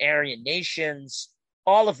 Christian Aryan nations,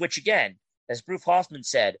 all of which, again, as Bruce Hoffman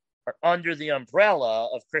said, are under the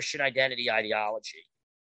umbrella of Christian identity ideology.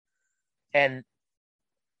 And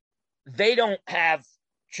they don't have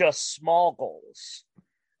just small goals.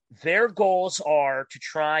 Their goals are to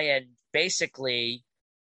try and basically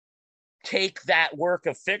take that work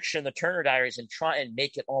of fiction, the Turner Diaries, and try and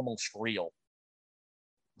make it almost real.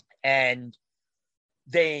 And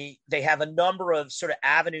they have a number of sort of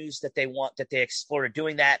avenues that they explore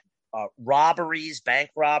doing that. Robberies,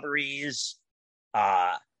 bank robberies,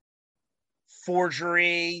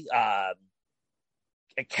 forgery,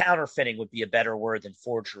 counterfeiting would be a better word than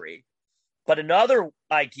forgery. But another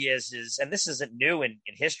idea is, and this isn't new in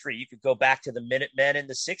history, you could go back to the Minutemen in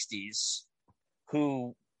the 60s,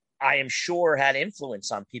 who I am sure had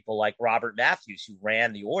influence on people like Robert Matthews, who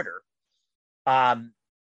ran the Order.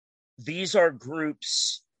 These are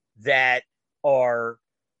groups that are,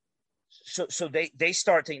 so they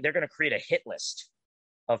start thinking they're going to create a hit list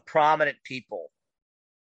of prominent people,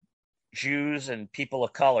 Jews and people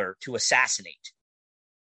of color, to assassinate.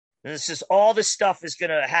 And all this stuff is going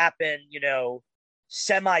to happen,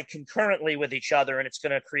 semi-concurrently with each other, and it's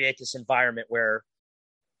going to create this environment where,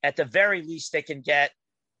 at the very least, they can get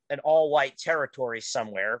an all-white territory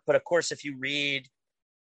somewhere. But of course, if you read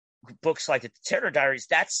books like the Terror Diaries,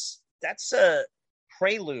 that's a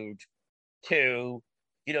prelude to,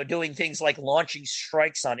 doing things like launching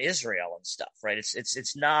strikes on Israel and stuff, right?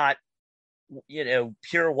 It's not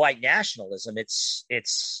pure white nationalism.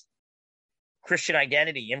 It's Christian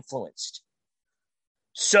identity influenced.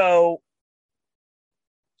 So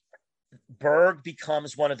Berg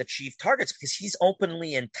becomes one of the chief targets because he's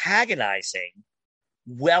openly antagonizing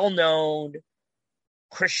well-known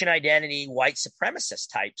Christian identity white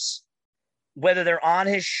supremacist types, whether they're on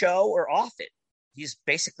his show or off it. He's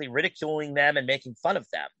basically ridiculing them and making fun of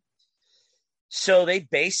them. So they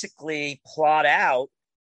basically plot out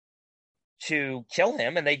to kill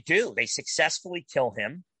him, and they do. They successfully kill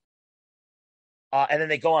him, and then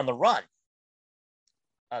they go on the run.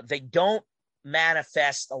 They don't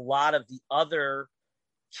manifest a lot of the other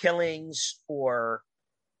killings, or,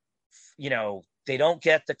 they don't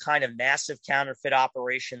get the kind of massive counterfeit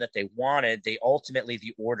operation that they wanted. They ultimately,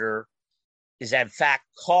 the order is in fact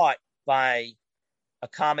caught by a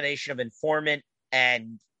combination of informant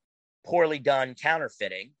and poorly done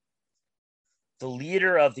counterfeiting. The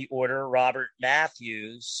leader of the order, Robert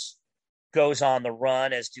Matthews, goes on the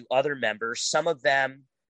run, as do other members. Some of them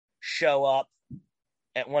show up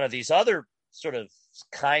at one of these other sort of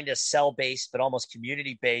kind of cell-based, but almost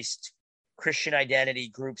community-based Christian identity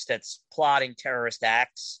groups that's plotting terrorist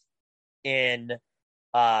acts in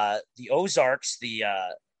the Ozarks, the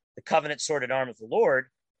Covenant Sword and Arm of the Lord.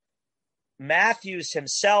 Matthews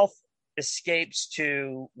himself escapes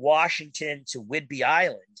to Washington, to Whidbey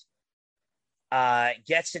Island,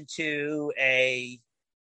 gets into a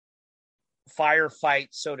firefight,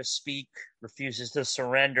 so to speak, refuses to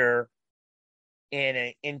surrender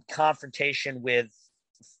in confrontation with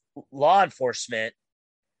law enforcement,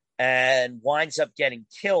 and winds up getting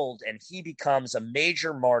killed. And he becomes a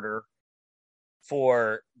major martyr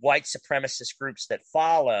for white supremacist groups that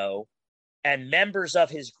follow. And members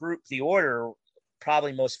of his group, the Order,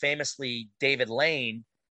 probably most famously David Lane,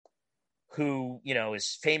 who,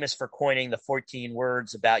 is famous for coining the 14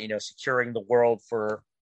 words about, securing the world for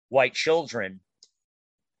white children.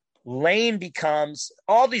 Lane becomes,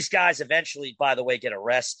 all these guys eventually, by the way, get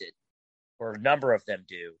arrested, or a number of them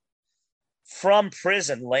do. From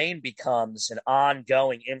prison, Lane becomes an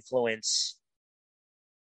ongoing influence,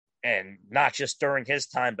 and not just during his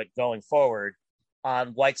time, but going forward, on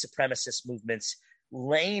white supremacist movements.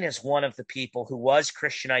 Lane is one of the people who was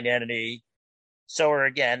Christian identity. So are,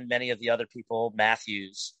 again, many of the other people,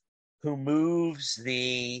 Matthews, who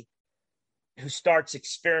starts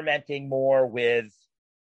experimenting more with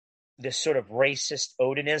this sort of racist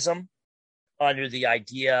Odinism, under the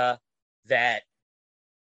idea that,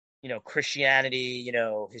 Christianity,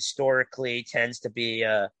 historically tends to be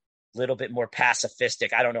a little bit more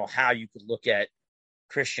pacifistic. I don't know how you could look at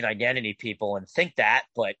Christian identity people and think that,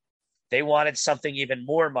 but they wanted something even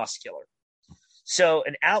more muscular. So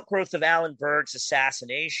an outgrowth of Alan Berg's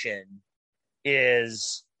assassination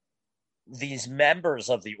is these members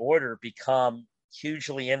of the Order become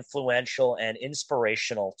hugely influential and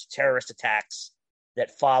inspirational to terrorist attacks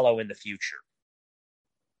that follow in the future.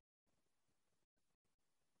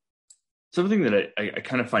 Something that I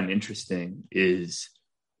kind of find interesting is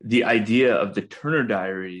the idea of the Turner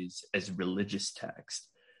Diaries as religious text.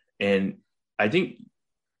 And I think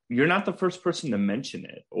you're not the first person to mention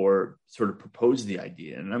it or sort of propose the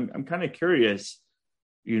idea. And I'm kind of curious,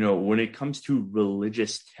 when it comes to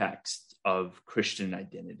religious text of Christian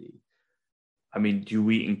identity, I mean, do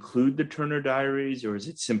we include the Turner Diaries, or is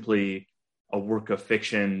it simply a work of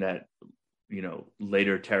fiction that,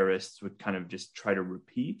 later terrorists would kind of just try to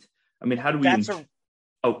repeat? I mean, how do we...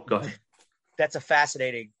 Oh, go ahead. That's a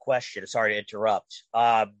fascinating question. Sorry to interrupt.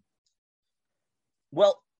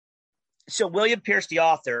 So William Pierce, the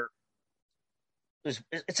author,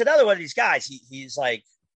 it's another one of these guys. He's like,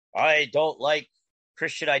 I don't like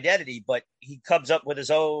Christian identity, but he comes up with his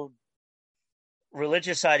own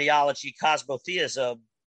religious ideology, cosmotheism,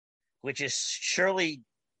 which is surely,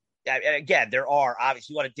 again, there are,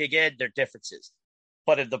 obviously, you want to dig in, there are differences.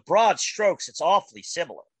 But in the broad strokes, it's awfully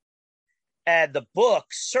similar. And the book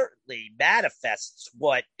certainly manifests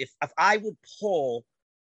what, if I would pull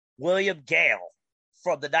William Gale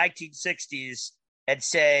from the 1960s and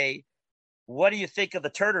say, what do you think of the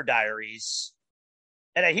Turner Diaries?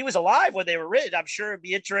 And he was alive when they were written. I'm sure it'd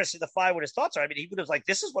be interesting to find what his thoughts are. I mean, he would have like,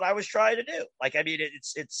 this is what I was trying to do. Like, I mean,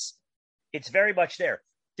 it's very much there.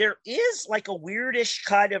 There is like a weirdish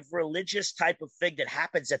kind of religious type of thing that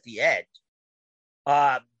happens at the end.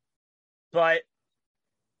 But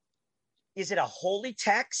is it a holy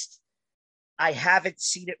text? I haven't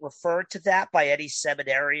seen it referred to that by any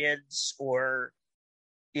seminarians or,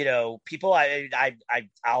 people.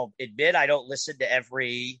 I'll admit I don't listen to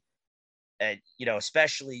every,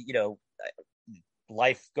 especially,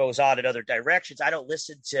 life goes on in other directions. I don't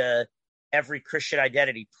listen to every Christian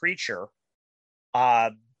identity preacher.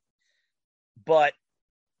 Um, but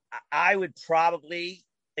I would probably,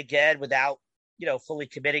 again, without fully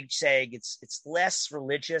committing, saying it's less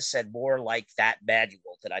religious and more like that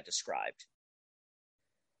manual that I described.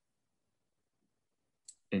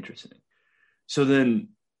 Interesting. So then,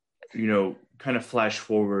 kind of flash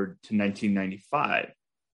forward to 1995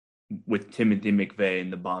 with Timothy McVeigh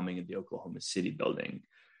and the bombing of the Oklahoma City building,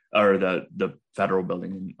 or the federal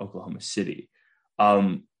building in Oklahoma City.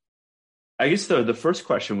 I guess the first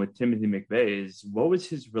question with Timothy McVeigh is, what was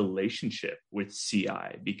his relationship with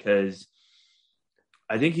CI? Because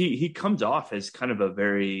I think he comes off as kind of a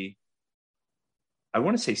very, I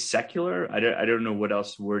want to say secular. I don't know what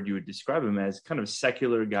else word you would describe him as, kind of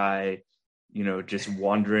secular guy, just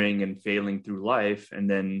wandering and failing through life. And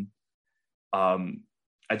then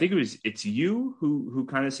I think it's you who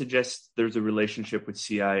kind of suggests there's a relationship with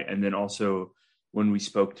CI. And then also when we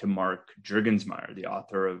spoke to Mark Juergensmeyer, the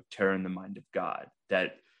author of Terror in the Mind of God,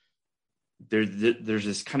 that there's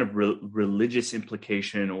this kind of religious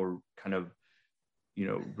implication, or kind of,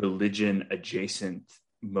 religion adjacent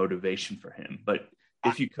motivation for him. But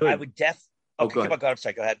if you could, I would go ahead. Go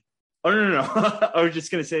ahead. Oh, no. I was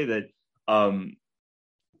just going to say that,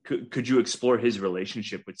 could you explore his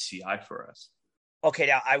relationship with CI for us? Okay.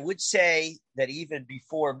 Now I would say that even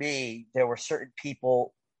before me, there were certain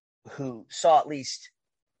people who saw at least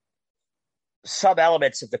some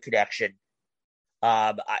elements of the connection.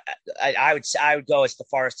 I would go as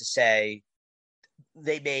far as to say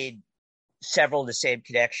they made several of the same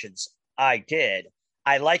connections I did.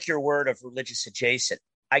 I like your word of religious adjacent.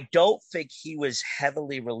 I don't think he was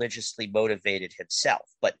heavily religiously motivated himself,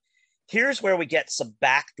 but here's where we get some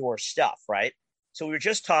backdoor stuff, right? So we were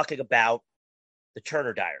just talking about the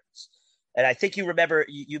Turner Diaries, and I think you remember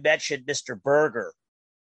you mentioned Mr. Berger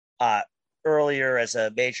earlier as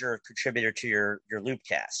a major contributor to your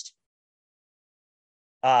Loopcast.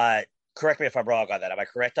 Correct me if I'm wrong on that. Am I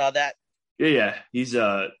correct on that? Yeah. He's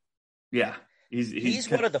one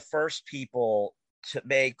of the first people to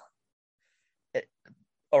make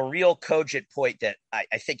a real cogent point that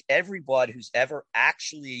I think everyone who's ever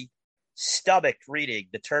actually stomached reading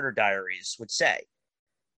the Turner Diaries would say.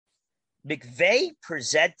 McVeigh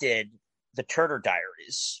presented the Turner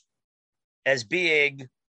Diaries as being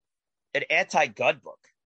an anti-gun book.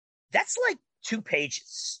 That's like 2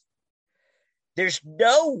 pages. There's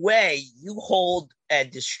no way you hold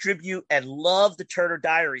and distribute and love the Turner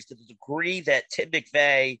Diaries to the degree that Tim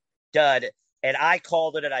McVeigh did. And I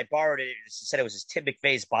called it and I borrowed it and said it was his Tim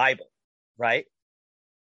McVeigh's Bible, right?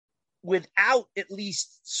 Without at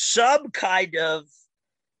least some kind of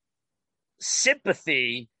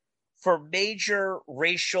sympathy for major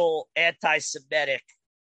racial anti-Semitic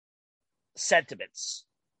sentiments.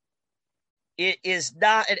 It is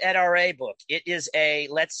not an NRA book. It is a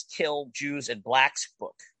let's kill Jews and blacks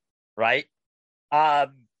book, right?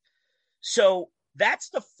 So that's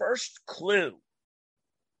the first clue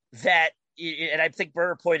that, and I think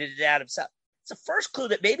Berger pointed it out himself, it's the first clue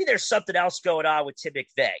that maybe there's something else going on with Tim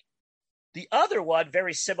McVeigh. The other one,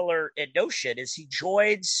 very similar in notion, is he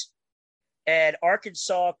joins an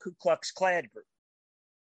Arkansas Ku Klux Klan group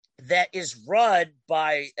that is run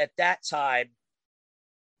by, at that time,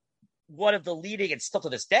 one of the leading, and still to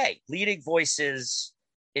this day, leading voices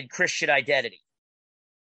in Christian identity,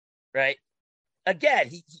 right? Again,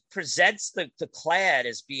 he presents the Klan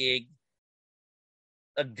as being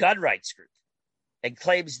a gun rights group and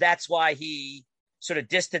claims that's why he sort of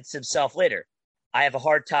distanced himself later. I have a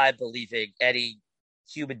hard time believing any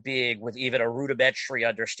human being with even a rudimentary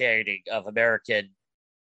understanding of American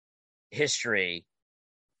history,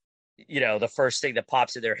 the first thing that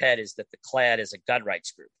pops in their head is that the Klan is a gun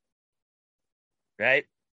rights group. Right?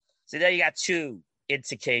 So now you got 2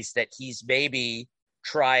 indicates that he's maybe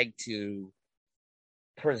trying to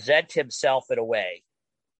present himself in a way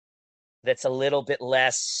that's a little bit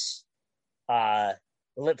less,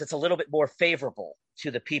 that's a little bit more favorable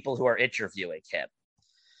to the people who are interviewing him.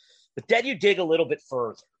 But then you dig a little bit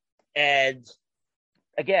further. And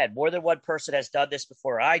again, more than one person has done this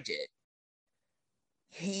before I did.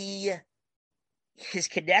 His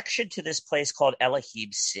connection to this place called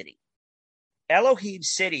Elohim City. Elohim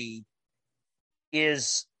City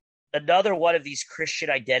is another one of these Christian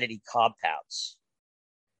identity compounds.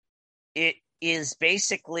 It is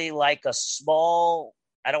basically like a small,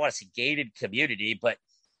 I don't want to say gated community, but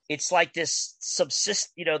it's like this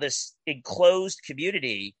this enclosed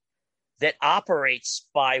community that operates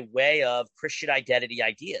by way of Christian identity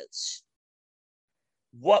ideas.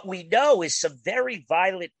 What we know is some very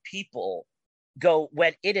violent people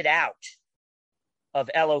went in and out of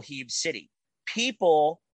Elohim City.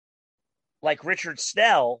 People like Richard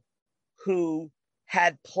Snell, who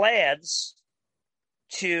had plans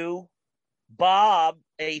to bomb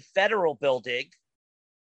a federal building,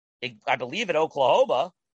 I believe in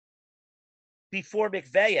Oklahoma, before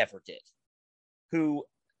McVeigh ever did, who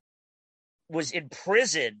was in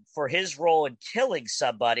prison for his role in killing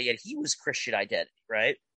somebody, and he was Christian identity,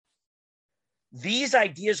 right? These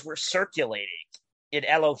ideas were circulating in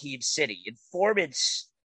Elohim City. Informants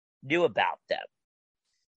knew about them.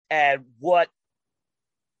 And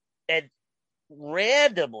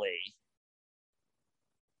randomly,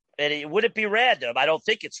 and it wouldn't be random, I don't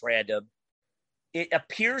think it's random, it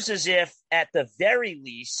appears as if, at the very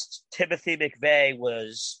least, Timothy McVeigh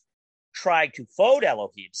was trying to phone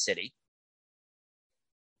Elohim City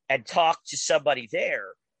and talk to somebody there.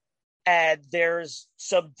 And there's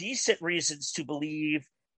some decent reasons to believe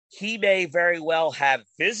he may very well have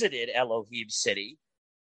visited Elohim City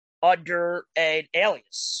under an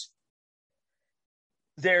alias.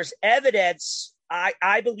 There's evidence.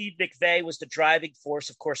 I believe McVeigh was the driving force.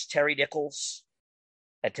 Of course, Terry Nichols,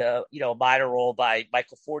 and a minor role by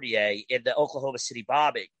Michael Fortier in the Oklahoma City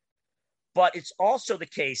bombing. But it's also the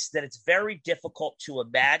case that it's very difficult to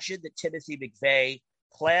imagine that Timothy McVeigh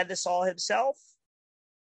planned this all himself.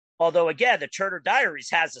 Although, again, the Turner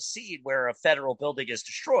Diaries has a scene where a federal building is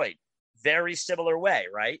destroyed. Very similar way,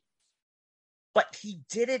 right? But he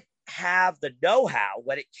didn't have the know-how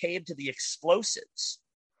when it came to the explosives.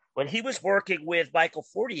 When he was working with Michael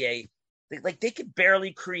Fortier, they could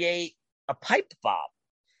barely create a pipe bomb.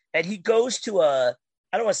 And he goes to I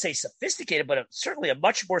don't want to say sophisticated, but certainly a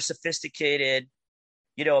much more sophisticated,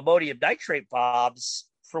 ammonium nitrate bombs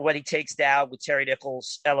for when he takes down with Terry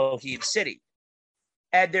Nichols' Elohim City.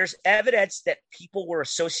 And there's evidence that people were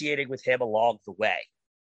associating with him along the way.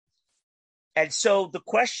 And so the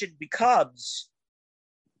question becomes,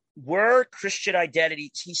 were Christian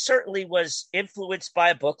identities? He certainly was influenced by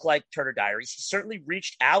a book like Turner Diaries. He certainly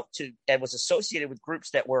reached out to and was associated with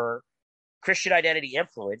groups that were Christian identity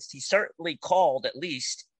influenced. He certainly called, at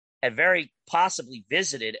least, and very possibly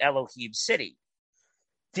visited Elohim City.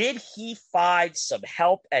 Did he find some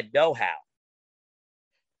help and know-how?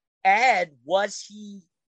 And was he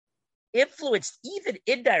influenced, even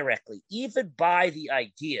indirectly, even by the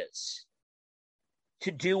ideas,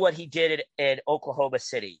 to do what he did in Oklahoma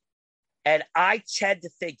City? And I tend to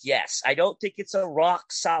think yes. I don't think it's a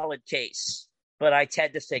rock-solid case, but I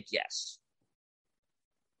tend to think yes.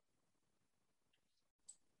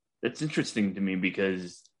 That's interesting to me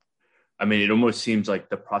because, it almost seems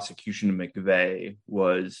like the prosecution of McVeigh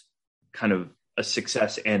was kind of a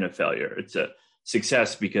success and a failure. It's a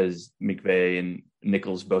success because McVeigh and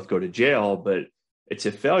Nichols both go to jail, but it's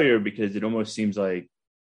a failure because it almost seems like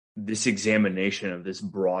this examination of this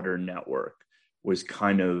broader network was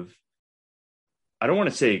kind of, I don't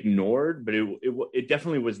want to say ignored, but it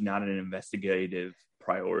definitely was not an investigative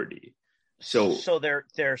priority. So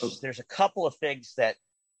there's a couple of things that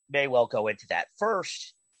may well go into that.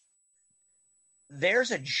 First,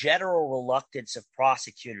 there's a general reluctance of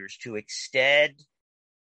prosecutors to extend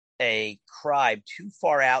a crime too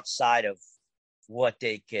far outside of what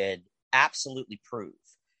they can absolutely prove,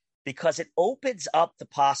 because it opens up the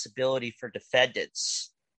possibility for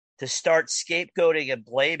defendants to start scapegoating and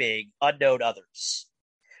blaming unknown others.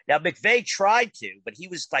 Now, McVeigh tried to, but he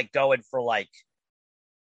was going for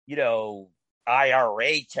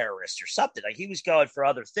IRA terrorists or something. He was going for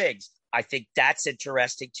other things. I think that's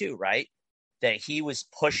interesting too, right? That he was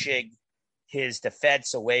pushing his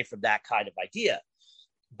defense away from that kind of idea.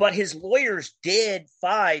 But his lawyers did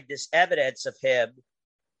find this evidence of him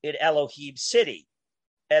in Elohim City.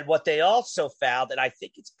 And what they also found, and I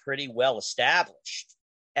think it's pretty well established,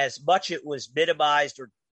 as much it was minimized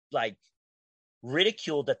or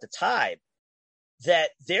ridiculed at the time,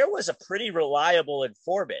 that there was a pretty reliable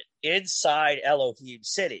informant inside Elohim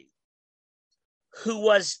City who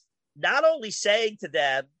was not only saying to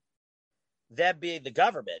them being the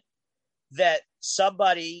government, that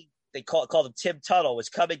somebody, they called him Tim Tuttle, was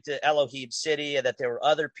coming to Elohim City and that there were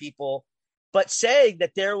other people, but saying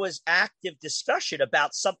that there was active discussion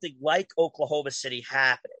about something like Oklahoma City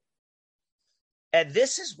happening. And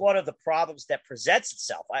this is one of the problems that presents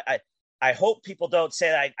itself. I hope people don't say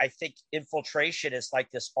that I think infiltration is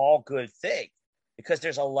this all good thing, because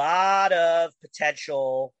there's a lot of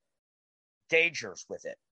potential dangers with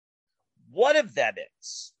it. One of them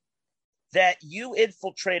is that you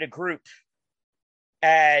infiltrate a group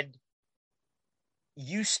and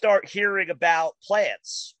you start hearing about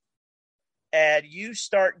plans and you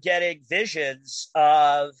start getting visions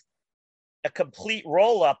of a complete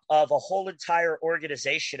roll-up of a whole entire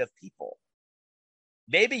organization of people.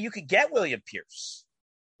 Maybe you could get William Pierce,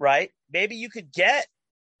 right? Maybe you could get,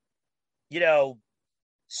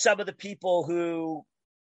 some of the people who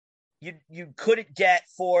you couldn't get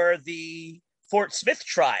for the Fort Smith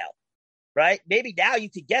trial, right? Maybe now you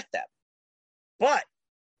could get them, but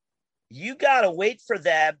you got to wait for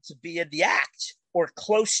them to be in the act or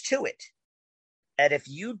close to it. And if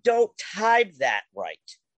you don't time that right,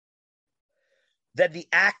 then the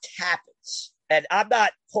act happens. And I'm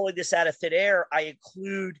not pulling this out of thin air. I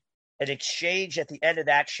include an exchange at the end of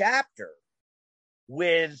that chapter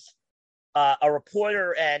with a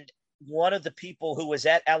reporter and one of the people who was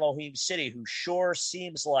at Elohim City, who sure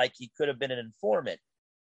seems like he could have been an informant,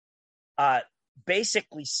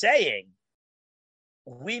 basically saying,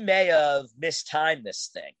 we may have mistimed this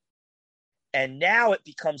thing. And now it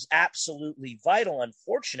becomes absolutely vital,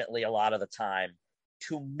 unfortunately, a lot of the time,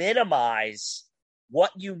 to minimize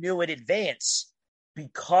what you knew in advance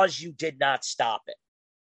because you did not stop it.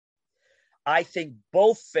 I think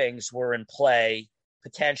both things were in play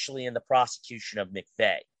potentially in the prosecution of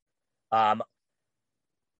McVeigh.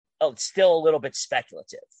 It's still a little bit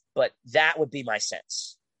speculative, but that would be my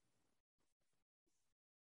sense.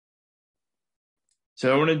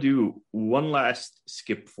 So I want to do one last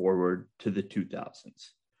skip forward to the 2000s.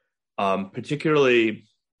 Particularly,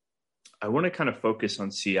 I want to kind of focus on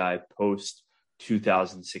CI post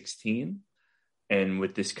 2016 and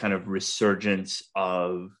with this kind of resurgence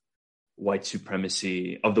of white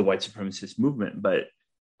supremacy, of the white supremacist movement. But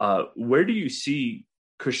where do you see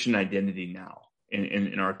Christian identity now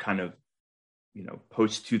in our kind of,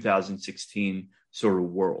 post 2016 sort of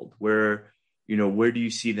world? Where do you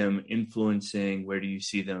see them influencing? Where do you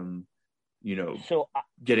see them,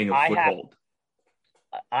 getting a foothold?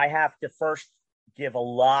 I have to first give a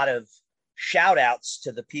lot of shout outs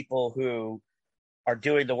to the people who are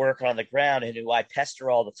doing the work on the ground and who I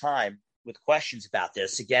pester all the time with questions about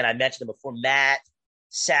this. Again, I mentioned them before: Matt,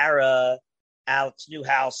 Sarah, Alex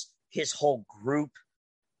Newhouse, his whole group.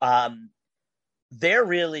 They're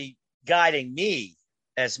really guiding me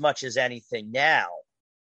as much as anything now.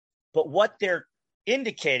 But what they're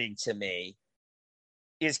indicating to me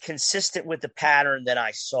is consistent with the pattern that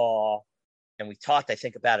I saw, and we talked, I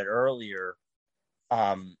think, about it earlier,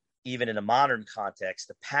 even in a modern context,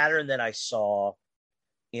 the pattern that I saw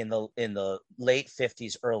in the late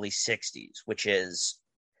 50s, early 60s, which is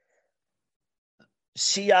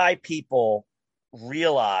CI people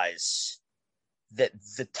realize that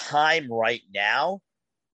the time right now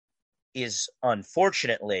is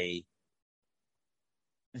unfortunately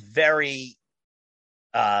very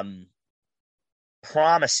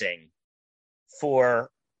promising for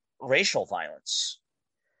racial violence.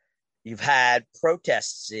 You've had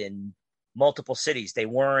protests in multiple cities. They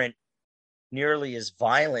weren't nearly as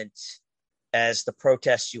violent as the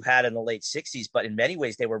protests you had in the late 60s, but in many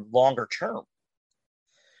ways they were longer term.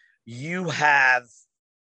 You have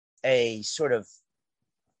a sort of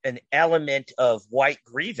an element of white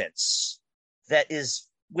grievance that is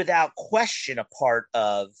without question a part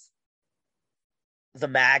of the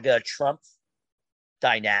MAGA Trump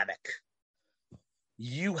dynamic.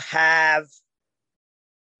 You have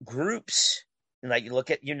groups, like you look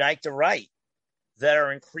at Unite the Right, that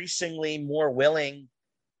are increasingly more willing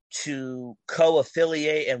to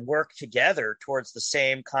co-affiliate and work together towards the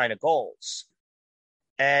same kind of goals.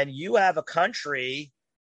 And you have a country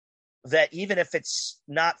that, even if it's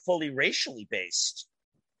not fully racially based,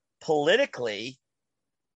 politically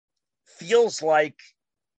feels like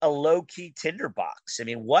a low-key tinderbox. I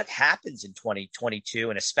mean, what happens in 2022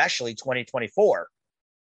 and especially 2024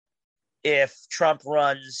 if Trump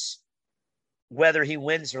runs, whether he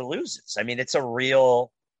wins or loses? I mean, it's a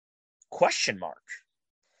real question mark.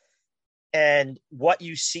 And what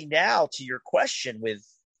you see now, to your question with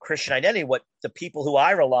Christian identity, what the people who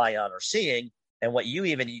I rely on are seeing, and what you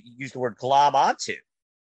even use the word glom onto,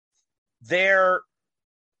 they're,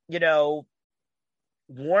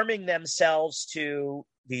 warming themselves to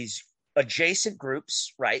these adjacent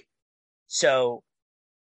groups, right? So,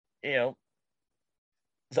 the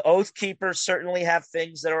Oath Keepers certainly have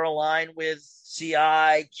things that are aligned with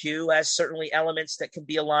CI. Q has certainly elements that can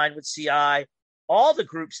be aligned with CI. All the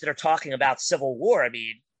groups that are talking about civil war, I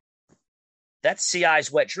mean, that's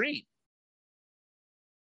CI's wet dream.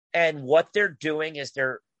 And what they're doing is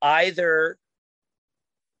they're either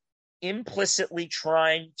implicitly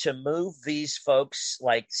trying to move these folks,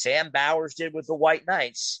 like Sam Bowers did with the White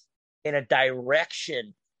Knights, in a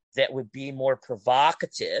direction that would be more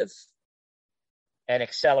provocative and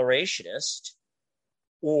accelerationist,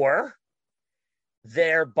 or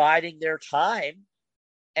they're biding their time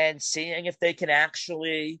and seeing if they can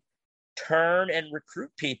actually turn and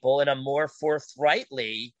recruit people in a more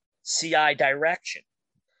forthrightly CI direction.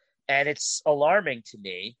 And it's alarming to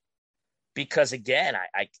me because again,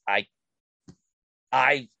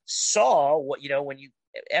 I saw what, when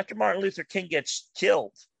after Martin Luther King gets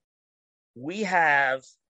killed, we have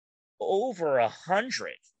over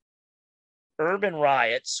 100 urban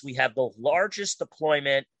riots. We have the largest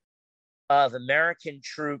deployment of American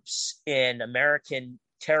troops in American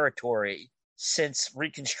territory since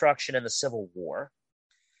Reconstruction and the Civil War.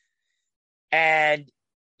 And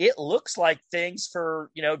it looks like things for,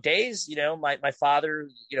 days, my father,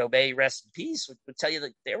 may he rest in peace, would tell you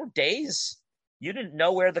that there were days you didn't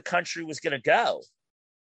know where the country was going to go.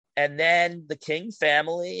 And then the King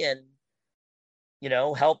family and,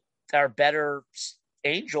 helped our better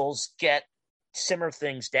angels simmer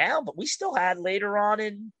things down. But we still had later on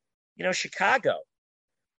in, Chicago.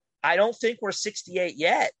 I don't think we're 68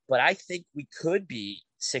 yet, but I think we could be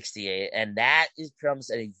 68. And that becomes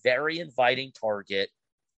a very inviting target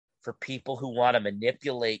for people who want to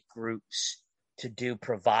manipulate groups to do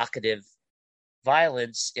provocative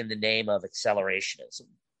violence in the name of accelerationism.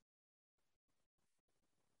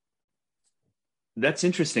 That's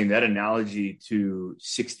interesting. That analogy to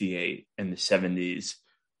 68 and the 70s,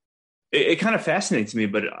 it kind of fascinates me,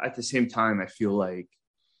 but at the same time, I feel like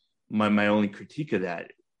my only critique of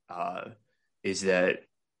that is that,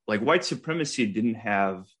 like, white supremacy didn't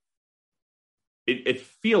have, it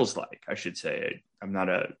feels like, I should say, I'm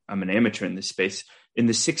an amateur in this space. In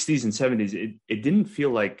the 60s and 70s, it didn't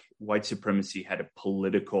feel like white supremacy had a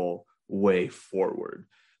political way forward.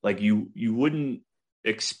 Like you wouldn't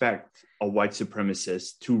expect a white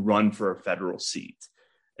supremacist to run for a federal seat.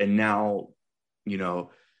 And now,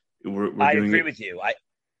 we're I doing agree it. with you.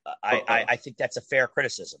 I think that's a fair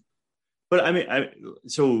criticism. But I mean,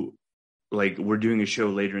 so like we're doing a show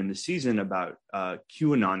later in the season about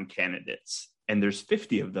QAnon candidates, and there's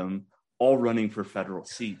 50 of them all running for federal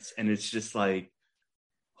seats. And it's just like,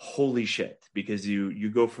 holy shit, because you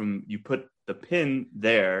go from, you put the pin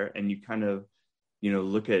there and you kind of,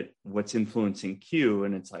 look at what's influencing Q,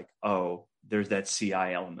 and it's like, oh, there's that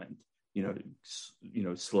CI element,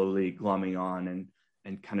 slowly glomming on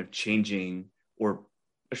and kind of changing, or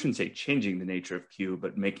I shouldn't say changing the nature of Q,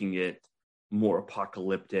 but making it more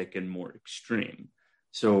apocalyptic and more extreme.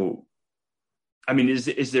 So, I mean,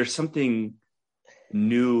 is there something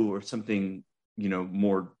new or something,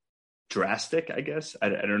 more drastic, I guess? I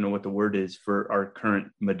don't know what the word is for our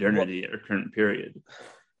current modernity, our current period.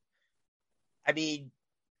 I mean,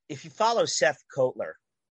 if you follow Seth Kotler,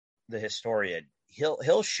 the historian,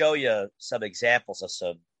 he'll show you some examples of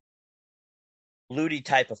some loony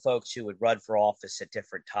type of folks who would run for office at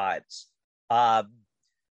different times. I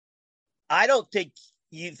don't think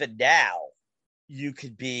even now you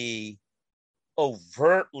could be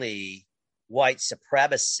overtly white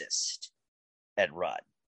supremacist and run.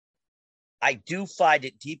 I do find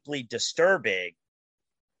it deeply disturbing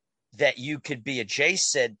that you could be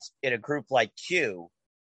adjacent in a group like Q,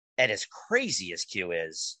 and as crazy as Q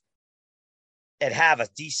is, and have a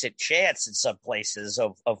decent chance in some places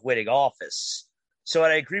of winning office. So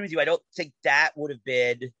I agree with you. I don't think that would have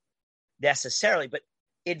been necessarily, but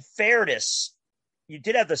in fairness, you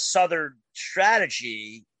did have the Southern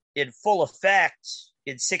strategy in full effect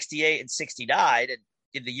in 68 and 69 and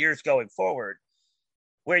in the years going forward,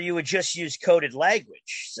 where you would just use coded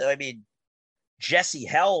language. So, I mean, Jesse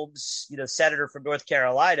Helms, senator from North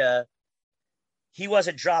Carolina, he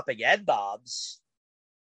wasn't dropping N-bombs,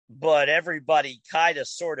 but everybody kind of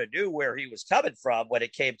sort of knew where he was coming from when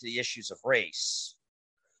it came to the issues of race.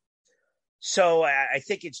 So I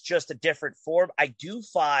think it's just a different form. I do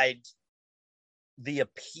find the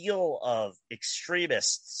appeal of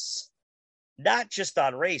extremists, not just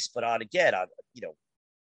on race, but on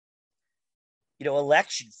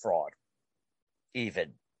election fraud,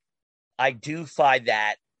 even. I do find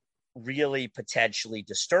that really potentially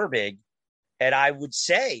disturbing. And I would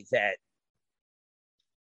say that,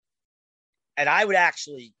 and I would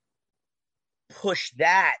actually push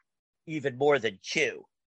that even more than Q.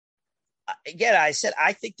 Again, I said,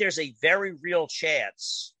 I think there's a very real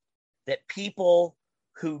chance that people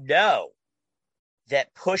who know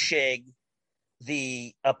that pushing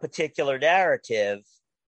a particular narrative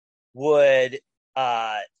would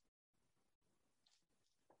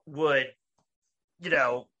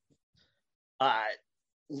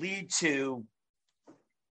lead to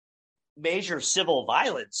major civil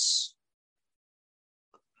violence,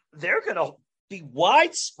 they're going to be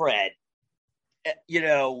widespread,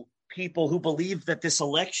 people who believe that this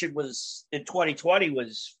election in 2020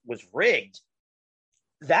 was rigged.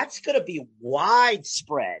 That's going to be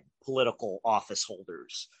widespread political office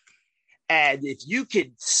holders. And if you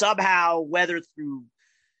could somehow, whether through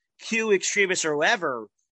Q extremists or whoever,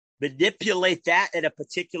 manipulate that in a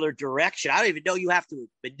particular direction. I don't even know you have to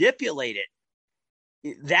manipulate it.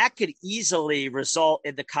 That could easily result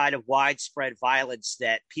in the kind of widespread violence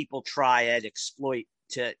that people try and exploit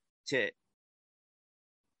to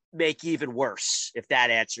make even worse, if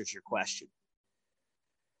that answers your question.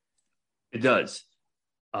 It does.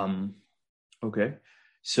 Okay.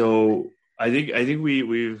 So I think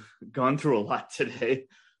we've gone through a lot today.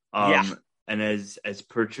 Yeah. And as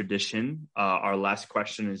per tradition, our last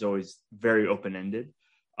question is always very open-ended,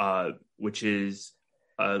 which is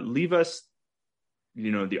leave us,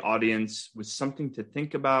 the audience with something to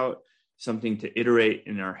think about, something to iterate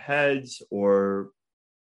in our heads, or,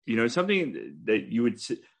 something that you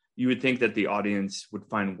would think that the audience would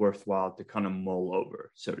find worthwhile to kind of mull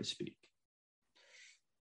over, so to speak.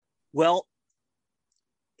 Well,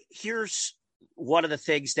 here's one of the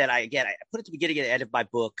things that I put at the beginning and end of my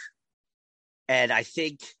book, and I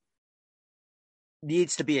think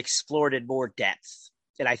needs to be explored in more depth.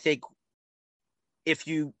 And I think if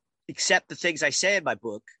you accept the things I say in my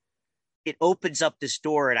book, it opens up this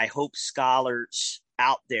door, and I hope scholars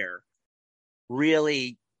out there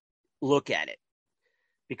really look at it,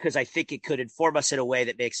 because I think it could inform us in a way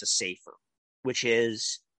that makes us safer, which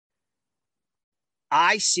is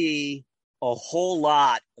I see a whole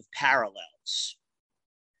lot of parallels.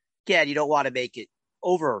 Again, you don't want to make it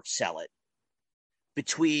oversell it,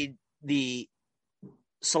 between the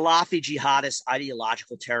Salafi jihadist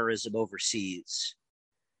ideological terrorism overseas,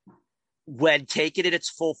 when taken in its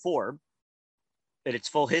full form, in its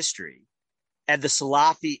full history, and the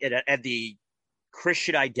Salafi and the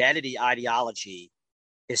Christian identity ideology,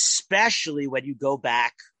 especially when you go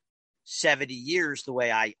back 70 years the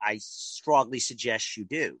way I strongly suggest you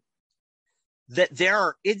do, that there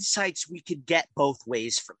are insights we can get both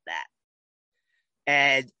ways from that.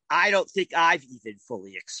 And I don't think I've even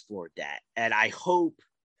fully explored that. And I hope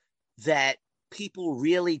that people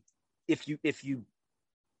really, if you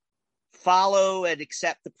follow and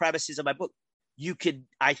accept the premises of my book,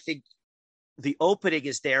 I think the opening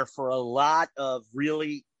is there for a lot of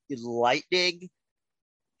really enlightening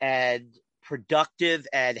and productive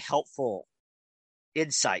and helpful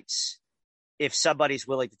insights if somebody's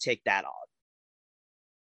willing to take that on.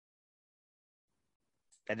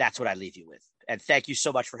 And that's what I leave you with. And thank you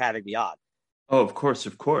so much for having me on. Oh, of course.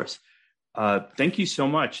 Thank you so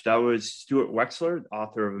much. That was Stuart Wexler,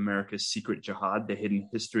 author of America's Secret Jihad, The Hidden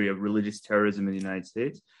History of Religious Terrorism in the United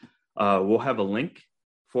States. We'll have a link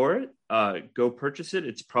for it. Go purchase it.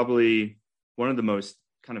 It's probably one of the most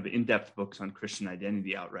kind of in-depth books on Christian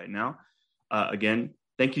identity out right now. Again,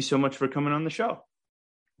 thank you so much for coming on the show.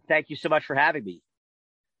 Thank you so much for having me.